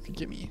 you thought you could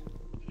get me.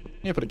 I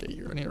need to put a gate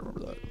here. I need to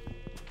remember that.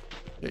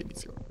 Gate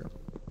needs to go here.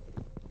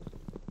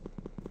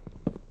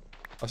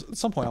 At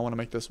some point, I want to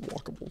make this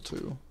walkable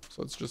too,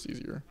 so it's just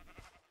easier.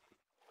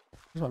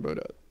 Where's my boat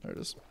at? There it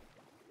is.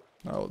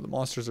 Oh, the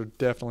monsters are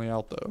definitely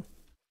out though.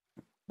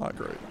 Not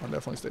great. I'll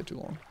definitely stay too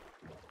long.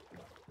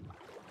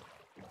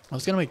 I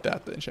was gonna make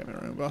that the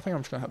enchantment room, but I think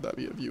I'm just gonna have that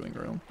be a viewing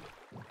room.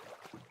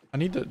 I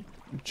need to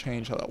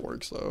change how that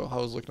works though. I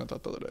was looking at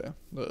that the other day.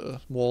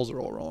 The walls are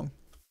all wrong.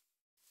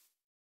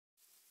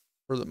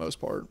 For the most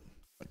part.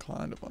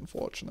 Kind of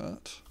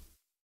unfortunate.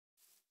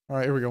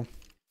 Alright, here we go.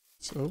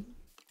 So,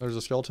 there's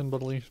a skeleton,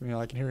 but at least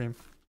I can hear him.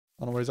 I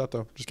don't know where he's at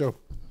though. Just go.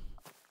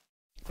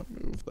 I'll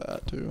move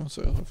that too,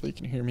 so hopefully you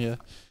can hear me a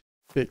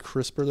bit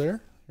crisper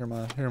there.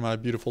 Hear my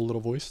beautiful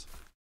little voice.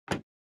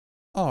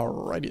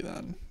 Alrighty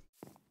then.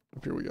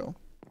 Up here we go.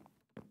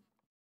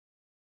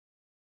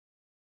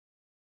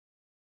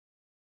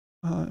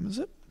 Is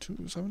it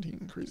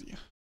 2:17? Crazy.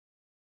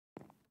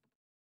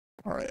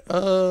 Alright,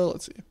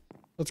 let's see.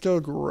 Let's go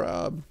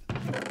grab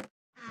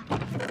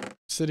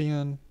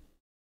obsidian.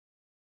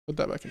 Put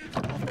that back in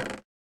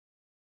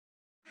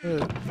here.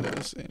 Put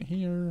this in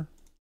here.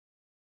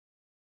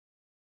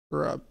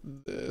 Grab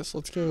this.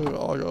 Let's go.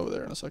 I'll go over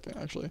there in a second,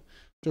 actually.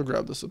 Go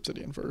grab this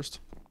obsidian first.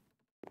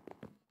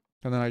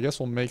 And then I guess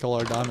we'll make all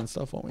our diamond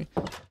stuff, won't we?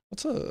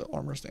 What's a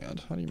armor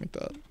stand? How do you make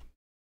that?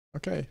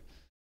 Okay.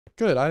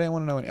 Good. I didn't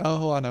want to know any.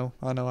 Oh, I know.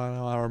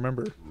 I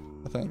remember.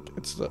 I think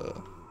it's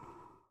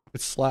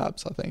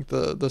slabs, I think.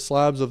 The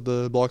slabs of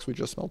the blocks we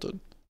just smelted.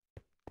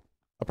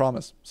 I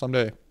promise.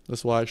 Someday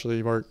this will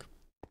actually work.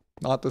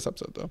 Not this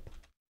episode though.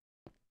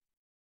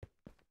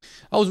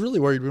 I was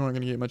really worried we weren't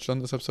going to get much done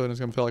this episode and it's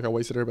going to feel like I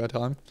wasted everybody's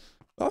time.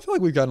 But I feel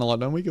like we've gotten a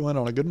lot done. We went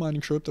on a good mining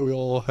trip that we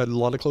all had a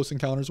lot of close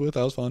encounters with.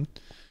 That was fun.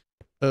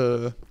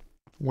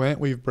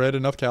 We've bred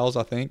enough cows,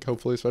 I think.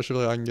 Hopefully,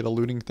 especially if I can get a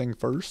looting thing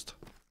first.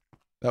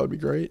 That would be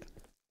great.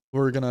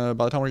 We're going to,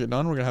 by the time we get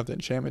done, we're going to have the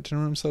enchantment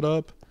room set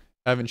up.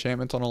 Have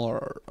enchantments on all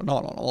our,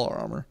 not on all our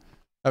armor.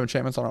 Have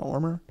enchantments on our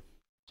armor.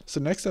 So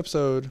next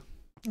episode,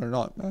 or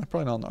not,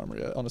 probably not on the armor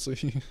yet,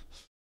 honestly.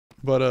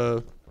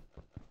 But,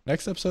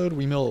 next episode,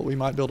 we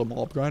might build a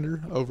mob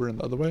grinder over in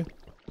the other way.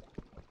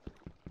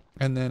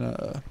 And then,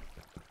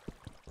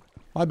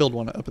 I build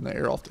one up in the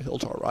air off the hill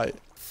to our right.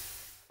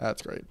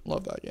 That's great.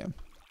 Love that game.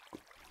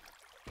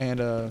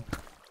 And,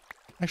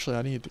 actually,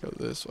 I need to go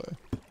this way.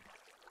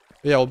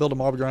 But yeah, we'll build a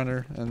mob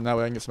grinder, and that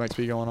way I can get some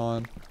XP going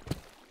on.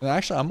 And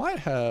actually, I might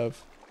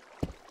have...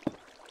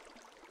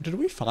 Did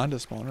we find a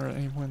spawner at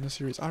any point in this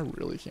series? I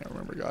really can't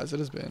remember, guys.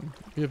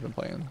 We have been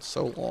playing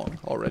so long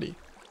already.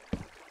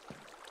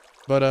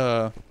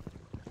 But,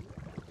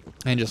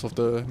 and just with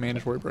the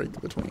mandatory break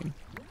between,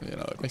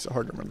 it makes it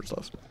hard to remember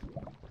stuff.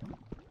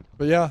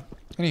 But yeah,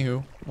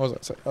 anywho, what was I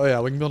saying? Oh yeah,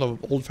 we can build an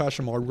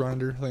old-fashioned mob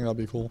grinder. I think that'd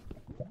be cool.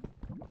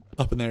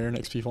 Up in there in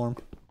XP farm.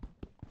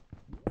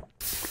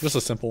 Just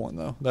a simple one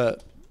though.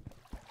 That,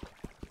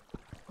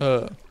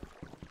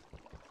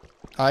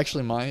 I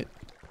actually might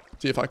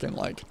see if I can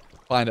like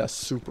find a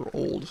super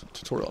old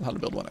tutorial on how to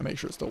build one and make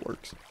sure it still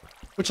works.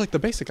 Which, like, the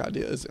basic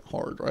idea isn't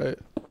hard, right?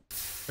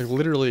 Like,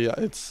 literally,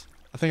 it's...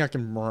 I think I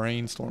can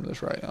brainstorm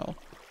this right now.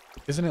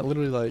 Isn't it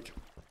literally, like...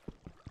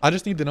 I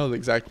just need to know the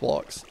exact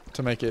blocks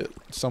to make it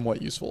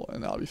somewhat useful,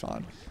 and that'll be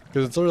fine.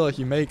 Because it's literally like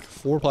you make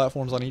 4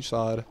 platforms on each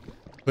side,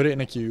 put it in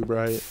a cube,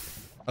 right?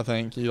 I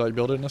think you like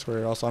build it in a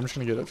square. Also, I'm just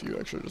gonna get a few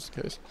extra just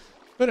in case.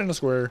 Put it in a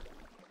square,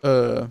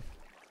 and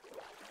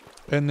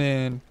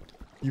then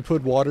you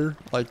put water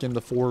like in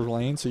the 4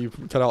 lanes. So you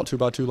cut out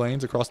 2x2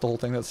 lanes across the whole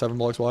thing that's 7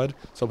 blocks wide.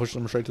 So push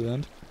them straight to the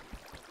end.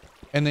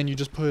 And then you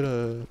just put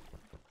a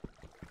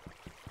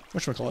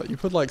whatchamacallit, you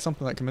put like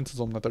something that convinces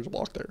them that there's a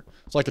block there.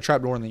 It's like a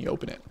trap door, and then you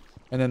open it.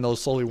 And then they'll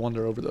slowly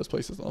wander over those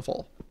places and they'll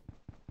fall.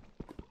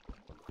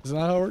 Isn't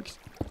that how it works?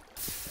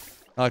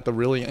 Like the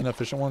really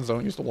inefficient ones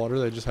don't use the water.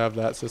 They just have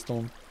that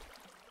system.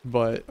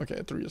 But,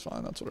 okay, 3 is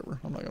fine. That's whatever.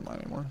 I'm not going to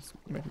mind anymore. It's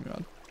making me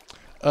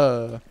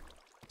mad.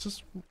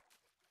 Just,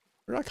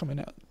 where did I come in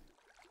at?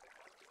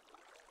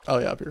 Oh,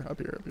 yeah, up here.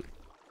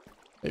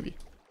 Maybe.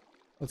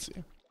 Let's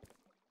see.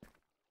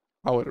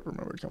 I would have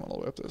remembered coming all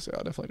the way up this.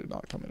 Yeah, I definitely did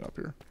not come in up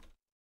here.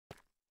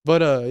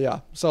 But,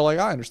 yeah. So, like,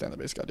 I understand the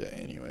basic idea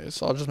anyway.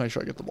 So, I'll just make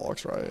sure I get the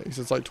blocks right. Because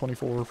it's like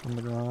 24 from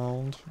the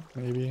ground.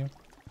 Maybe.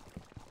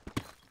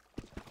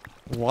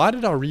 Why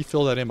did I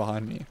refill that in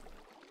behind me?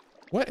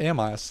 What am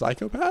I, a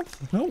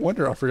psychopath? No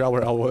wonder I forgot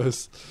where I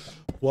was.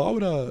 Why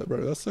would I...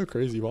 Bro, that's so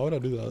crazy. Why would I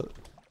do that?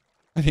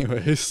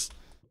 Anyways.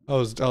 I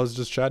was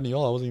just chatting to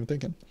y'all. I wasn't even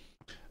thinking.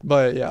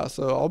 But, yeah.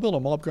 So, I'll build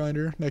a mob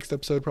grinder next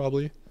episode,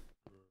 probably.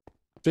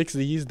 Fix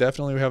these.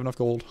 Definitely we have enough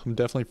gold. I'm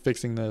definitely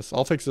fixing this.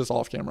 I'll fix this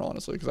off camera,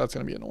 honestly, because that's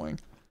going to be annoying.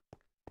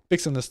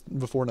 Fixing this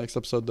before next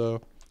episode,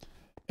 though.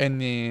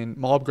 And then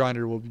mob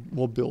grinder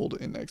we'll build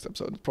in next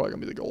episode. It's probably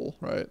going to be the goal,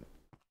 right?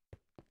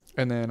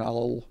 And then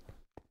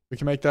we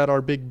can make that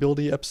our big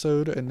buildy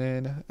episode. And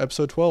then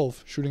episode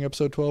 12. Shooting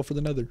episode 12 for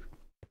the nether.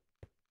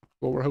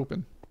 What we're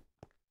hoping.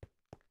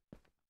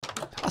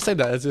 I say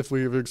that as if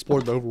we've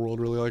explored the overworld,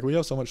 really. Like, we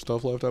have so much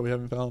stuff left that we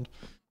haven't found.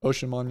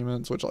 Ocean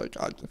monuments, which, like,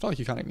 I feel like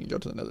you kind of need to go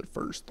to the nether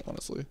first,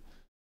 honestly.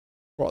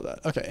 For all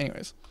that. Okay,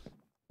 anyways.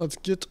 Let's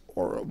get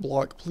our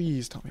block.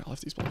 Please tell me I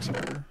left these blocks in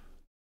here.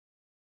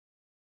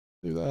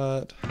 Do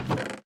that.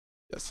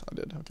 Yes, I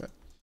did. Okay.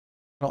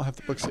 I don't have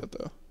the books yet,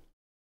 though.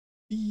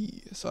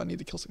 So I need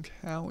to kill some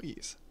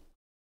cowies.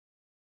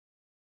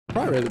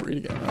 Probably ready to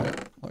breed again,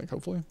 right? Like,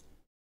 hopefully.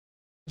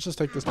 Let's just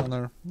take this down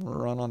there.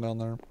 Run on down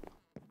there.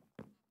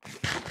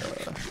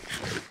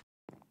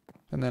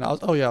 And then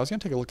oh yeah, I was gonna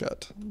take a look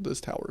at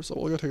this tower. So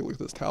we'll go take a look at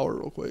this tower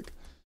real quick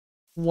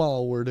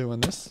while we're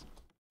doing this,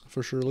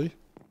 for surely.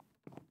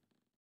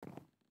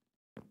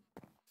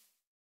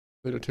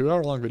 Wait, a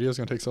 2-hour long video is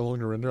gonna take so long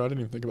to render. I didn't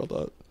even think about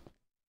that.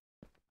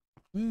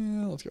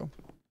 Yeah, let's go.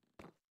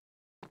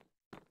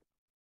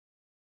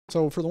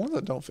 So for the ones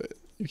that don't fit,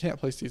 you can't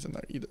place these in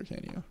there either,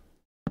 can you?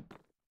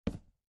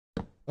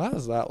 How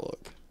does that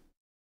look?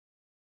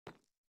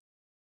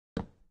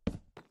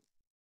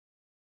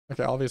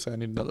 Okay, obviously I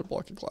need another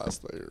block of glass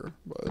there,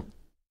 but...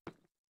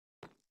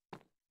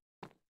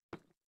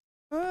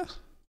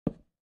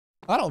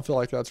 I don't feel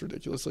like that's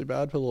ridiculously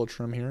bad. Put a little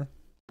trim here.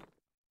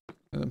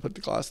 And then put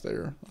the glass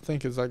there. I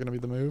think, is that going to be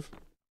the move?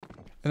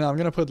 And then I'm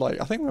going to put, like,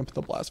 I think I'm going to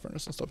put the blast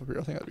furnace and stuff up here.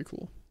 I think that'd be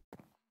cool.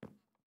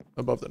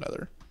 Above the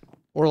nether.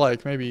 Or,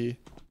 like, maybe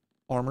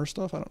armor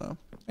stuff. I don't know.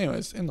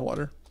 Anyways, in the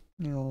water.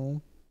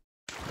 Let's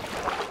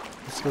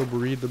go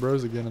breed the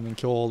bros again and then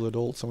kill all the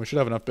adults. And we should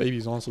have enough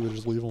babies, honestly, to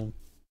just leave them.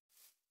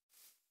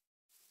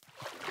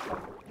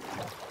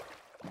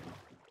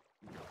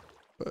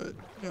 But,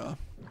 yeah.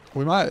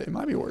 It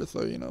might be worth,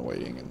 though, you know,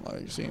 waiting and,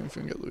 like, seeing if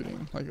we can get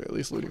looting. Like, at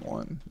least looting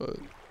one. But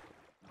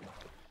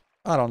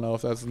I don't know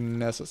if that's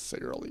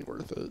necessarily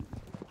worth it.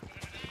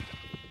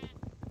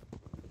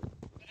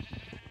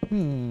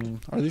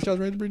 Are these guys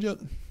ready to breed yet?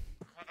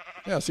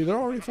 Yeah, see, they're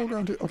already full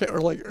grown too. Okay, or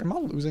like, am I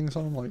losing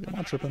some? Like, am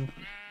I tripping?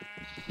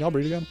 Y'all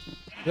breed again?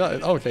 Yeah,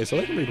 okay, so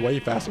they can breed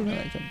way faster than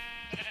they can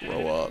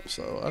grow up,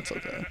 so that's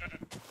okay.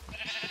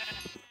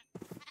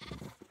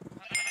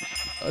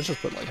 Let's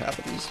just put like half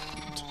of these.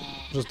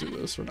 Just do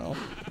this for now.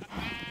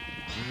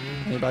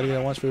 Anybody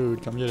that wants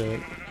food, come get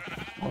it.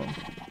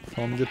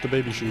 Come get the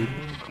baby shoot.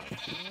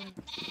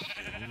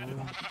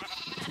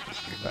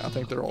 I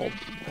think they're all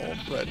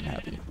bred and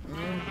happy.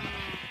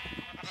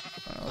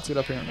 Let's get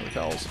up here into the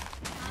cows.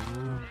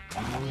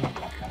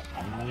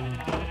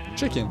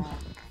 Chicken.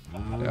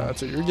 Yeah,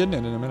 that's it. You're getting it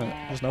in a minute.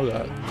 Just know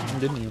that. I'm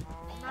getting you.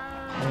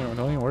 Don't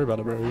even worry about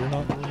it, bro. You're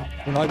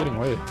not getting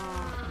away.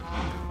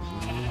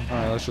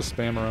 Alright, let's just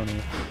spam Maroni.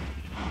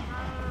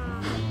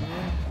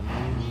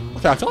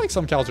 Okay, I feel like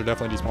some cows are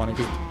definitely despawning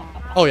because...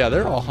 Oh yeah,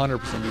 they're 100%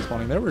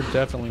 despawning. There were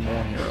definitely more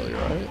in here earlier,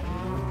 right?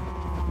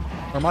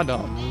 Or am I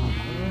dumb?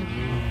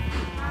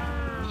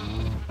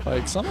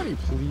 Like, somebody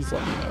please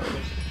let me know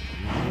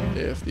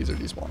if these are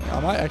despawning. I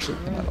might actually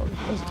pin that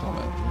as a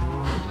comment.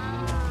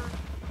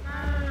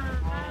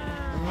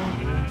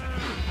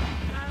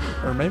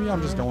 Or maybe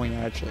I'm just going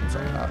actually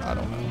insane. I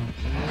don't know.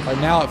 Like,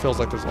 now it feels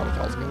like there's a lot of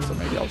cows again, so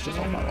maybe I was just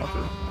on my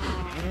marker.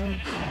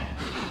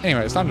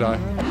 Anyway, it's time to die.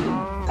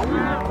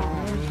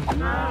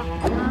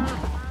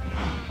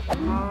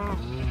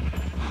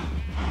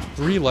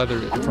 Three leather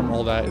from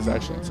all that is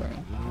actually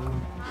insane.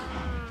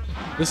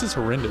 This is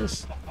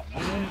horrendous.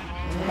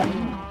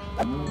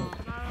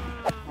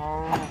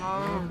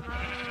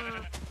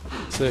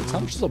 Six. How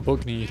much does a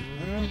book need?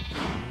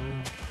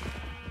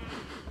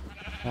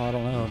 Oh, I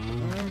don't know.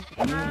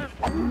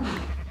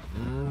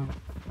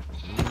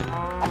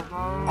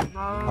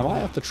 I might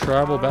have to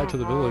travel back to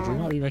the village. We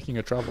might be making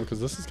a travel because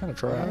this is kind of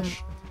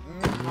trash.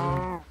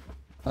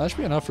 That should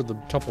be enough for the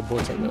couple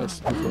books, I guess.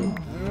 Hopefully.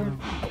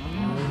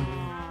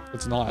 If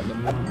it's not,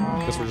 then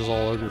I guess we're just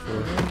all over for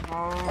it.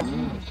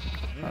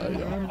 There you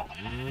go.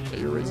 Yeah,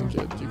 you're raising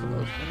kids. You can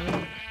live.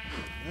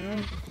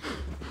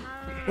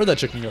 Where'd that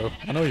chicken go?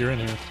 I know you're in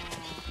here.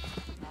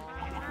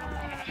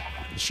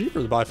 The sheep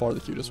are by far the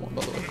cutest one,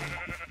 by the way.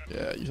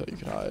 Yeah, you thought you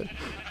could hide.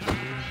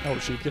 Oh,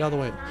 sheep, get out of the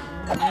way.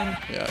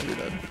 Yeah, you're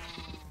dead.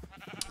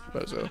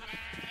 Bozo.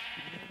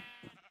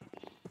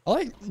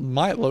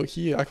 Might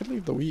low-key, I could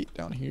leave the wheat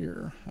down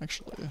here,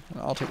 actually.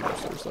 I'll take it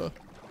upstairs, though.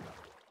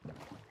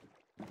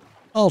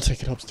 I'll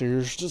take it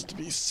upstairs just to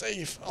be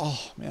safe.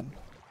 Oh, man.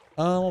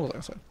 What was I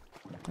gonna say?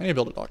 I need to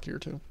build a dock here,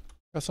 too.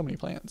 Got so many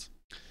plans.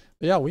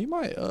 But yeah, we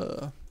might,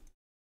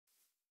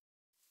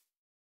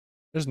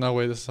 there's no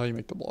way this is how you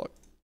make the block.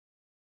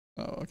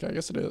 Oh, okay, I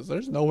guess it is.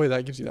 There's no way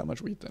that gives you that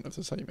much wheat, then, if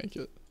this is how you make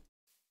it.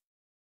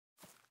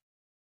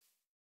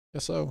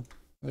 Guess so.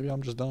 Maybe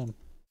I'm just dumb.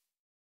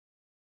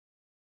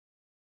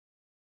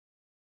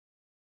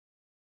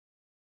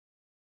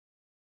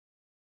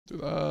 Do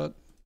that.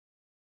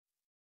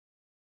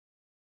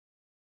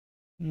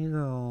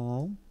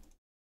 Yeah.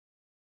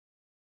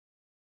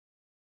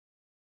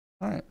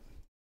 Alright.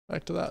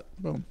 Back to that.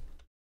 Boom.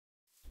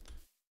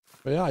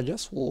 But yeah, I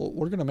guess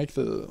we're gonna make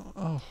the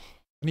I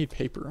need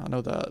paper, I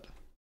know that.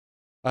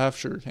 I have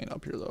sugarcane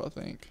up here though, I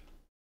think.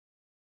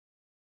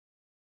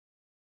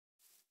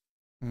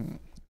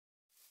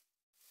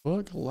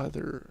 Book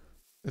leather.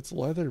 It's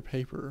leather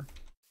paper.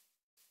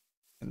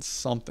 And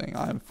something.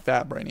 I'm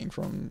fat braining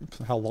from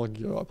how long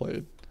ago I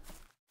played.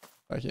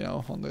 Like, you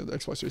know, on the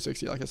Xbox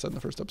 360, like I said in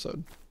the first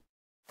episode.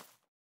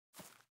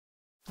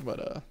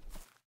 But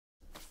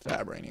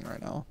fat braining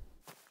right now.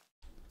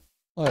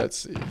 Let's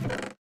see.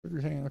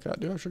 Sugarcane. Okay, I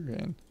do have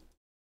sugarcane.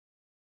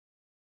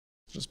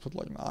 Just put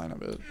like 9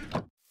 of it.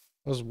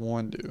 What does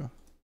 1 do?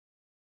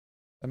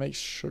 That makes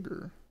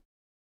sugar.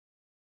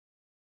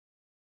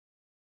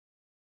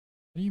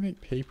 How do you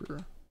make paper?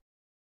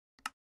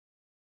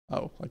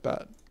 Oh, like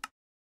that.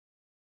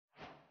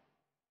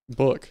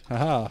 Book.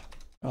 Haha.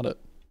 Got it.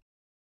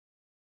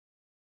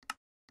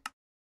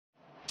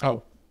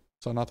 Oh,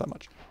 so not that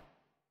much.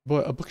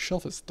 But a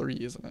bookshelf is 3,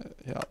 isn't it?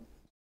 Yeah.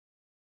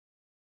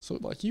 So,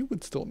 like, you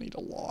would still need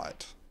a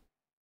lot.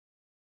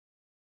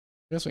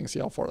 I guess we can see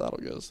how far that'll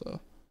get us, though.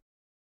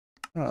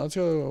 Alright, let's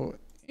go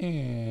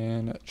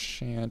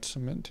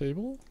enchantment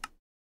table.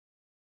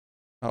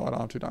 Oh, I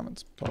don't have 2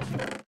 diamonds. Tough. I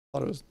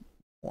thought it was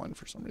 1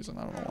 for some reason.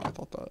 I don't know why I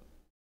thought that.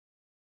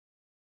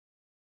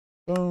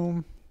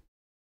 Boom.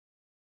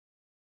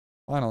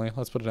 Finally,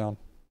 let's put it down.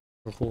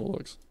 Look how cool it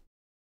looks.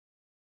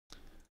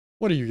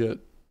 What do you get?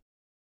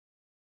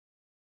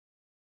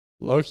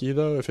 Low key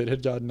though, if it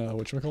had gotten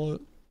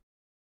whatchamacallit?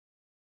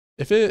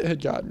 If it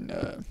had gotten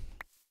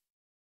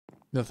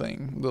the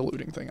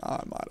looting thing,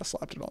 I might have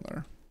slapped it on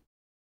there.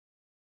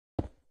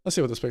 Let's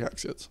see what this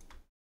pickaxe gets.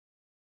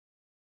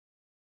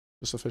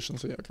 Just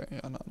efficiency, okay,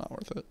 yeah, not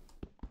worth it.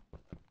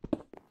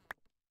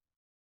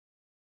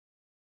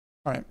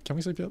 Alright, can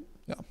we sleep yet?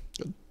 Yeah,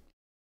 good.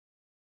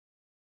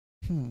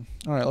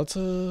 Alright, let's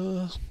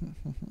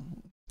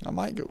I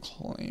might go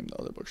claim the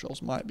other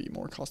bookshelves, might be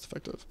more cost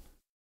effective.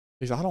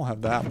 Because I don't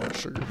have that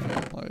much sugar.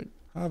 Like,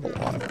 I have a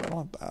lot, but I don't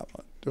have that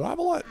much. Do I have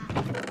a lot?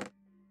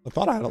 I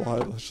thought I had a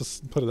lot, let's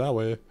just put it that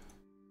way.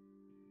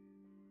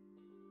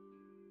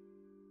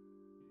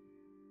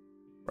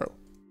 Bro.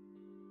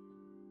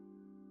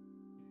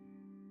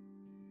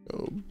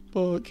 Go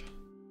book.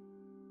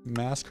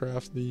 Mass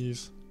craft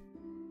these.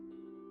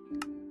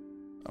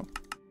 Oh.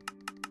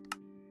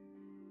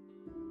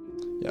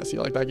 Yeah, see,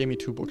 like, that gave me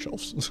 2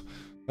 bookshelves.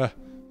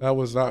 That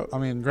was that. I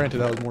mean, granted,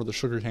 that was more the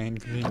sugarcane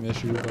being an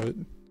issue, but.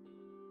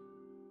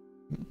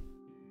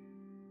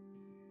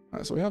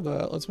 Alright, so we have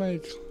that. Let's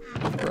grab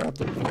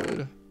the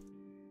wood.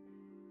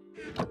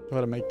 Go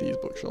ahead and make these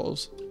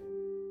bookshelves.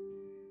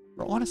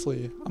 Or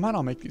honestly, I might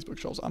not make these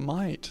bookshelves. I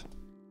might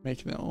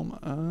make them,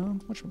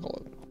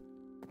 whatchamacallit?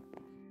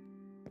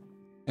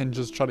 And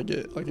just try to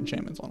get, like,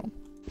 enchantments on them.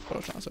 That's what I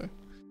was trying to say.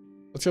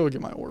 Let's go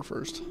get my ore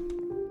first.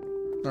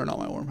 Or not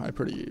my ore, my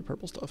pretty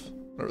purple stuff.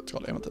 Or it's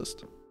called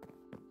amethyst.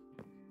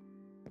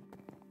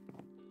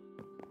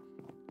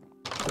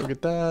 Go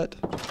get that.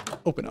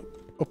 Open up.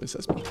 Open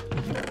sesame.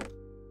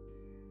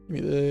 Give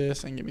me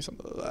this and give me some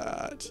of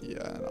that.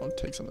 Yeah, and I'll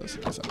take some of this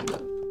in case I need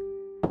it.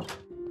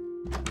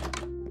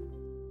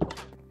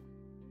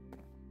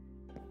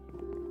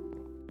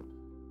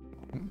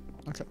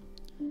 Okay.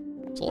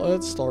 So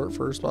let's start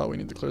first, but we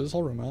need to clear this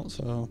whole room out,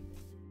 so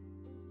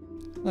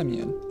let me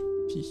in.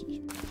 Hee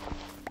hee.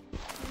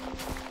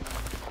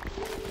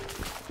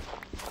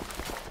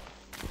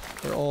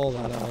 all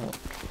that out.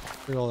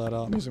 Figure all that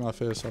out. I'm using my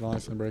fist so I don't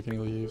accidentally break any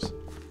leaves.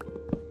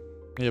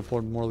 I need to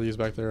pour more leaves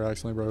back there I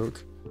accidentally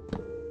broke.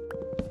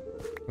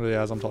 Really,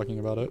 as I'm talking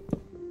about it.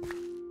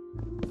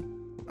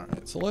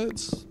 Alright, so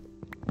let's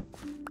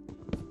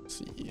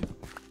see.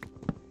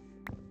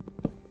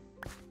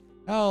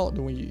 How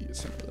do we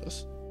center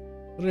this?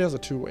 It literally has a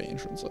two-way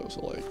entrance though,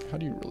 so like, how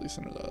do you really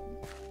center that?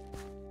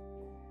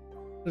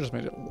 I just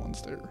made it one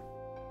stair.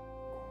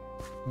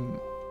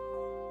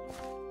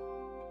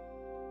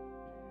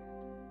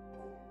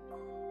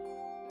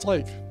 It's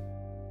like,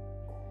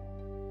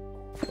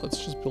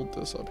 let's just build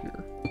this up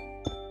here.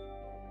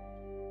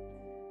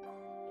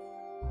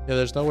 Yeah,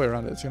 there's no way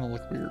around it. It's gonna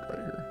look weird right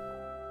here.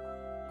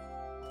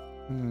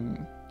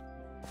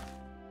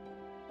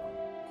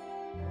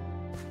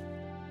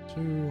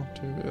 Two,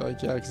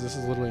 like, yeah, because this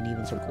is literally an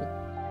even circle.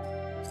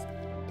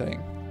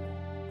 Dang.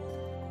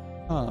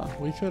 Huh,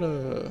 we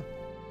could've...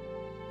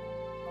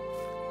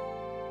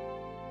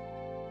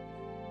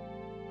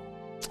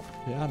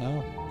 Yeah, I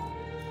know.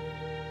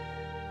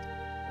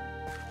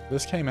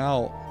 This came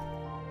out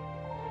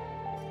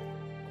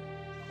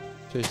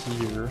to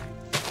here,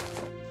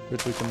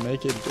 which we can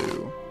make it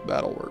do.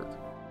 That'll work.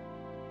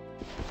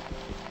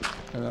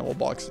 And then we'll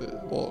box it.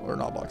 Well, or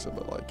not box it,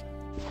 but like,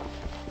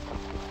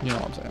 you know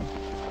what I'm saying.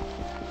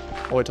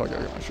 I'll wait till I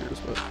go get my shears,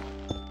 but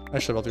I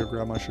should have to go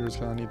grab my shears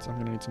because I'm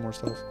gonna need some more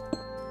stuff.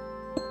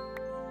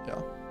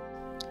 Yeah.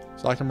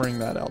 So I can bring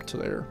that out to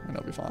there and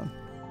it'll be fine.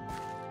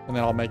 And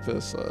then I'll make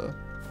this,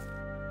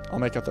 I'll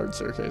make a third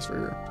staircase for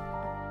here.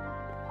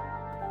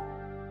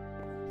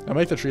 I'll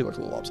make the tree look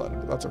a little lopsided,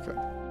 but that's okay.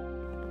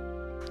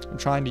 I'm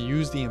trying to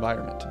use the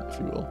environment, if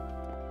you will.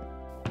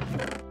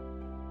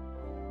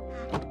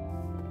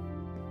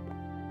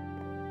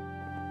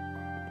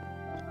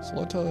 So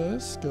let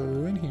us go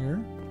in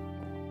here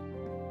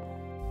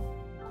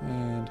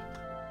and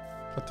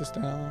cut this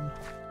down.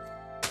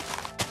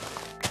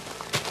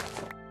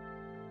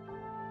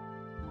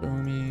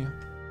 Boomy.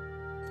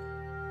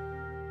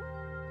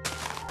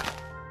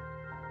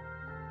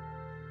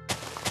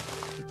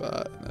 Like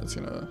that, and that's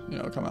gonna, you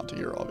know, come out to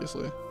here,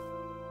 obviously.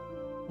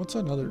 What's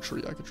another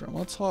tree I could trim?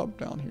 Let's hop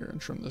down here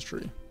and trim this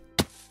tree.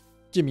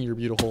 Give me your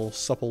beautiful,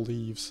 supple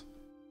leaves.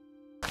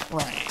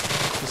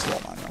 This is all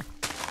mine now.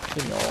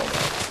 Give me all of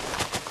that.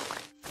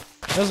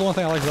 That's the one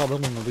thing I like about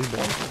building the leaf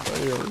blocks,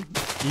 is they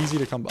are easy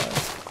to come by.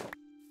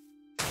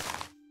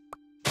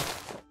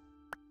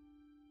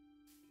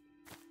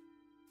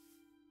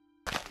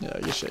 Yeah,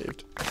 you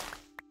shaved.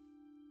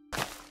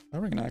 Did I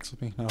bring an axe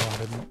with me? No, I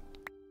didn't.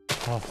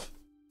 Tough.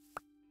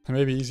 They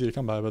may be easy to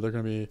come by, but they're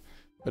going to be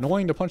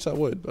annoying to punch that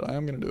wood, but I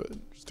am going to do it,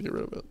 just to get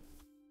rid of it.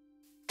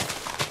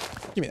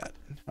 Give me that.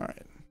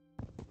 Alright.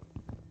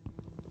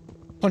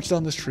 Punch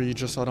down this tree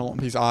just so I don't,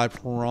 because I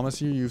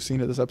promise you've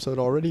seen it this episode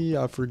already.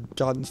 I've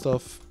forgotten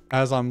stuff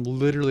as I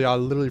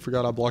literally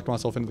forgot I blocked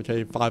myself into the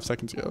cave 5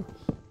 seconds ago.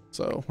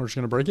 So we're just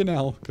going to break it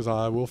now, because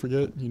I will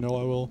forget. You know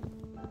I will.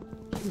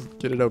 Just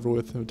get it over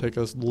with. It would take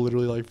us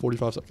literally like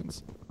 45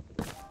 seconds.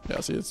 Yeah,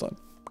 see, it's done.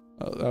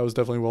 That was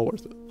definitely well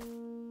worth it.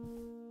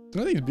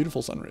 Look at these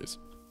beautiful sun rays.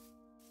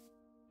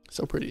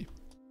 So pretty.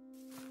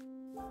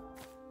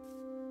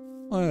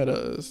 Let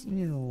us,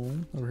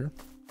 over here.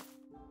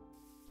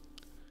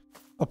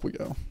 Up we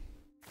go.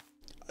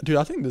 Dude,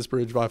 I think this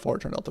bridge by far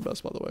turned out the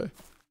best, by the way.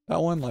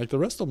 That one, like, the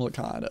rest of them look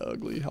kind of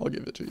ugly. I'll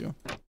give it to you.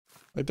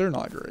 Like, they're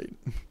not great.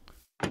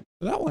 But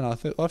that one, I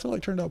feel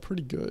like turned out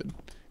pretty good.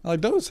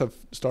 Like, those have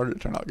started to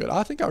turn out good.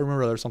 I think I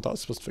remember there's something I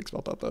was supposed to fix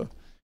about that, though.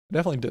 I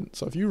definitely didn't.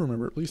 So if you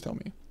remember it, please tell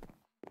me.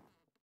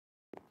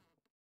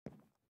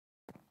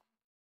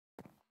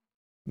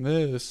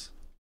 This is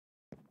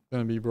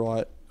going to be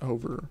brought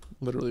over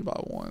literally by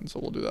one. So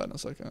we'll do that in a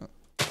second.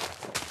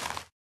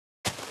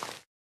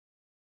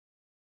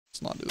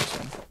 Let's not do this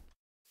one.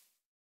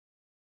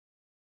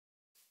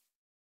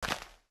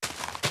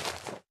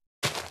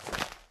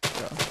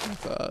 Yeah,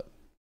 like that.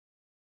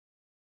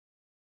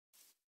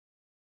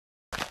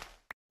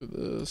 Do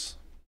this.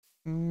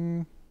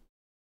 Do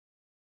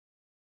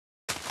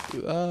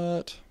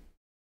that.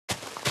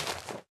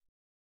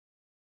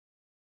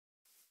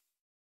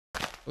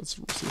 Let's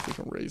see if we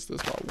can raise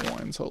this by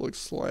one so it looks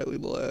slightly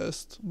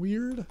less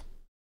weird.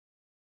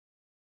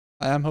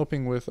 I am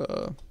hoping with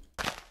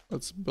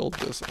let's build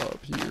this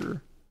up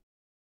here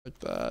like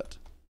that.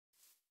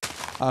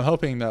 I'm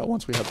hoping that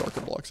once we have darker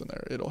blocks in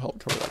there, it'll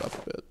help cover that up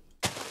a bit.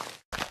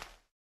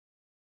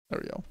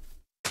 There we go.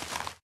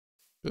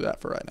 Do that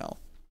for right now.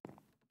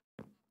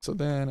 So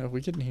then if we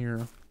get in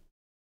here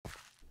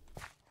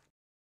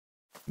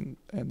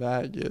and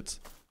that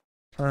gets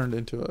turned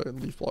into a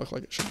leaf block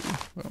like it should be.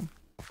 Boom.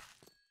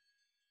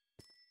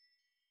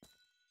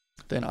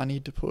 Then I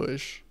need to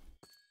push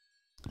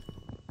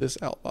this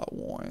out by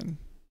one.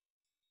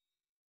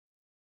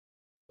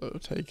 So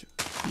take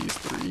these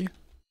three.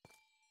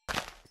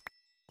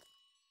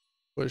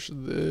 Push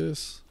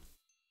this.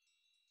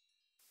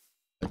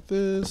 Like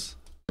this.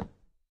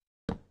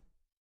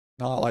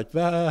 Not like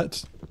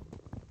that.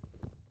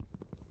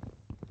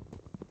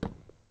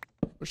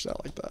 Push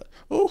that like that.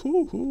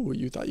 Oh,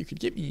 you thought you could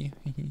get me.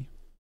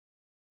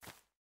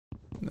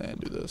 then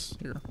do this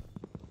here.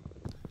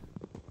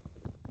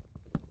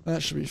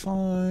 That should be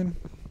fine.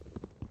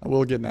 I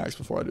will get an axe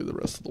before I do the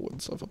rest of the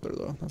wood stuff up there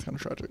though. That's kind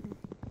of tragic.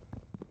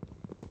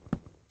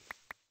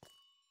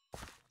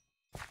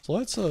 So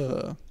let's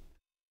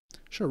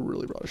should have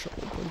really brought a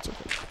shovel, but it's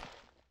okay.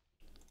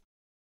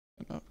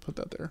 And put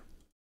that there.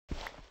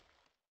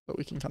 So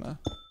we can kind of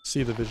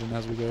see the vision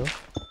as we go.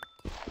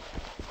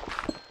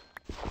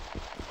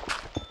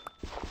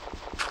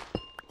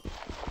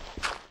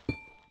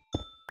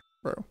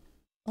 Bro,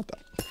 not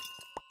that.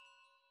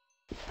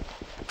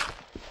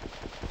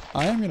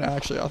 I am gonna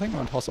actually, I think I'm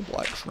gonna toss a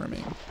black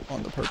trimming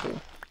on the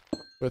purple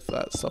with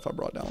that stuff I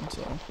brought down,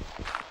 so.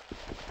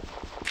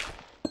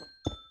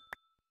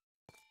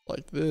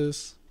 Like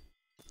this.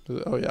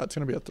 Oh yeah, it's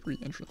gonna be a 3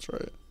 entrance,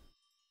 right?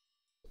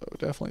 So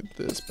definitely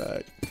this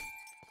back.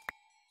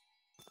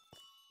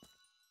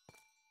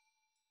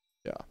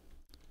 Yeah.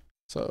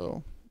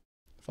 So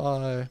if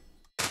I,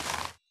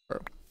 bro,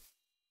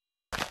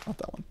 not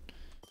that one.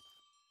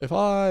 If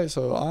I,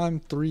 so I'm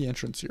 3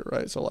 entrance here,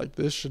 right? So like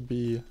this should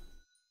be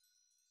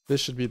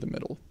the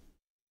middle.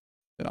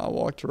 Then I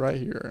walk to right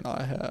here and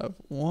I have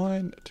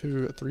 1,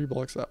 2, 3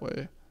 blocks that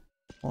way.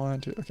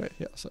 1, 2, okay,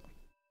 yeah, so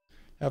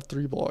I have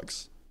 3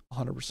 blocks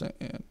 100%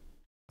 in.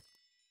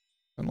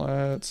 And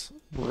let's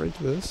break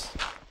this.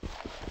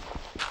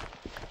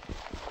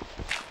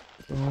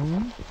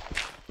 Boom.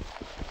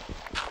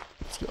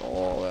 Let's get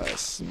all that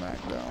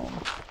smack down.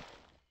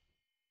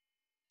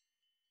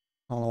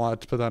 I don't know why I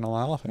put that in a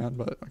lava fan,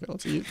 but okay,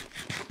 let's eat.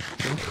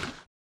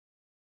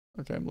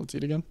 Okay, let's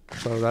eat again.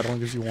 So that only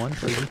gives you 1,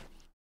 crazy.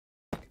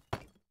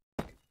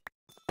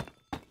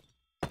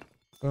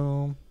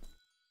 Boom.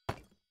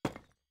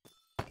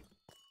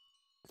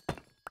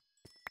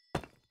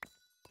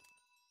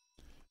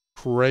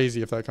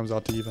 Crazy if that comes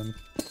out to even.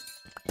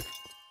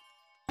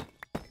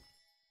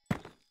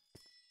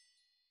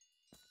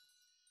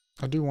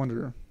 I do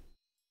wonder.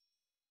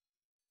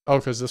 Oh,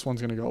 because this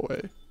one's going to go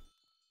away.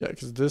 Yeah,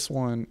 because this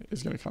one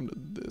is going to come to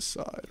this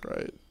side,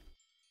 right?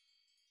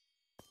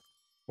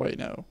 Wait,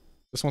 no.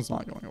 This one's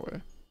not going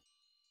away.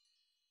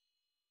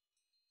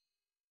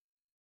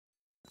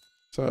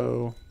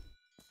 So.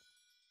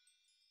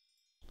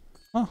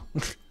 Huh.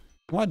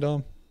 Am I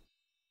dumb?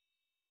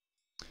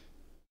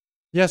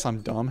 Yes,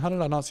 I'm dumb. How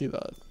did I not see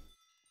that?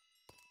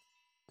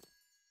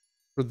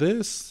 For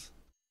this.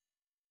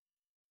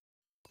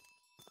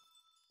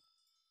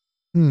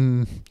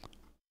 Am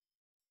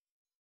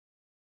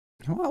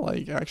I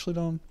like actually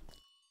dumb?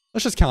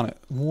 Let's just count it.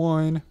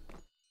 1,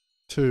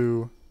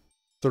 2,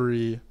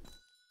 3,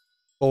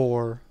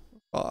 4,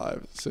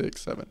 5,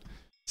 6, 7.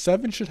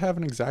 7 should have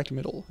an exact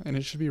middle, and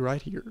it should be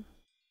right here.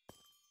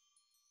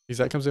 Because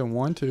that comes in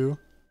 1, 2.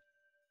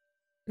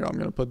 Here, I'm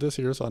gonna put this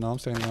here so I know I'm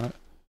standing on it.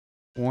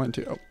 1,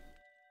 2.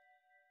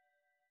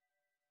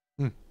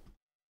 Oh.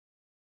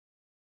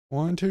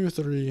 1, 2,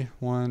 3,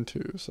 1,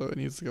 2. So it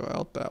needs to go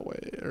out that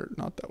way, or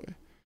not that way.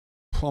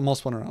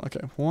 Almost spun around.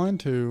 Okay, 1,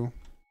 2.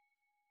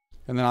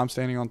 And then I'm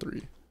standing on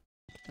 3.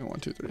 And 1,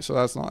 2, 3. So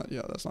that's not,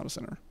 yeah, that's not a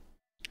center.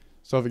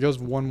 So if it goes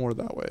one more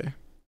that way.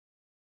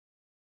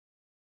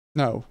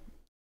 No.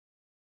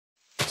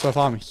 So if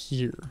I'm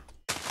here,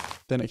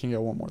 then it can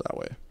go one more that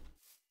way.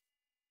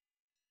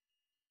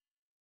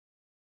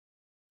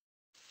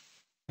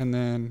 And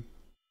then,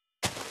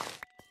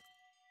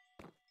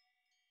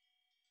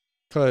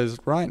 because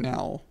right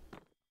now,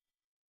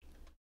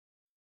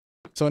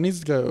 so it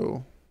needs to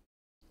go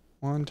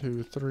 1,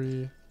 2,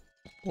 3,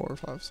 4,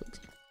 5, 6.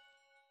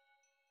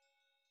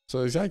 So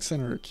the exact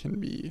center can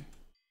be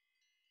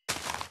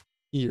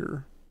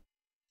here.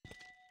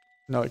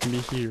 No, it can be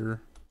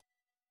here.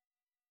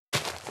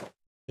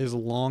 As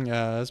long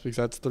as, because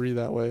that's 3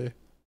 that way,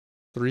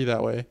 3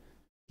 that way. As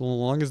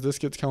long as this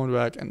gets coming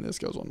back and this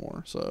goes one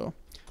more. So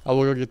I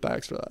will go get the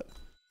axe for that.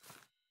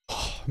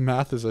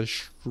 Math is a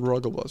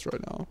struggle bus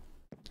right now.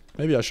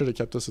 Maybe I should have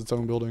kept this its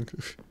own building.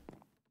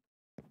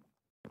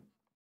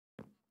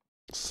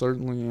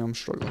 Certainly am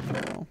struggling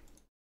right now.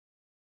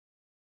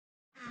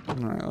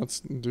 Alright, let's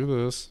do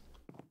this.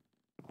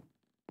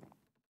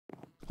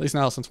 At least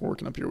now since we're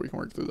working up here, we can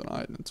work through the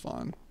night and it's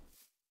fine.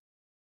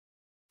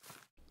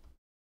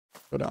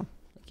 Go down.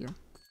 Thank you.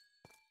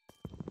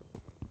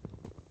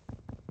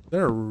 Is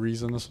there a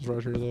reason this was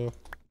right here though?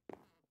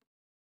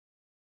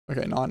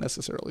 Okay, not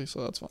necessarily,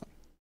 so that's fine.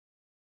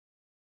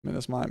 I mean,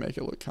 this might make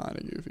it look kind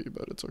of goofy,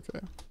 but it's okay.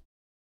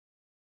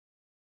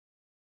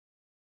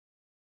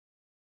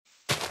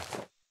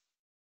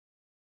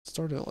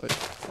 Start it like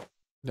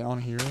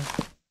down here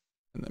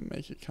and then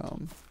make it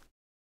come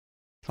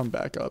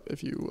back up,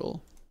 if you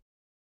will.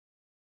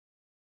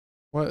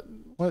 What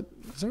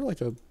is there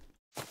like a,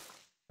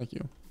 thank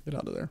you, get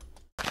out of there.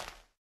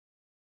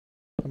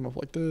 Come up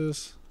like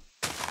this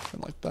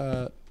and like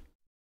that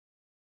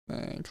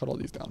and cut all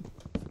these down.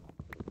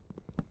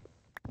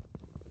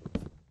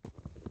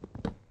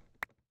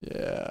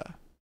 Yeah.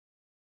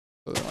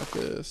 So then like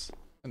this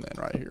and then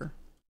right here.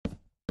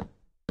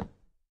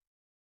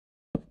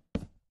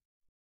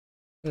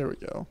 There we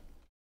go.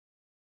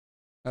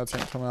 That's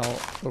gonna come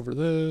out over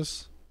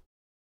this.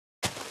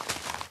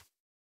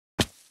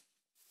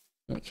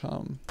 gonna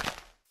come,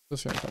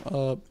 this is gonna come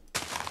up,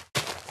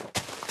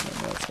 and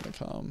that's gonna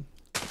come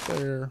up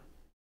there.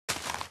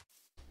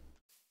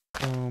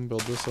 Boom,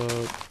 build this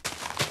up.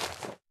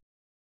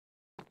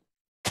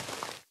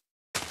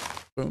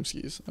 Boom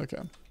skis.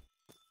 Okay.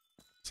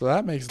 So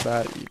that makes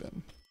that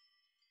even.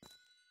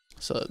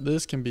 So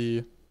this can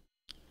be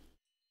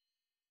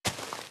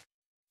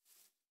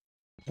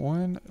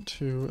 1,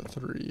 2,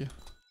 3.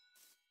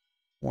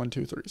 1,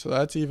 2, 3. So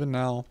that's even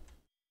now.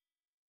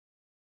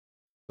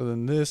 So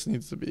then this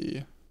needs to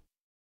be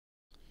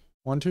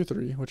 1, 2,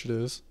 3, which it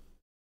is.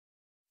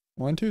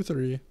 1, 2,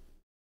 3.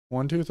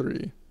 1, 2,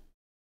 3.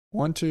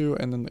 1, 2,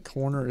 and then the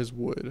corner is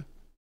wood.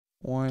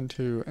 1,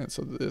 2, and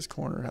so this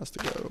corner has to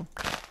go.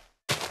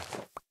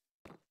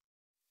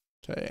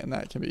 Okay, and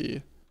that can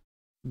be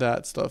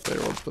that stuff there.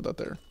 We'll just put that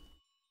there.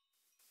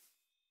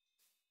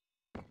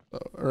 So,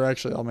 or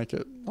actually, I'll make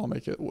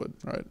it wood,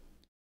 right?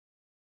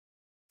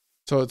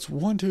 So it's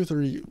 1, 2,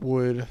 3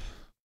 wood.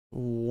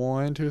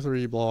 1, 2,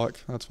 3 block.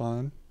 That's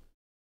fine.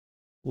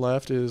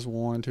 Left is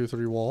 1, 2,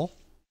 3 wall.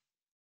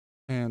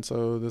 And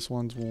so this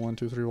one's 1,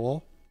 2, 3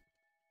 wall.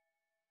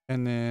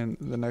 And then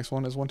the next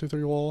one is 1, 2,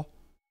 3 wall.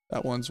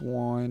 That one's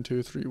 1,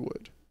 2, 3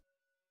 wood.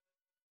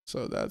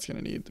 So that's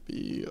gonna need to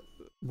be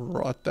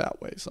brought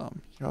that way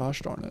some.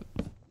 Gosh darn it.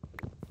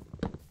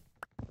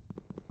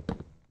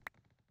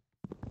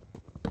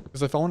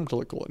 Because if I want it to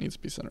look cool, it needs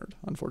to be centered,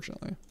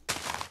 unfortunately.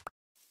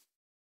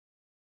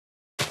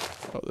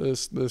 Oh,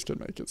 this could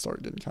make it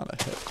start getting kind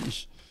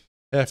of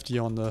hefty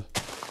on the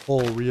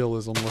whole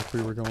realism look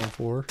we were going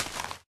for.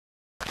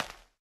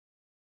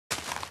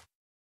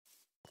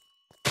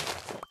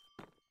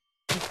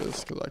 Like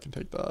this, because I can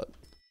take that.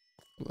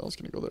 That was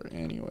gonna go there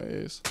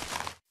anyways.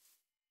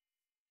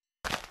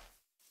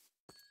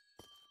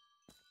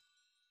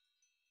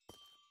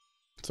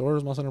 So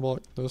where's my center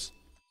block? This.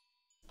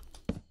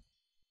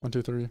 1,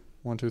 2, 3.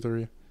 1, 2,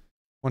 3.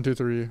 1, 2,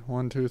 3.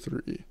 1, 2,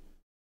 3.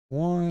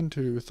 1,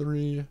 2,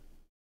 3.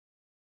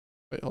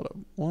 Wait, hold up.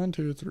 1,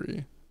 2,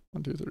 3.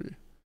 1, 2, 3.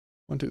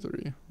 1, 2,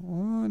 3.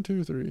 1,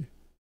 2, 3.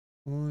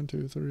 1,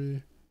 2,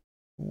 3.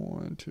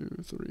 1, 2,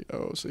 3.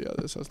 Oh, so yeah,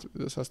 this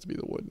has to be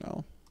the wood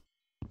now.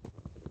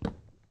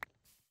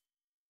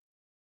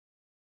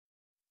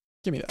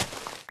 Give me that.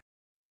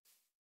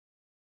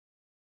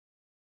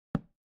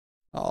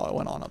 Oh, it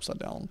went on upside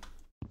down.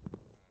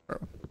 Bro.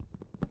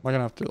 Am I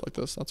gonna have to do it like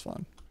this? That's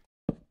fine.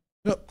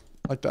 Yep,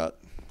 like that.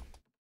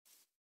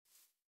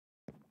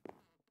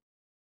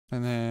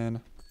 And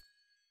then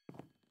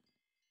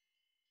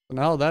so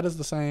now that is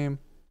the same.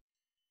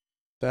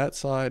 That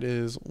side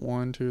is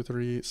 1, 2,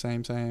 3,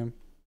 same.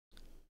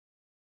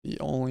 The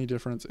only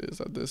difference is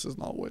that this is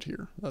not wood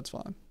here. That's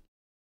fine.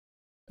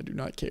 I do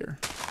not care.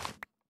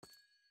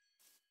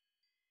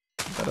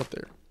 Put that up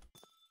there.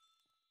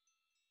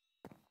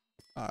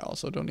 I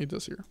also don't need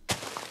this here.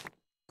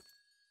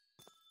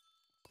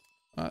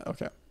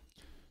 Okay.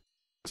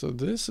 So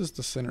this is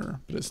the center,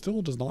 but it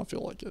still does not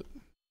feel like it.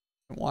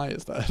 And why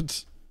is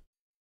that?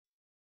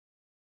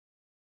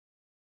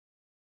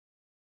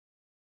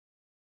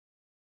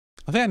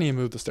 I think I need to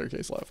move the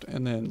staircase left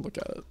and then look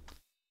at it.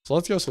 So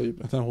let's go sleep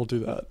and then we'll do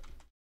that.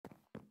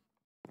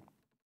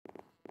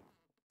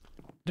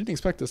 I didn't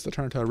expect this to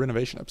turn into a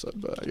renovation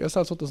episode, but I guess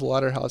that's what this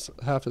latter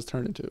half has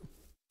turned into.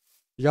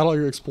 You got all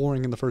your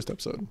exploring in the first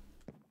episode.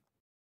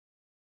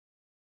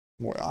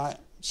 Boy, I'm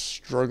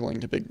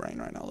struggling to big brain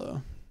right now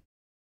though.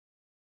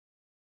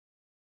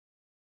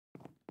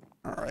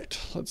 Alright,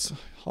 let's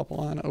hop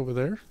on over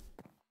there.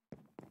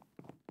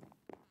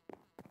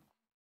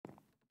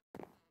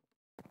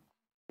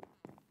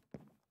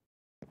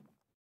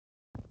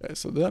 Okay,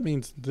 so that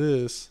means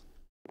this.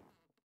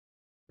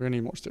 We're gonna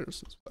need more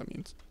stairs, that's what that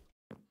means.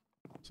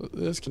 So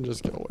this can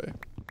just go away.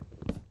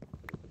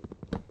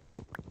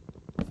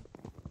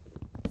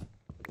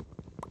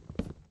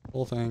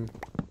 Whole thing.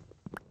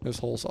 This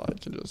whole side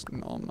can just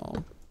nom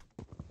nom.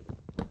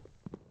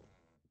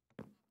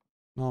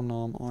 Nom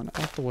nom on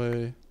out the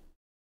way.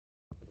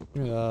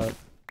 Give me that.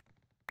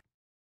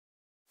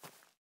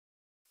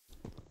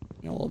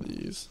 Give me all of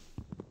these.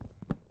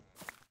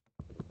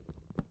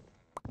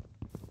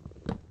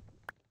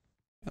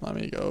 And let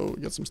me go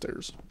get some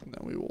stairs. And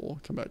then we will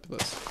come back to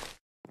this.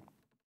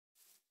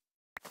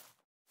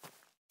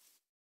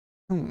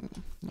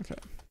 Okay.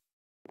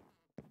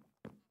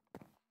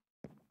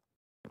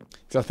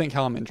 So I think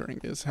how I'm entering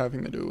is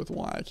having to do with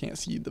why I can't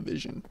see the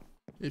vision,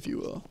 if you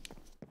will.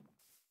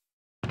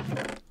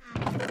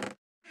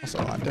 Also,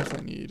 I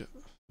definitely need,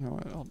 you know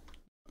what, I'll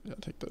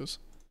take those.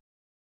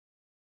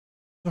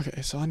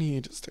 Okay, so I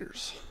need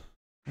stairs.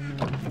 Okay,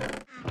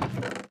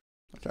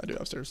 I do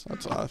have stairs.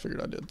 That's what I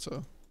figured I did,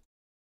 so.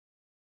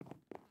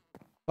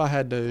 If I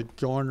had to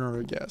garner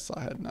a guess,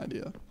 I had an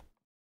idea.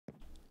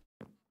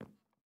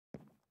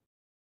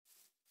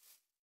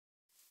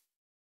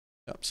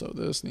 Yep, so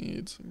this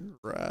needs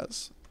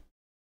grass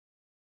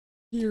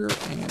here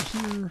and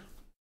here.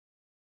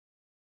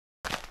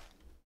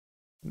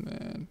 And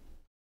then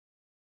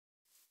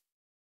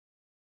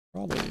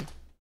probably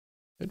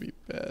it'd be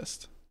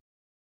best.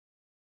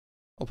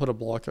 I'll put a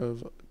block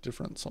of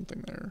different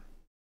something there.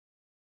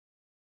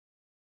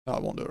 No, I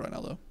won't do it right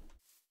now though.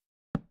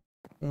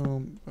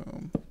 Boom,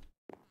 boom,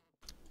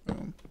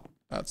 boom.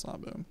 That's not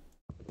boom.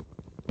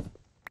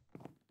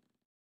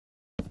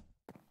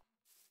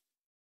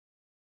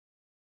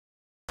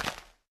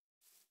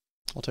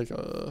 I'll take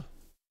a...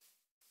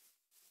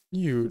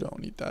 You don't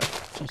need that.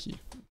 Kiki.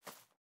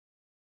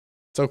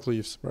 It's oak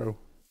leaves, bro.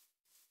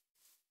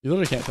 You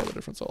literally can't tell the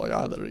difference. So, like,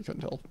 I literally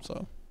couldn't tell,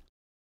 so.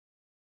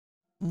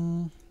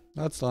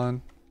 That's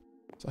done.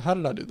 So how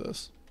did I do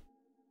this?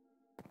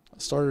 I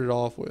started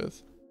off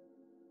with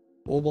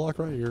full block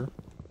right here.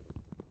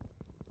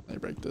 Let me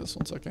break this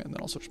 1 second, and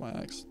then I'll switch my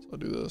axe. So I'll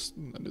do this,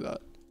 and then do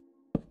that.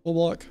 Full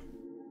block.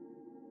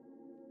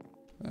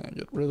 And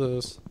get rid of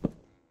this.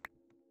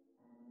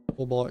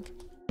 Full block.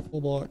 Full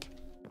block.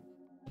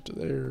 Up to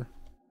there.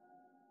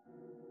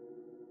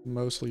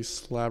 Mostly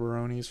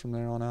slabberonis from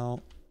there on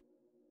out.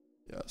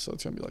 Yeah, so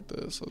it's gonna be like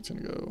this. So it's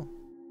gonna go...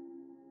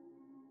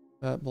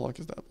 That block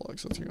is that block,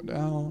 so it's gonna go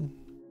down.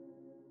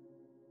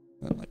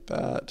 And then like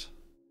that.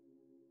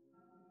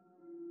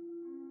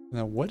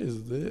 Now what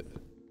is this?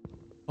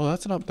 Oh,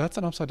 that's an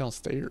upside down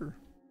stair.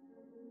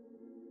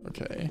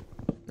 Okay.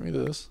 Give me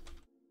this.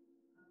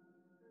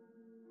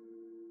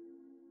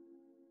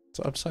 It's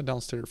an upside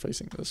down stair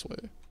facing this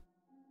way.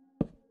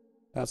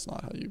 That's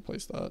not how you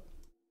place that.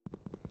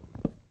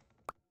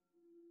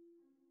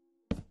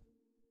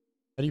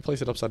 How do you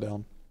place it upside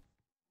down?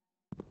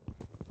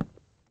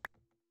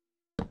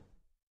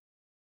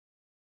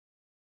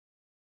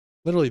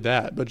 Literally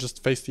that, but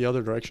just face the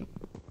other direction.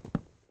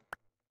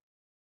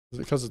 Is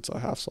it because it's a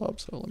half slab?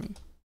 So let me...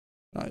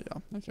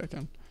 yeah, okay, I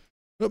can.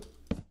 Oop.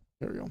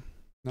 There we go.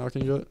 Now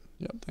can you do it?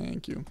 Yep,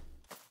 thank you.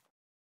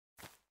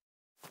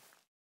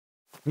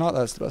 Not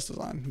that's the best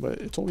design, but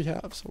it's what we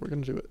have, so we're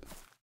gonna do it.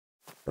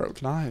 Bro,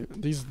 can I...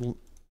 These...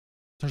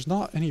 There's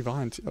not any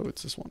vines. Oh,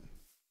 it's this one.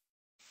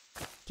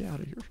 Get out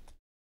of here.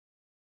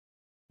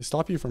 They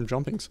stop you from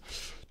jumping.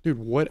 Dude,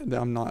 what?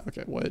 I'm not...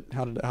 Okay, what?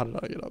 How did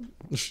I get up?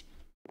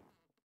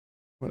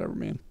 Whatever,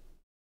 man.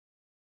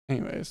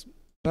 Anyways,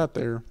 that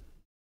there.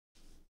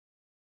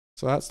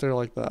 So that stair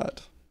like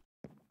that.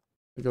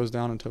 It goes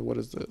down into, what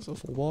is this? A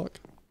full block,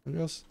 I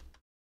guess.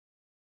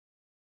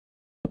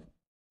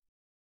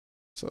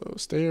 So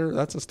stair,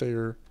 that's a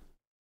stair.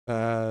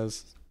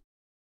 As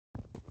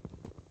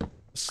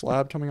a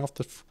slab coming off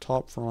the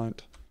top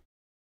front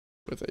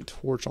with a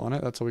torch on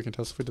it. That's how we can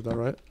test if we did that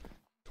right.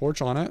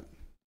 Torch on it,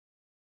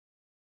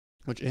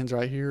 which ends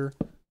right here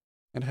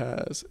and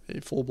has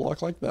a full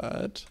block like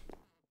that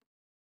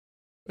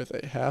with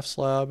a half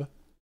slab.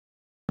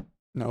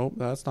 Nope,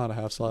 that's not a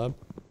half slab.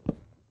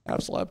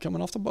 Half slab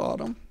coming off the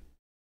bottom.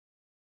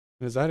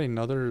 Is that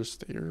another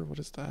stair? What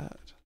is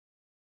that?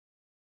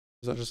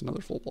 Is that just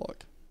another full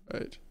block?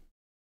 Right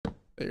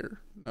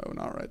there. No,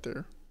 not right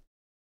there.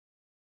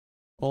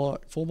 Full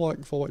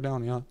block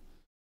down, yeah.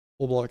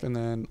 Full block and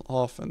then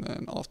off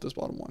this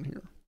bottom one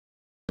here.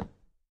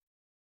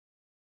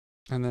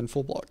 And then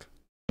full block.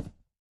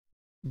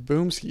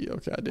 Boomski.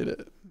 Okay, I did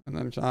it. And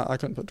then I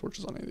couldn't put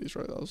torches on any of these,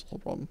 right? That was the whole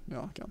problem.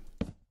 Yeah, I can.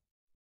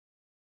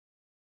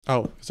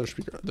 Oh, because there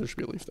should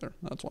be a leaf there.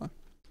 That's why.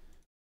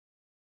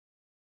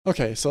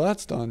 Okay, so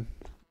that's done.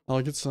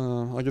 I'll get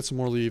some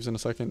more leaves in a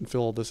second and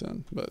fill all this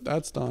in. But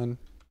that's done.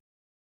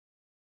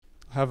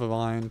 I have a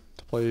vine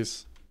to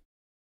place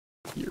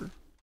here.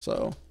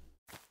 So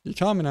you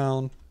come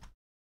down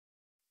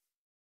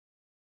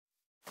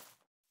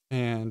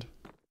and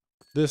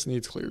this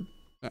needs cleared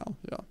now,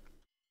 yeah.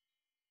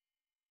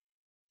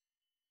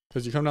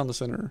 Because you come down the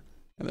center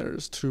and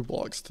there's 2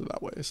 blocks to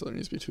that way, so there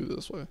needs to be 2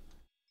 this way.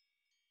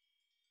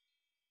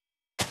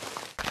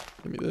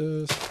 Give me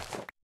this.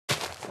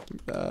 Give me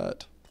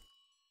that.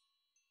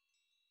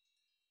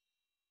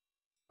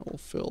 We'll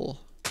fill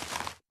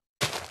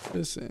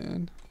this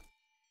in.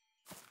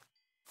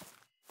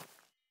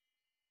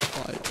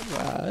 Like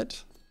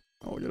that.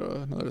 I'll get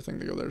another thing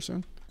to go there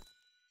soon.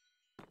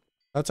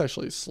 That's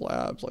actually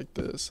slabs like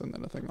this and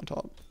then a thing on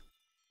top.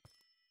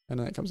 And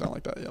then it comes down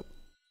like that, yep.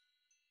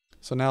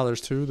 So now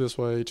there's 2 this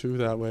way, 2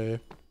 that way.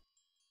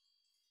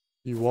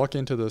 You walk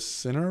into the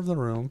center of the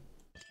room.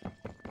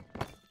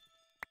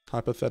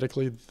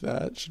 Hypothetically,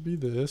 that should be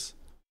this.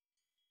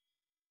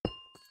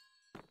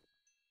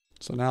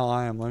 So now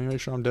let me make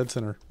sure I'm dead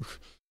center.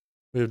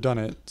 We have done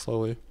it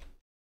slowly.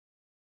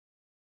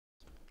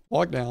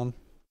 Walk down.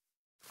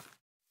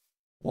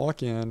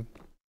 Walk in.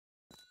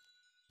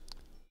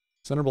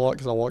 Center block,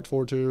 because I walked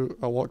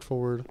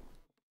forward.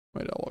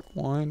 Wait, I walked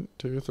 1,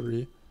 2,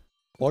 3.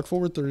 Walk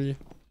forward 3.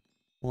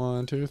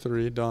 1, 2,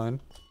 3, done.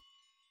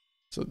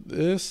 So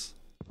this,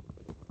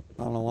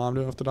 I don't know why I'm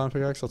doing with the diamond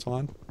pickaxe, that's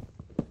fine.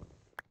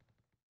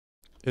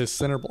 Is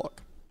center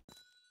block.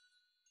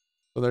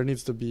 So there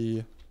needs to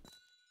be,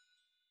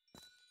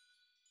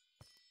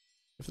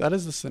 if that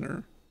is the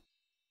center,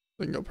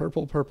 we can go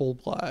purple, purple,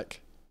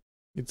 black.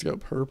 Needs to go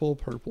purple,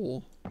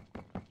 purple,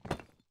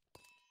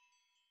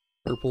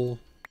 purple.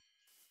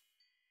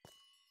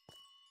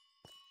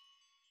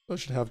 So it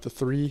should have the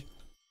 3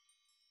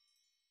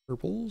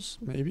 purples,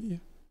 maybe.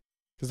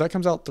 because that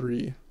comes out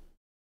 3.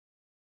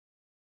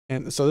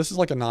 And so this is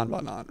like a non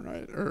by non,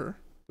 right? Or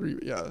 3,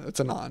 yeah, it's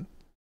a non.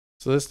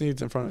 So this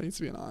needs in front of it needs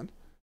to be a non.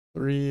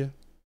 3,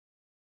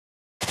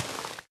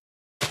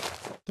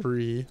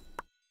 3.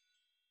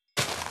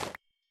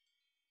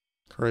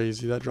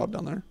 Crazy, that dropped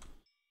down there.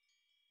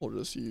 We'll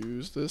just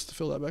use this to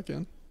fill that back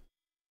in.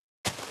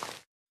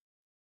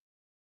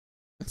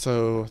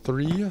 So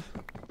 3,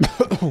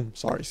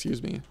 sorry,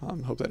 excuse me.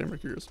 Hope that didn't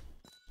break your ears.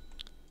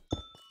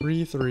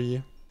 3,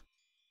 3.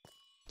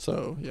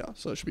 So yeah,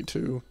 so it should be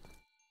 2.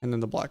 And then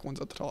the black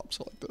one's at the top,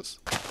 so like this.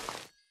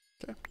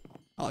 Okay,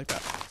 I like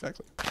that,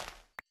 exactly.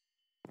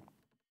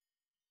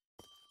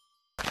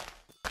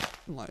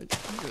 Like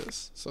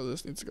this. So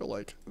this needs to go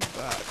like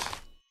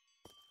that.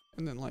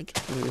 And then like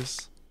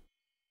this,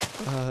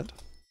 that.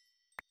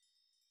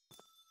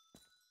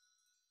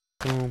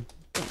 Boom,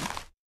 boom.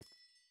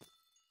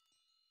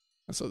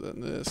 And so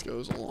then this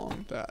goes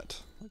along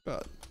that, like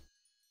that.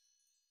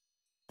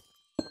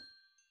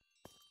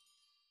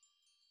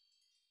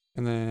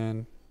 And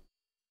then,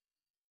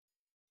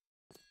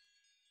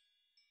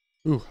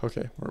 ooh,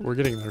 okay, we're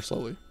getting there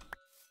slowly.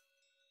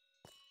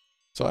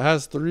 So it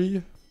has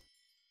 3.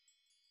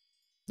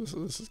 This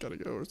has got to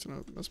go, or it's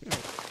gonna mess me up.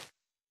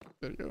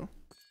 There you go.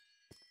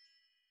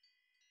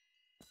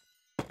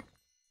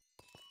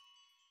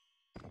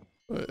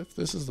 But if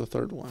this is the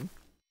third one,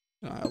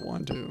 and I have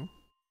 1, 2,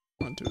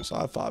 1, 2, so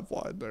I have 5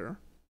 wide there.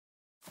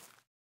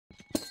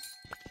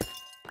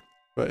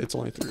 But it's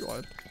only 3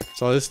 wide.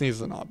 So this needs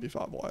to not be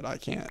 5 wide. I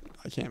can't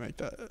make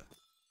that.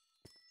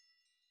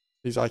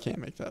 I can't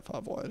make that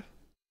 5 wide.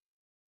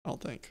 I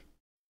don't think.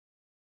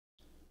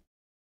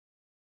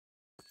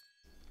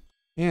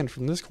 And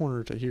from this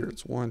corner to here,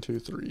 it's 1, 2,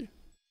 3.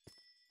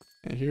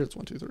 And here it's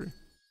 1, 2, 3.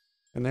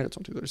 And there it's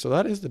 1, 2, 3. So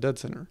that is the dead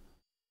center.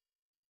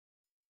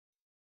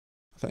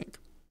 I think.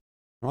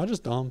 Am I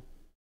just dumb?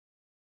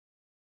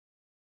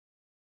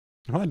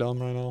 Am I dumb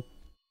right now?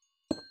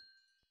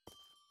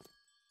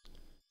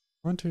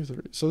 1, 2, 3.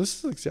 So this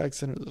is the exact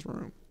center of this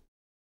room.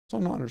 So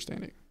I'm not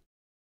understanding.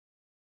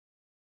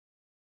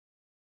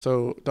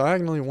 So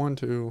diagonally 1,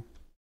 2,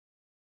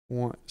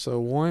 1. So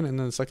 1, and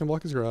then the second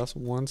block is grass.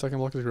 1, second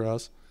block is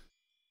grass.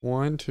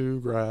 1,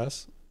 2,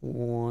 grass.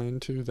 1,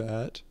 2,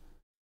 that.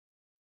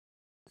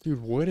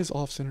 Dude, what is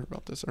off center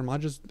about this? Or am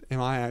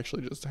I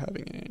actually just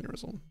having an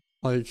aneurysm?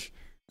 Like,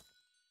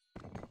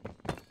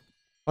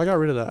 I got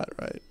rid of that,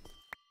 right?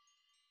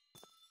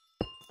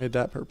 Made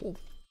that purple.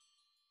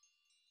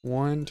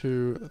 1,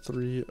 2,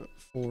 3,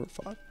 4,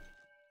 5.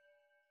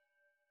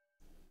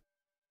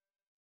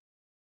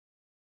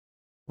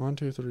 1,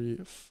 2, 3,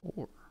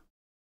 4.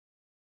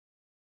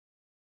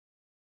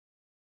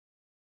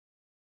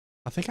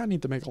 I think I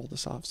need to make all the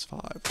sides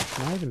 5.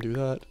 Can I even do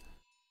that?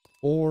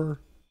 4.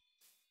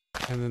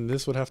 And then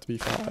this would have to be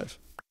 5.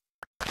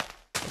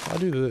 If I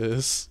do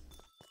this.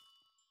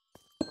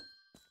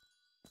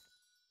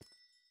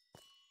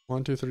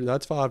 1, 2, 3.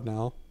 That's 5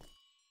 now.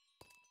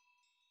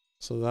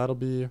 So that'll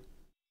be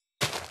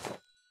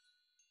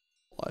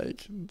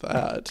like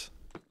that.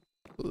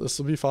 So this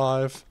will be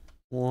 5.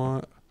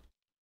 1.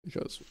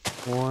 Because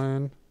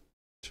 1,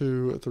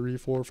 2, 3,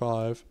 4,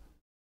 5.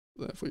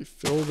 Then if we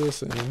fill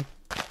this in.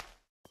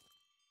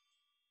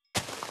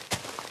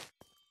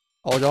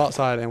 I'll go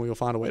outside and we will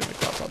find a way to make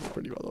the outside look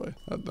pretty, by the way.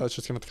 That's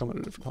just going to have to come at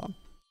a different time.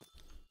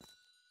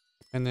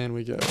 And then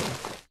we go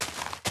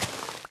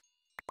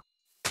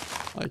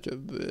like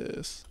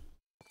this.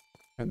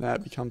 And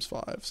that becomes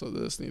 5. So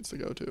this needs to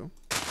go too.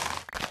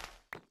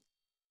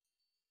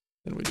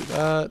 Then we do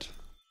that.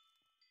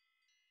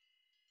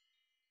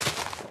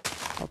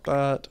 Not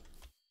that.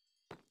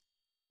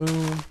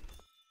 Boom.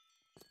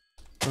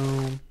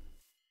 Boom.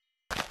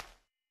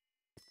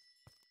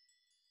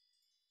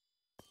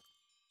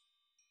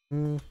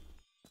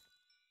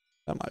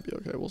 That might be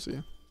okay, we'll see.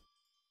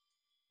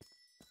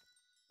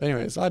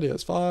 Anyways, the idea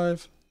is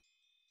 5.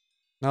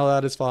 Now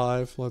that is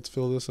 5. Let's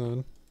fill this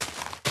in.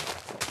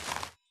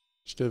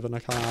 Just give a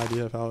kind of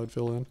idea of how it would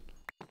fill in.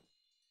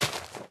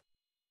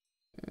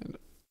 And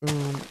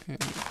boom, and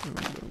boom,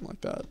 boom,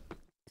 like that.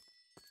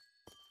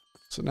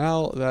 So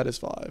now that is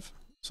 5.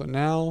 So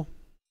now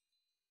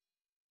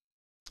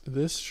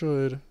this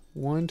should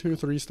 1, 2,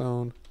 3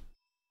 stone.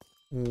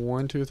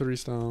 1, 2, 3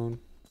 stone.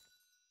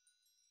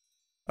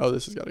 Oh,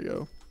 this has got to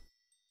go.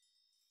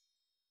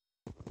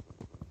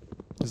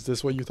 Is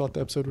this what you thought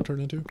the episode would turn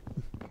into?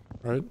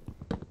 Right?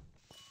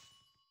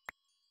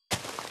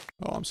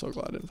 Oh, I'm so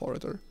glad I didn't fall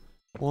right there.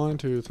 1,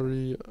 2,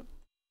 3,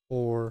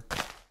 4,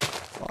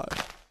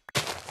 5.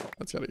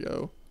 That's got to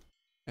go.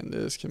 And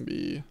this can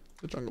be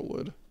the jungle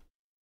wood.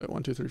 Wait,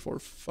 1, 2, 3, 4,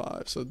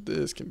 5. So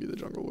this can be the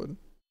jungle wood.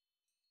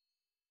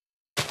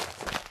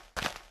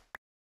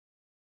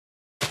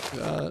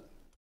 That.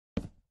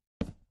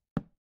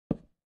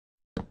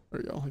 There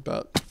we go, like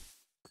that.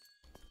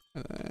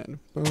 And then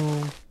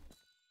boom.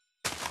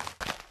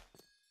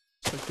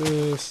 Just like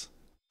this.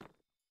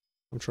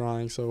 I'm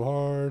trying so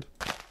hard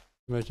to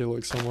make it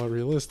look somewhat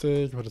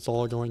realistic, but it's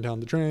all going down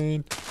the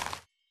drain.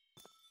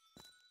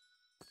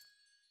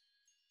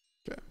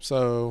 Okay,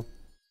 so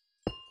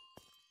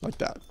like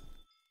that.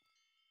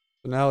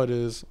 So now it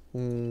is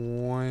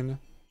 1,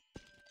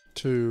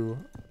 2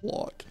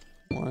 block,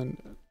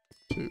 1,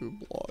 2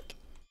 block,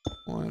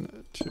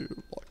 1,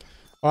 2 block.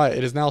 All right,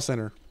 it is now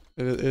centered.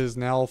 It is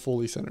now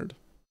fully centered,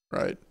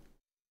 right?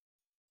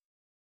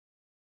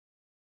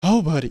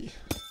 Oh, buddy,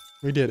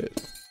 we did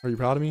it. Are you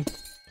proud of me?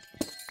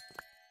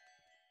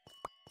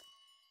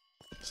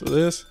 So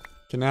this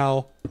can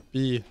now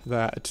be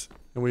that,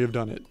 and we have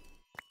done it.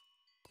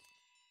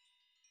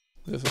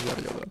 This is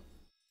gotta go though.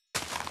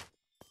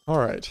 All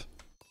right,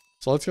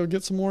 so let's go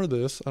get some more of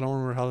this. I don't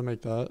remember how to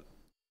make that.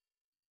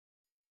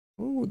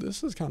 Oh,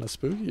 this is kind of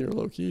spooky or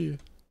low key.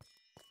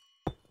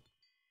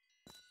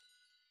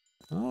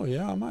 Oh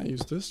yeah, I might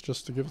use this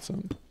just to give it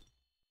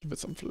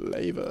some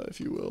flavor, if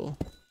you will.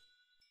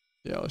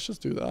 Yeah, let's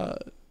just do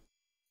that.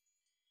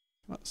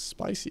 Not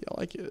spicy, I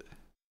like it.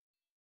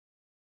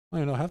 I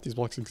don't know half these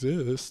blocks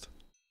exist.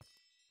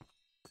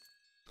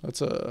 Let's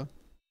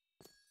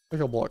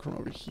take a block from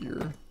over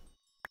here.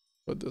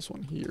 Put this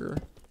one here.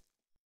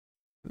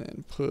 And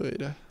then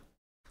put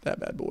that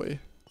bad boy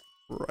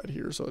right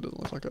here so it doesn't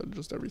look like a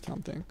just every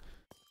time thing.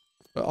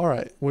 But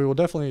alright, we will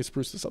definitely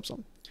spruce this up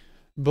some.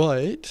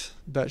 But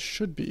that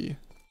should be,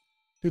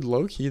 dude,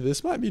 low key,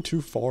 this might be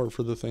too far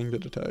for the thing to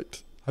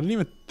detect. I didn't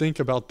even think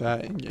about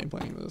that in game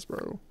playing this,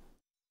 bro.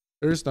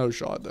 There's no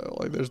shot though.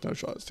 Like, there's no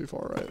shot. It's too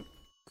far, right?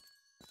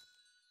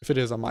 If it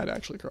is, I might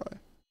actually cry.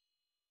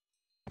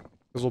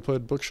 Because we'll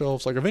put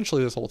bookshelves. Like,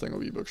 eventually this whole thing will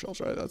be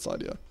bookshelves, right? That's the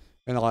idea.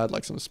 And I'll add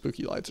like some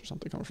spooky lights or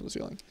something coming from the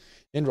ceiling.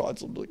 End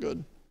rod's look really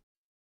good.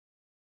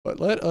 But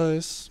let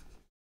us,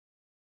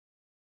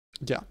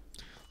 yeah.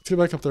 Let's get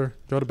back up there,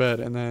 go to bed,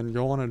 and then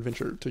go on an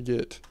adventure to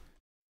get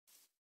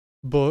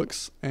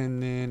books,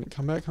 and then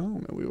come back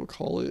home, and we will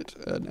call it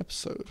an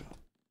episode.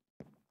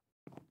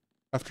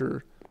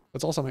 After,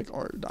 let's also make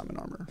our diamond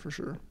armor, for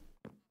sure.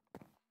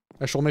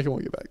 Actually, we'll make it when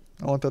we get back.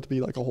 I want that to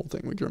be like a whole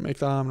thing. We can make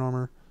the diamond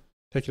armor,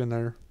 take it in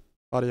there,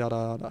 yada yada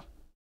yada.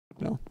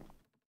 You know?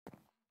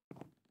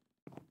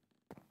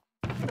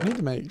 I need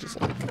to make just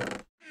like,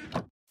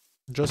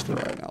 just for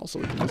right now, so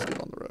we can just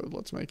get on the road.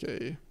 Let's make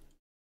a,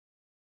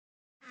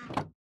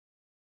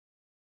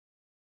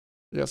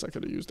 yes, I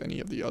could have used any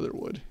of the other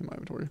wood in my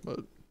inventory, but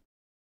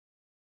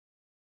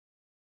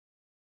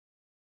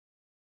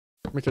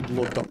make a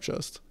little dump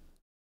chest.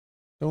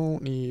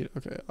 Don't need,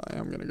 okay, I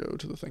am gonna go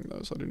to the thing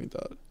though, so I do need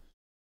that.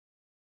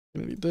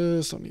 I'm gonna need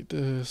this, I need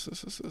this,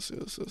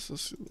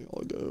 this,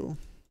 I'll go.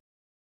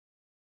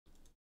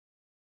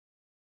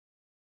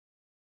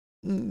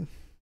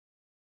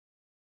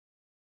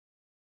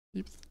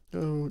 Keep,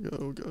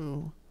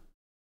 go.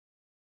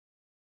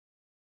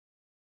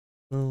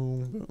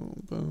 Boom,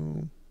 boom,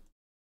 boom.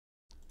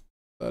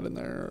 That in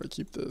there,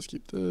 keep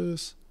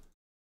this.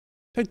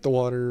 Take the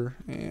water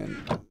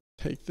and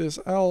take this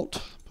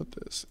out, put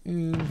this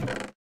in.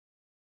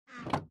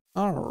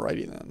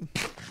 Alrighty then.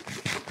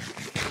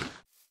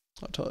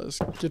 Let us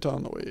get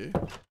on the way.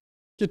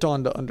 Get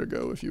on to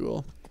undergo, if you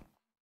will.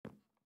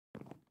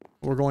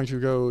 We're going to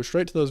go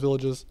straight to those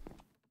villages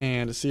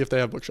and see if they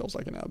have bookshelves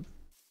I can have.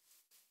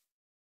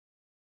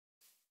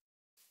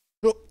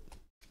 Oh.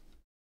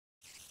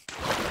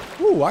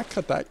 Ooh, I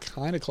cut that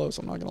kind of close,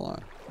 I'm not gonna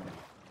lie.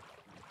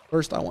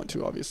 First, I want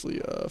to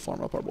obviously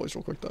farm up our boys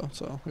real quick though,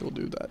 so we will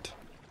do that.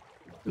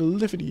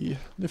 Liffity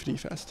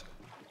fast.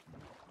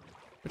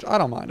 Which I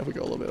don't mind if we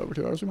go a little bit over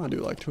 2 hours. We might do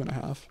like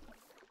 2.5.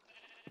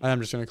 I am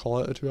just gonna call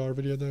it a 2-hour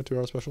video though,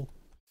 2-hour special.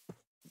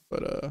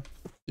 But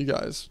you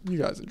guys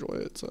enjoy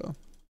it, so.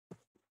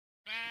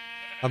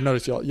 I've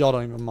noticed y'all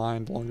don't even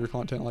mind longer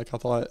content like I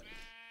thought.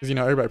 Because you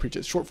know, everybody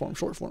preaches short form.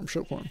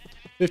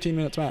 15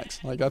 minutes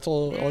max. Like that's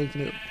all you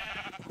can do.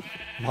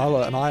 My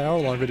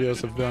hour-long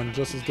videos have done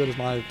just as good as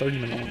my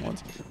 30-minute long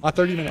ones. My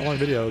 30-minute long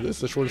video is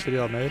the shortest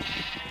video I've made,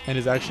 and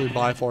is actually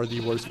by far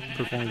the worst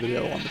performing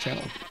video on the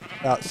channel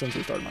since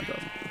we started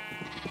Minecraft.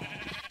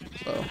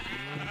 So,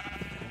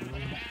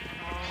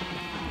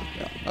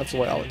 yeah, that's the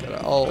way I look at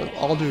it.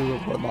 I'll do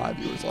what my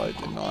viewers like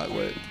and not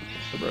what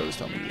the bros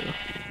tell me to do.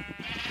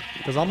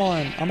 Because I'm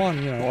on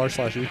you know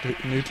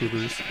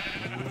r/YouTubers,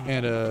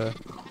 and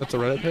that's a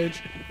Reddit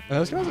page, and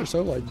those guys are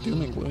so like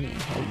doom and gloomy.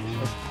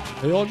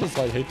 Like, they all just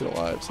like hate their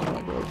lives. I'm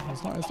like, bro,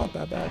 it's not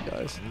that bad,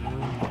 guys.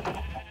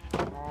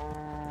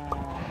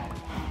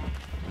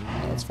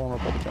 Let's farm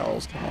up all the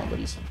cows. Come on,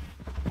 buddies.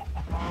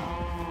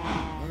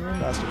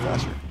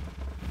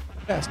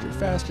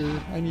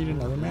 Faster. I need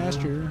another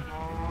master.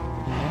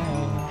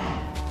 Yeah.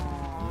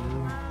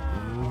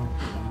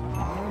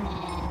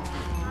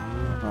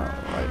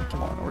 Alright,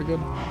 come on, are we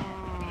good?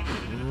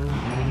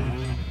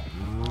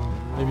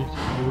 Maybe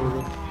we're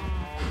good.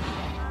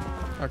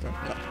 Okay,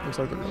 yeah, looks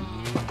like we're good.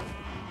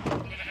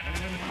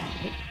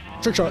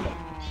 Trick shot!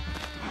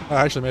 I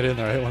actually made it in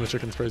there. I hit one of the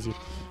chickens, crazy.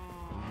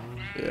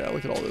 Yeah,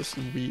 look at all this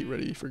wheat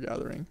ready for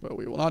gathering, but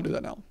we will not do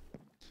that now.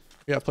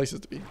 We have places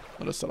to be.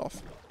 Let us set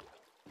off.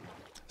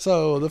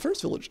 So the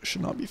first village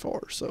should not be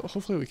far, so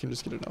hopefully we can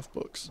just get enough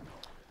books.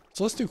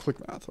 So let's do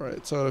quick math,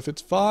 right? So if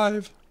it's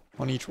 5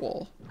 on each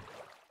wall,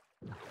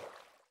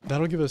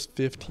 that'll give us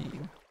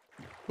 15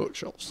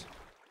 bookshelves.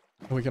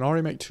 And we can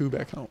already make 2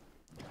 back home.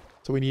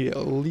 So we need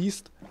at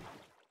least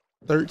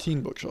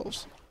 13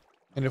 bookshelves.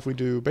 And if we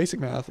do basic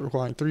math,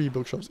 requiring 3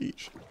 bookshelves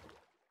each,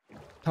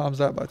 times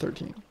that by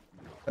 13.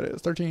 That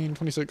is 13,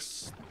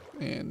 26,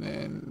 and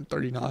then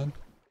 39.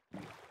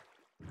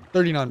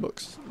 39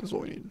 books is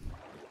what we need.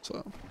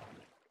 So,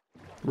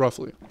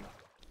 roughly.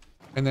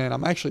 And then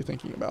I'm actually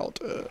thinking about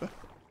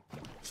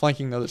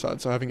flanking the other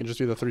side. So having it just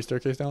be the 3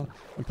 staircase down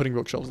and putting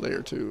bookshelves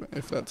there too,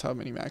 if that's how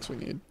many max we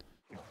need.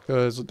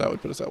 Because that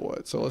would put us at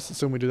what? So let's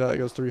assume we do that. It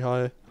goes 3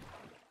 high.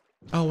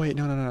 Oh, wait.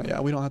 No. Yeah,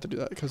 we don't have to do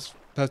that because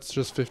that's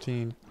just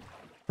 15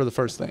 for the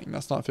first thing.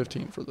 That's not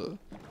 15 for the...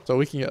 So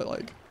we can get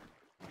like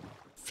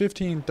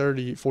 15,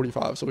 30,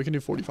 45. So we can do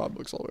 45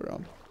 books all the way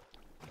around.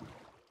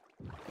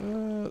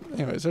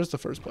 Anyways, there's the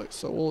first place.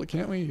 So, well,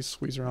 can't we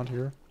squeeze around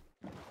here?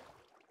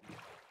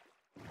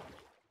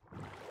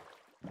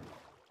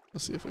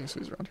 Let's see if we can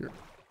squeeze around here.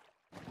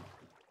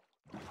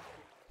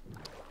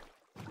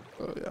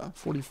 Yeah,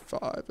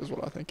 45 is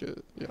what I think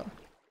it, yeah.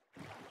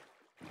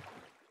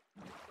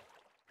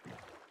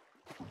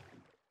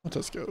 Let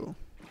us go.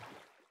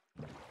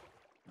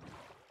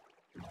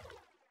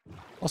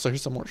 Also,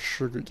 here's some more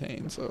sugar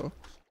cane, so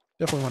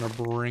definitely want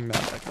to bring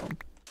that back home.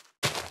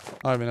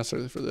 Not even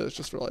necessarily for this,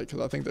 just for like,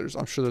 because I think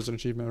I'm sure there's an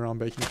achievement around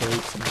baking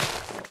cakes and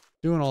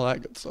doing all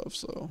that good stuff,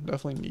 so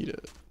definitely need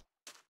it.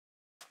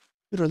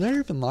 Dude, are there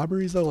even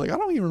libraries though? Like, I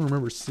don't even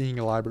remember seeing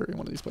a library in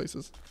one of these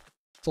places.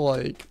 So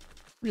like,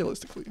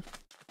 realistically,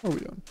 what are we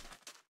doing?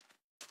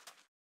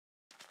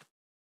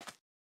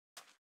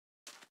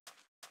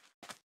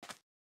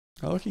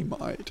 I think he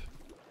might.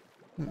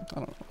 I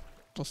don't know.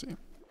 We'll see.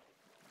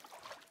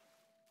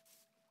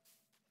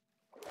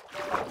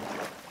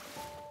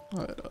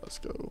 Alright, let's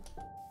go.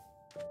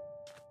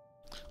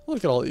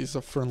 Look at all these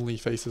friendly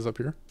faces up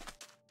here.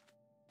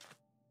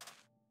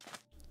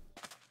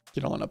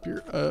 Get on up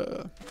here.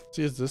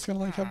 See, is this gonna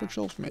like have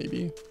bookshelves?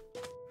 Maybe.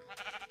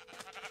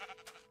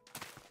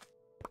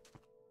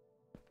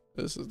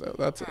 This is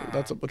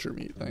that's a butcher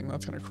meat thing.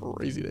 That's kind of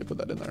crazy they put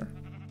that in there.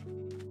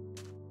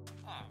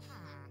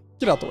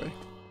 Get out the way.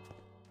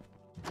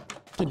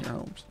 Get in your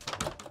homes.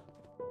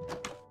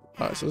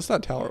 Alright, so this is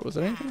that tower. Was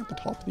there anything at the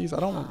top of these? I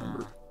don't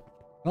remember.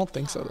 I don't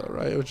think so though,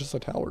 right? It was just a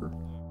tower.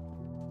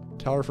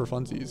 Tower for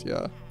funsies,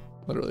 yeah.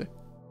 Literally.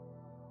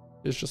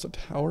 It's just a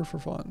tower for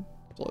fun.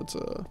 So let's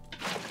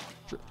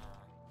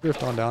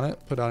drift on down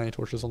it. Put down any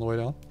torches on the way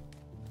down.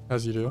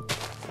 As you do.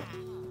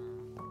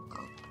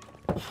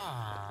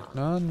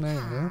 None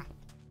there.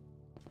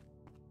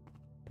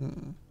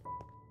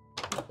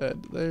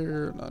 Bed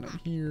there. None in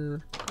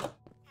here.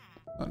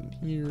 None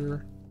in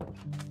here.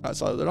 Alright,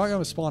 so they're not going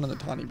to spawn in the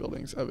tiny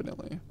buildings,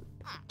 evidently.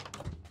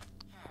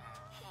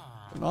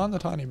 But not in the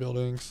tiny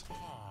buildings.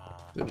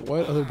 Then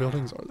what other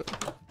buildings are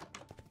there?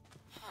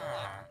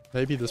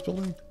 Maybe this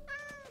building?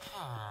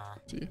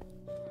 Let's see.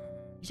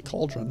 There's a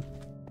cauldron.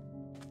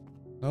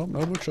 Nope,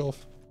 no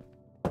bookshelf.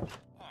 Well,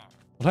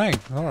 dang,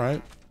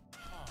 alright.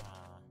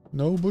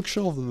 No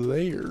bookshelf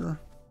there.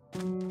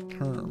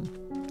 Herm.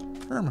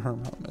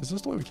 Is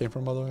this the way we came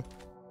from, by the way?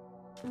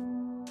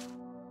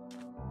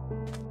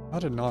 I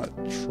did not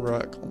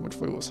track on which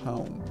way was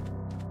home.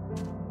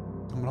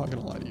 I'm not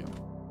gonna lie to you.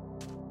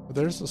 But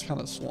there's this kind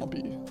of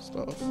swampy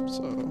stuff,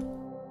 so...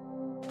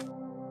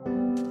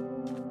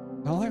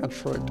 I don't think I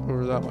trekked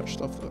over that much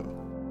stuff, though.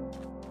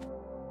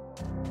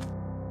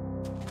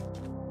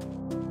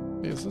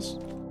 Hey, is this...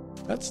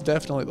 That's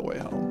definitely the way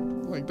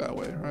home. Like that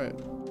way, right?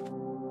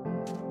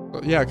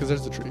 But yeah, because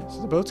there's the tree.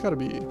 So the boat's gotta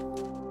be...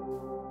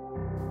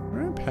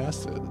 We're in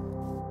past it.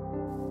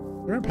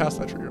 We're in past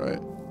that tree,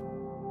 right?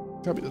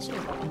 It's gotta be this way.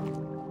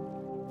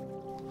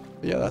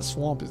 But yeah, that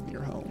swamp is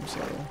near home, so...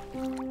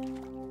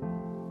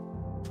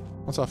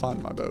 Once I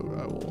find my boat,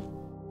 I will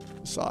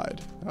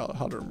decide how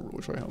to remember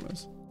which way home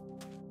is.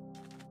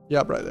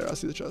 Yep, right there. I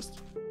see the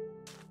chest.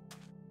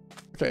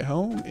 Okay,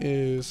 home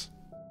is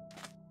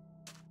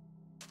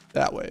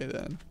that way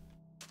then.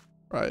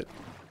 Right.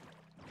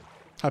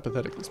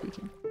 Hypothetically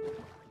speaking.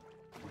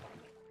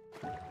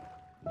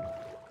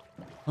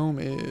 Home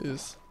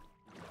is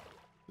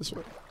this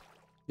way.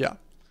 Yeah.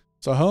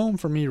 So home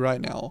for me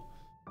right now,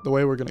 the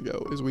way we're going to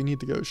go is we need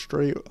to go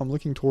straight. I'm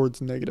looking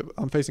towards negative.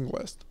 I'm facing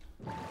west.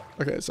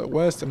 Okay, so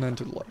west and then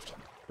to the left,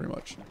 pretty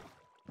much.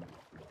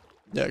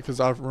 Yeah, because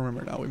I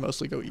remember now, we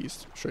mostly go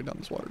east, straight down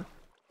this water.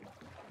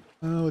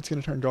 Oh, it's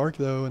going to turn dark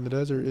though, and the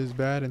desert is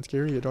bad and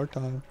scary at dark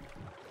time.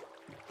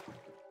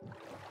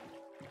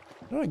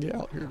 How do I get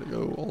out here to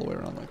go all the way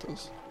around like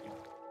this?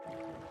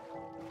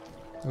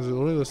 Is it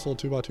literally this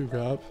little 2x2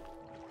 crap?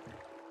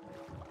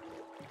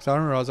 Because I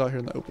remember I was out here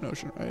in the open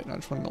ocean, right? And I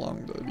just went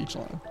along the beach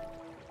line.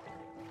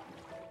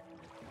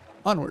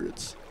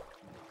 Onwards.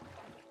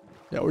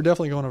 Yeah, we're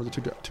definitely going over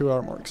the 2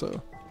 hour mark,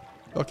 so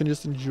y'all can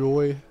just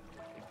enjoy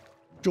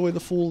the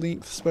full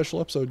length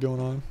special episode going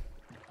on.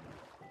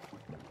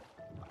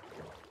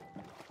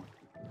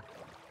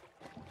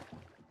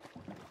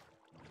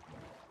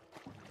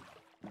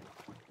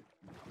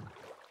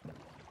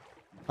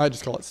 I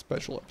just call it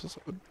special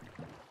episode.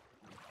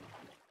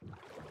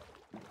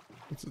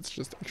 It's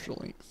just extra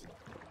length.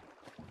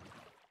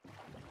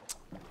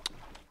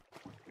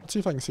 Let's see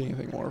if I can see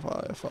anything more if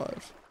I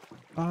F5.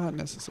 Not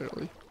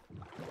necessarily.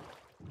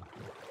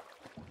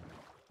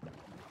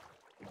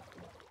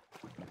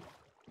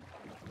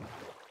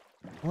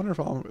 I wonder if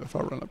I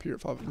run up here,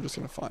 if I'm just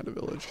gonna find a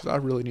village, because I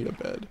really need a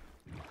bed.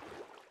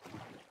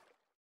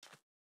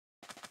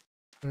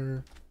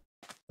 There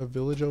a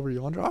village over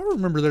yonder? I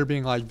remember there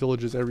being like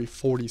villages every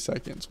 40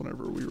 seconds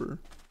whenever we were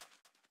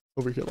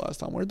over here last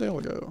time. Where'd they all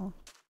go?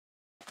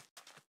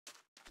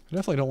 I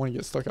definitely don't want to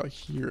get stuck out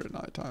here at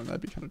nighttime.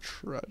 That'd be kind of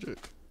tragic.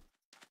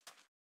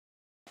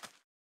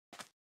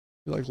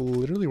 Like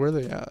literally where are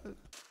they at?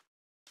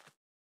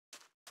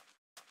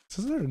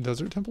 Isn't there a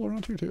desert temple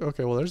around here too?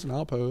 Okay, well there's an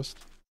outpost.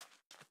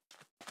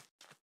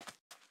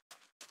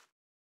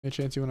 Any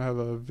chance you want to have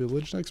a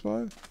village next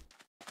by?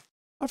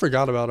 I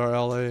forgot about our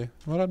LA.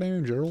 What did I name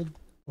him? Gerald?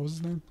 What was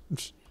his name?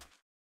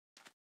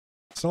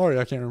 Sorry,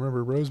 I can't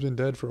remember. Bro's been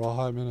dead for a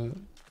hot minute.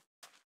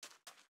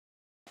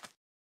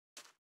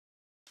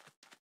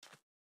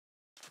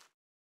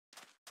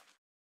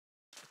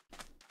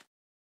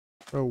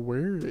 Bro,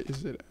 where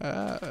is it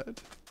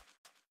at?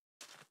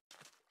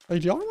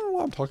 Like, do y'all remember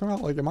what I'm talking about?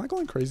 Like, am I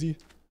going crazy?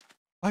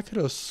 I could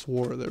have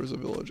swore there was a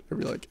village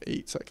every like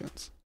 8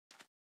 seconds.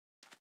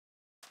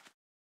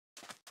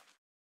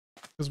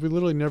 Because we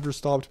literally never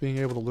stopped being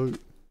able to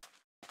loot.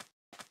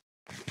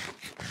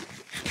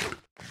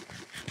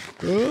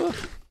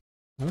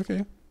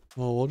 Okay.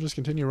 Well, we'll just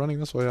continue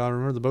running this way. I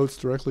remember the boat's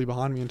directly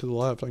behind me and to the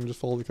left. I can just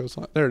follow the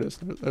coastline. There it is.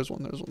 There's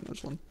one.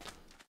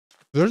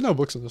 There's no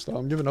books in this though.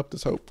 I'm giving up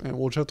this hope. And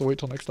we'll just have to wait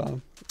till next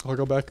time. I'll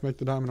go back and make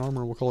the diamond armor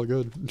and we'll call it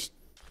good.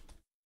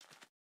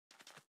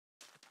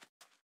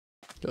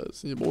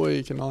 Because your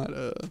boy cannot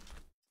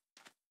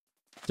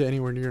get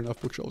anywhere near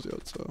enough bookshelves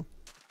yet, so.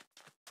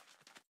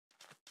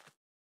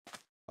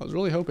 I was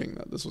really hoping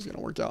that this was going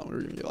to work out and we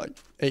were going to get like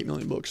 8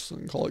 million books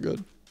and call it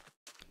good.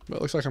 But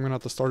it looks like I'm going to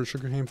have to start a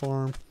sugarcane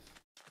farm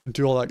and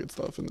do all that good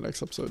stuff in the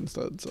next episode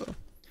instead, so.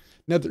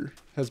 Nether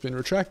has been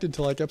retracted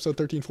to like episode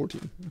 13,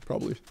 14,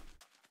 probably.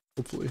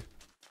 Hopefully.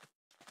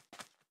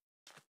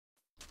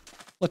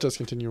 Let's just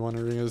continue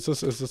wondering, is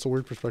this a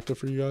weird perspective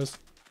for you guys?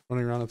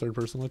 Running around in third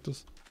person like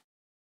this?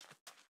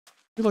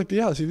 You're like,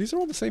 yeah, see, these are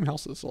all the same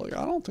houses, so like,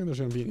 I don't think there's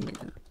going to be anything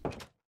here.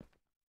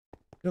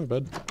 You have a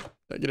bed?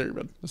 Yeah, get out of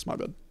your bed. This is my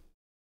bed.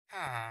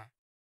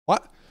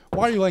 What?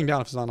 Why are you laying down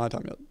if it's not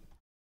nighttime yet?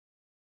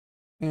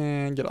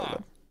 And get out of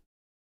bed.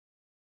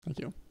 Thank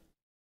you.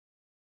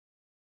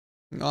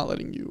 I'm not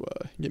letting you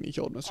get me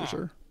killed, Mr.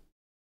 Sir.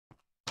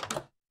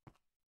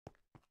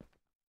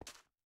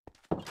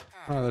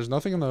 Alright, there's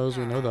nothing in those,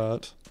 we know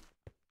that.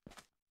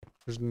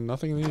 There's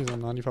nothing in these,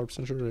 I'm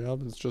 95% sure. Yeah,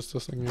 it's just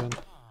this thing again.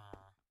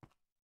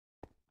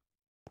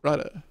 Right.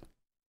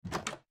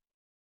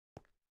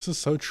 This is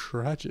so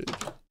tragic.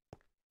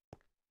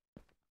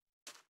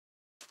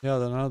 Yeah,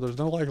 there's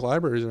no like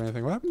libraries or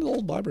anything. What happened to the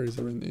old libraries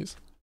that were in these?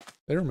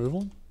 They remove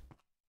them?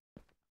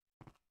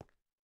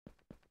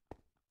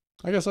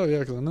 I guess so, yeah,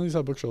 because none of these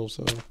have bookshelves,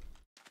 so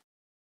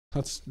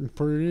that's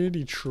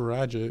pretty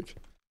tragic.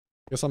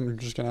 Guess I'm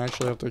just gonna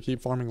actually have to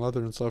keep farming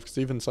leather and stuff, because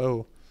even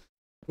so,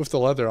 with the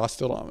leather, I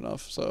still don't have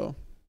enough, so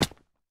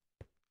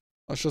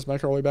let's just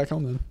make our way back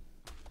home then.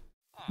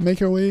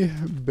 Make our way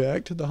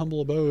back to the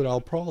humble abode.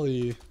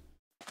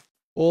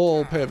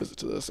 We'll pay a visit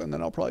to this, and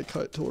then I'll probably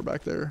cut till we're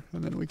back there,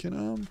 and then we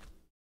can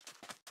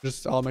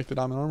I'll make the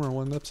diamond armor in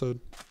one episode.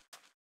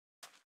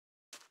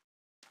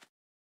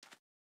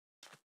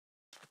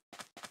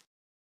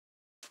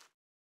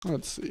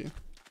 Let's see.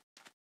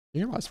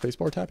 You hear my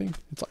spacebar tapping?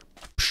 It's like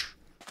psh,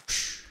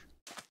 psh.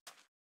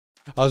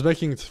 I was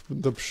making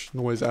the psh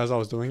noise as I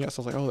was doing it,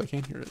 so I was like, oh, they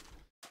can't hear it.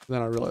 And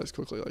then I realized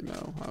quickly, like,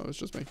 no, I was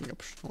just making a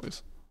psh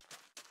noise.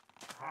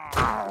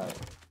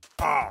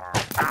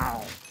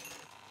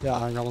 Yeah,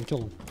 I got him, kill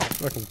him.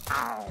 Wreck him.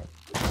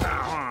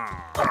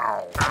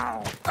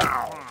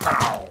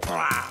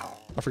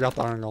 I forgot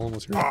the iron golem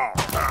was here.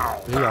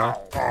 Yeah.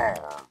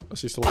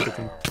 Is he still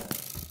kicking?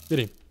 Get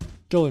him.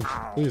 Kill him.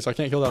 Please, I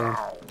can't kill that one.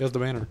 He has the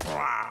banner.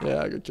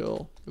 Yeah, good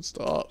kill. Good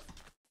stuff.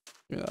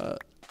 Give me that.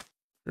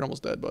 You're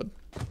almost dead, bud.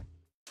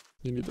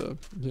 You need to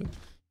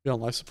be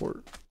on life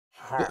support.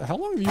 How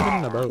long have you been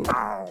in a boat?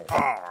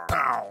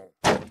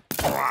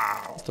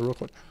 That's the real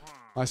quick.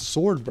 My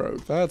sword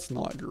broke. That's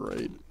not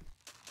great.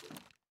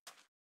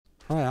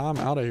 Alright, I'm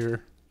out of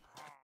here.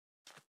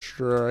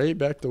 Straight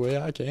back the way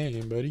I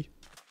came, buddy.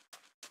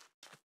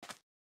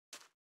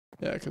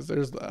 Yeah, because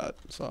there's that.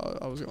 So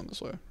I was going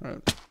this way,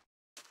 right?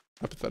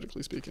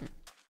 Hypothetically speaking.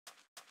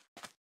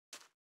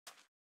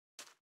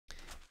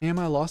 Am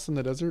I lost in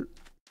the desert?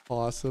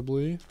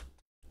 Possibly.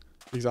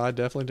 Because I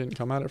definitely didn't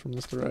come at it from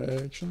this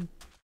direction.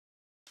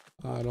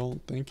 I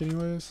don't think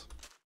anyways.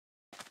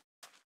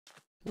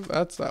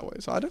 That's that way.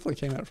 So I definitely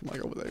came at it from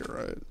like over there,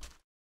 right?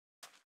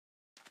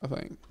 I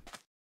think.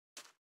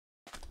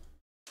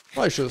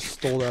 Probably should have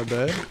stole that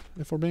bed,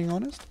 if we're being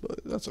honest,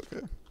 but that's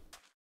okay.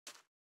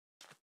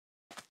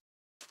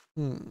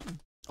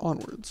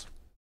 Onwards.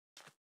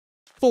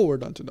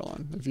 Forward Unto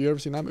Dawn. If you ever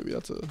seen that movie,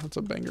 that's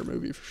a banger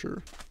movie for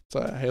sure. It's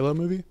a Halo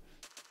movie.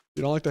 If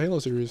you don't like the Halo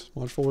series,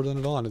 watch Forward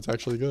Unto Dawn. It's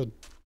actually good.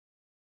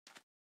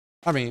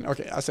 I mean,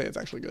 okay, I say it's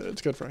actually good.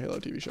 It's good for a Halo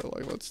TV show.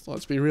 Like,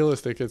 let's be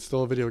realistic. It's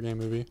still a video game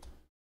movie.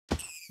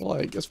 But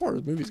like, as far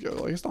as movies go,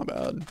 like, it's not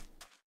bad.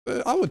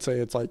 I would say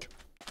it's like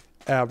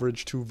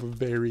average to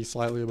very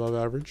slightly above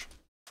average.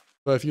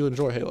 But if you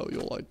enjoy Halo,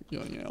 you'll like,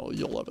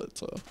 you'll love it.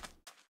 So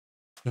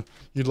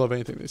you'd love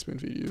anything they spoon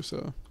feed you.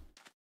 So,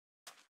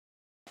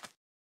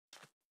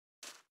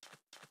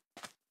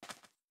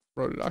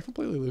 bro, did I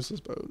completely lose this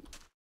boat?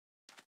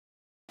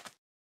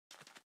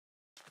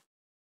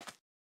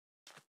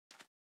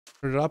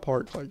 Or did I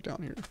park like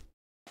down here?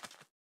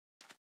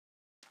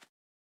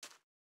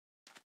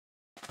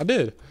 I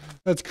did.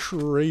 That's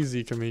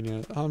crazy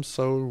convenient. I'm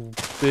so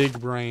big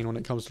brain when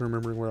it comes to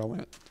remembering where I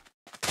went.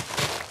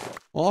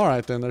 Well,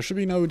 alright then. There should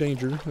be no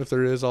danger. If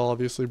there is, I'll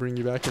obviously bring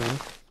you back in.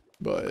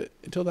 But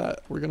until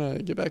that, we're gonna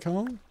get back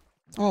home.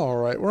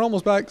 Alright, we're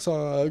almost back, so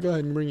I'll go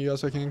ahead and bring you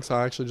guys back in, because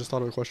I actually just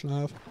thought of a question I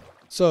have.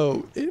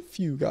 So, if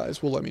you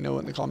guys will let me know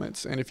in the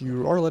comments, and if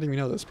you are letting me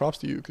know this, props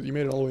to you, because you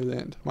made it all the way to the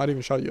end. Might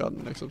even shout you out in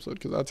the next episode,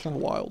 because that's kind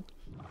of wild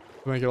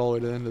to make it all the way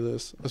to the end of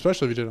this.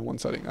 Especially if you did it in one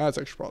setting. That's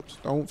extra props.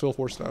 Don't feel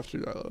forced to have to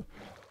do that, though.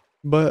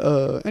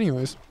 But,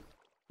 anyways.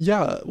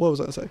 Yeah, what was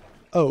I to say?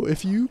 Oh,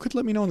 if you could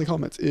let me know in the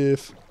comments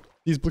if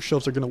these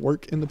bookshelves are going to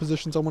work in the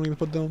positions I'm wanting to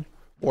put them,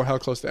 or how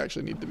close they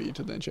actually need to be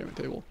to the enchantment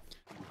table.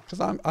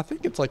 Because I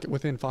think it's like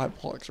within 5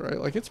 blocks,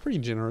 right? Like, it's pretty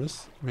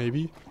generous,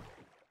 maybe.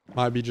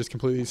 Might be just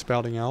completely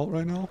spouting out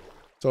right now.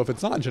 So if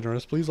it's not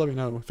generous, please let me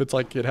know. If it's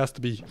like it has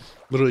to be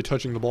literally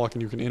touching the block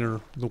and you can enter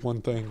the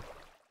one thing,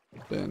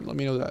 then let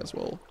me know that as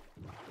well.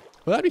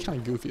 But that'd be kind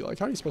of goofy. Like,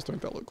 how are you supposed to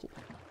make that look cool?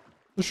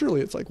 But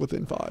surely it's like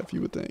within 5, you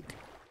would think.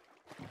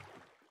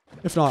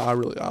 If not, I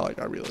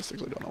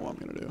realistically don't know what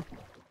I'm gonna do.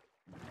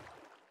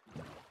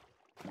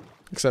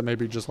 Except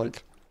maybe just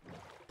like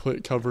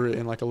cover it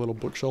in like a little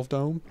bookshelf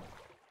dome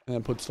and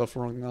then put stuff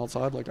around the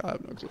outside. Like, I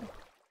have no clue.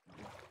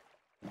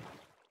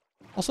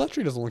 Also, that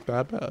tree doesn't look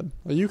that bad.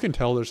 Like, you can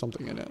tell there's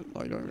something in it.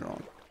 Like, don't get me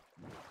wrong.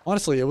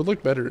 Honestly, it would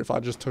look better if I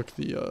just took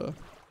the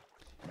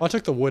if I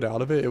took the wood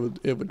out of it.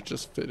 It would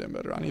just fit in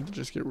better. I need to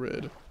just get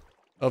rid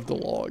of the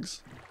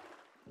logs.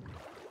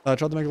 I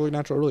tried to make it look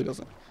natural. It really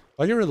doesn't. If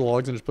I get rid of the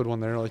logs and just put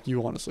one there, like,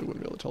 you honestly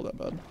wouldn't be able to tell that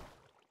bad.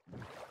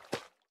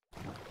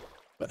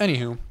 But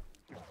anywho,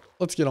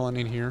 let's get on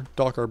in here.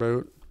 Dock our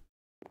boat.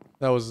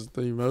 That was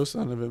the most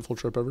uneventful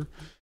trip ever.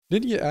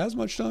 Didn't get as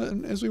much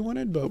done as we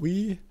wanted, but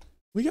we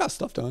got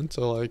stuff done.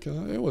 So like,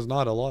 it was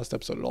not a lost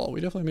episode at all.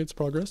 We definitely made some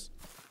progress.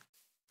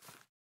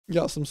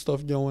 Got some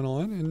stuff going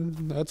on,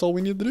 and that's all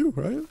we need to do,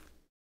 right?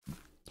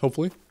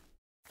 Hopefully.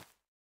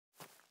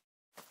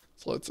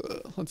 So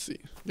let's see.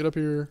 Get up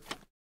here.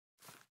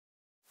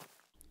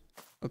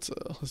 Let's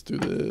do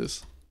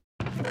this.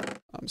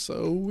 I'm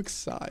so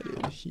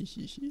excited. Hee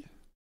hee hee.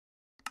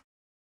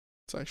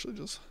 Let's actually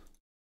just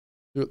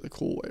do it the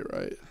cool way,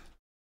 right?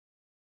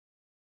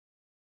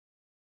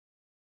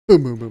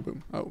 Boom, boom, boom,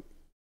 boom. Oh.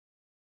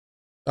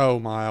 Oh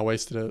my, I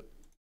wasted it.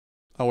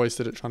 I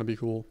wasted it trying to be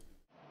cool.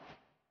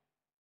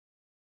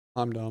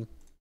 I'm dumb.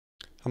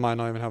 I might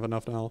not even have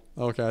enough now.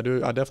 Okay, I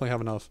do. I definitely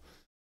have enough.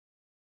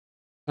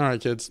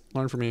 Alright, kids.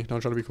 Learn from me.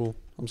 Don't try to be cool.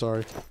 I'm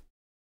sorry.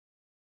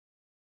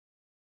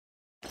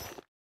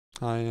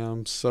 I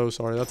am so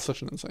sorry. That's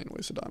such an insane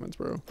waste of diamonds,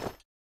 bro.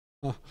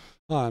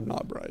 I'm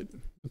not bright.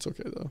 It's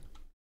okay, though.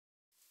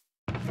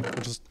 We'll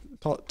just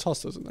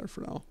toss those in there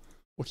for now.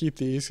 We'll keep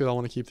these, because I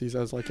want to keep these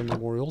as, like, a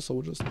memorial, so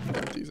we'll just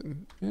dump these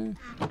in. Yeah.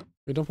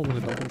 We dump them in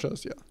the dumping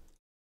chest? Yeah.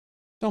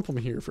 Dump them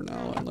here for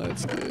now, and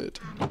let's get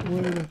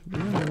wood. Do we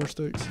have any more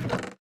sticks?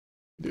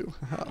 We do.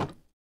 Haha.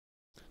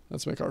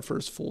 Let's make our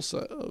first full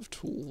set of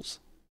tools.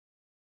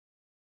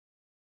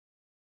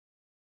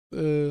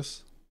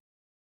 This.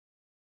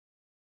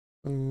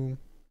 Boom.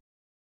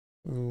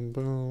 Boom,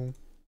 boom.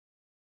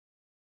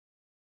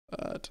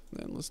 That.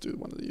 And then let's do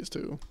one of these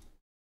too.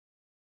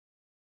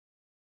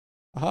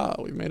 Aha,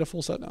 we made a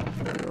full set now.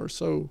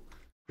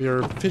 We are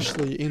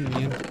officially in the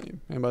end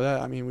game. And by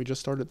that, I mean we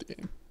just started the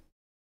game.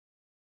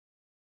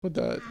 Put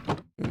that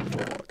in the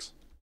toolbox.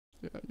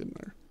 Yeah, get in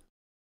there.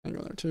 Hang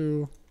on there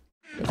too.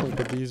 Definitely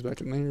put these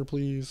back in there,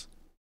 please.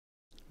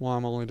 Well,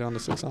 I'm only down to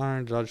 6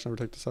 iron. Did I just never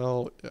take this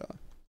out? Yeah.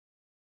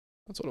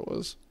 That's what it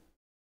was.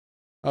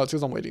 Oh, it's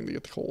because I'm waiting to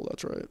get the coal.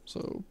 That's right.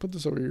 So put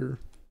this over here.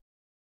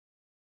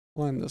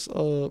 Line this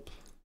up.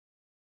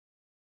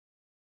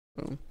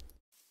 Boom.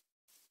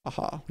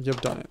 Aha, we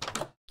have done it.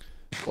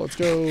 So let's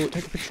go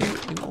take a picture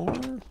in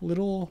our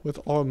little,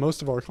 with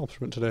most of our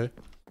accomplishment today.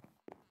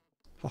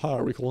 Haha,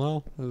 are we cool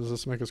now? Does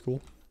this make us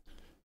cool?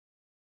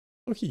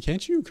 Okay,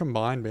 can't you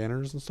combine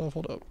banners and stuff?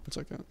 Hold up, 1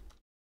 second.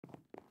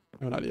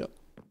 I have an idea.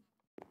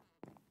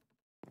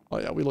 Oh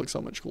yeah, we look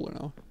so much cooler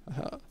now.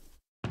 Haha.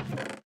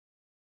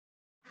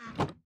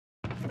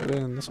 Put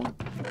in this one.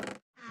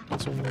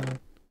 This one.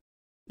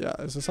 Yeah,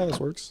 is this how this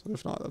works?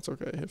 If not, that's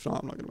okay. If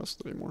not, I'm not gonna mess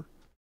with it anymore.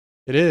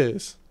 It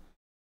is.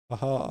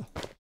 Aha.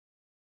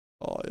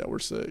 Oh yeah, we're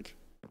sick.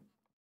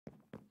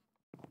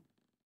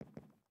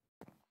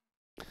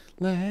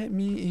 Let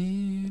me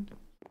in.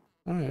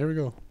 Alright, here we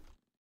go.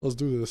 Let's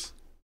do this.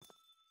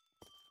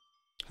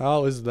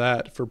 How is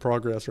that for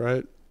progress,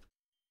 right?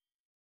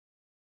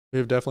 We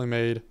have definitely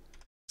made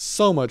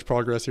so much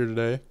progress here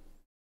today.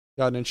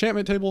 Got an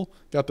enchantment table,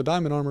 got the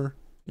diamond armor,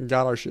 and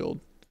got our shield.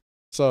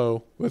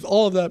 So with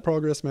all of that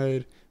progress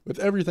made, with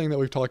everything that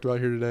we've talked about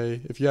here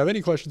today, if you have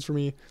any questions for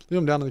me, leave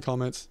them down in the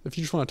comments. If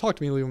you just want to talk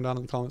to me, leave them down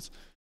in the comments.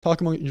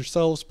 Talk among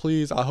yourselves,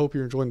 please. I hope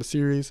you're enjoying the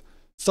series.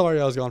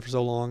 Sorry I was gone for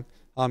so long.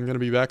 I'm going to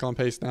be back on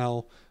pace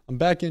now. I'm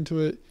back into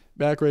it,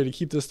 back ready to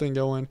keep this thing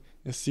going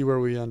and see where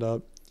we end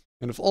up.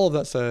 And with all of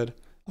that said,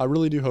 I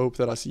really do hope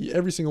that I see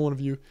every single one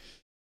of you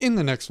in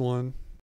the next one.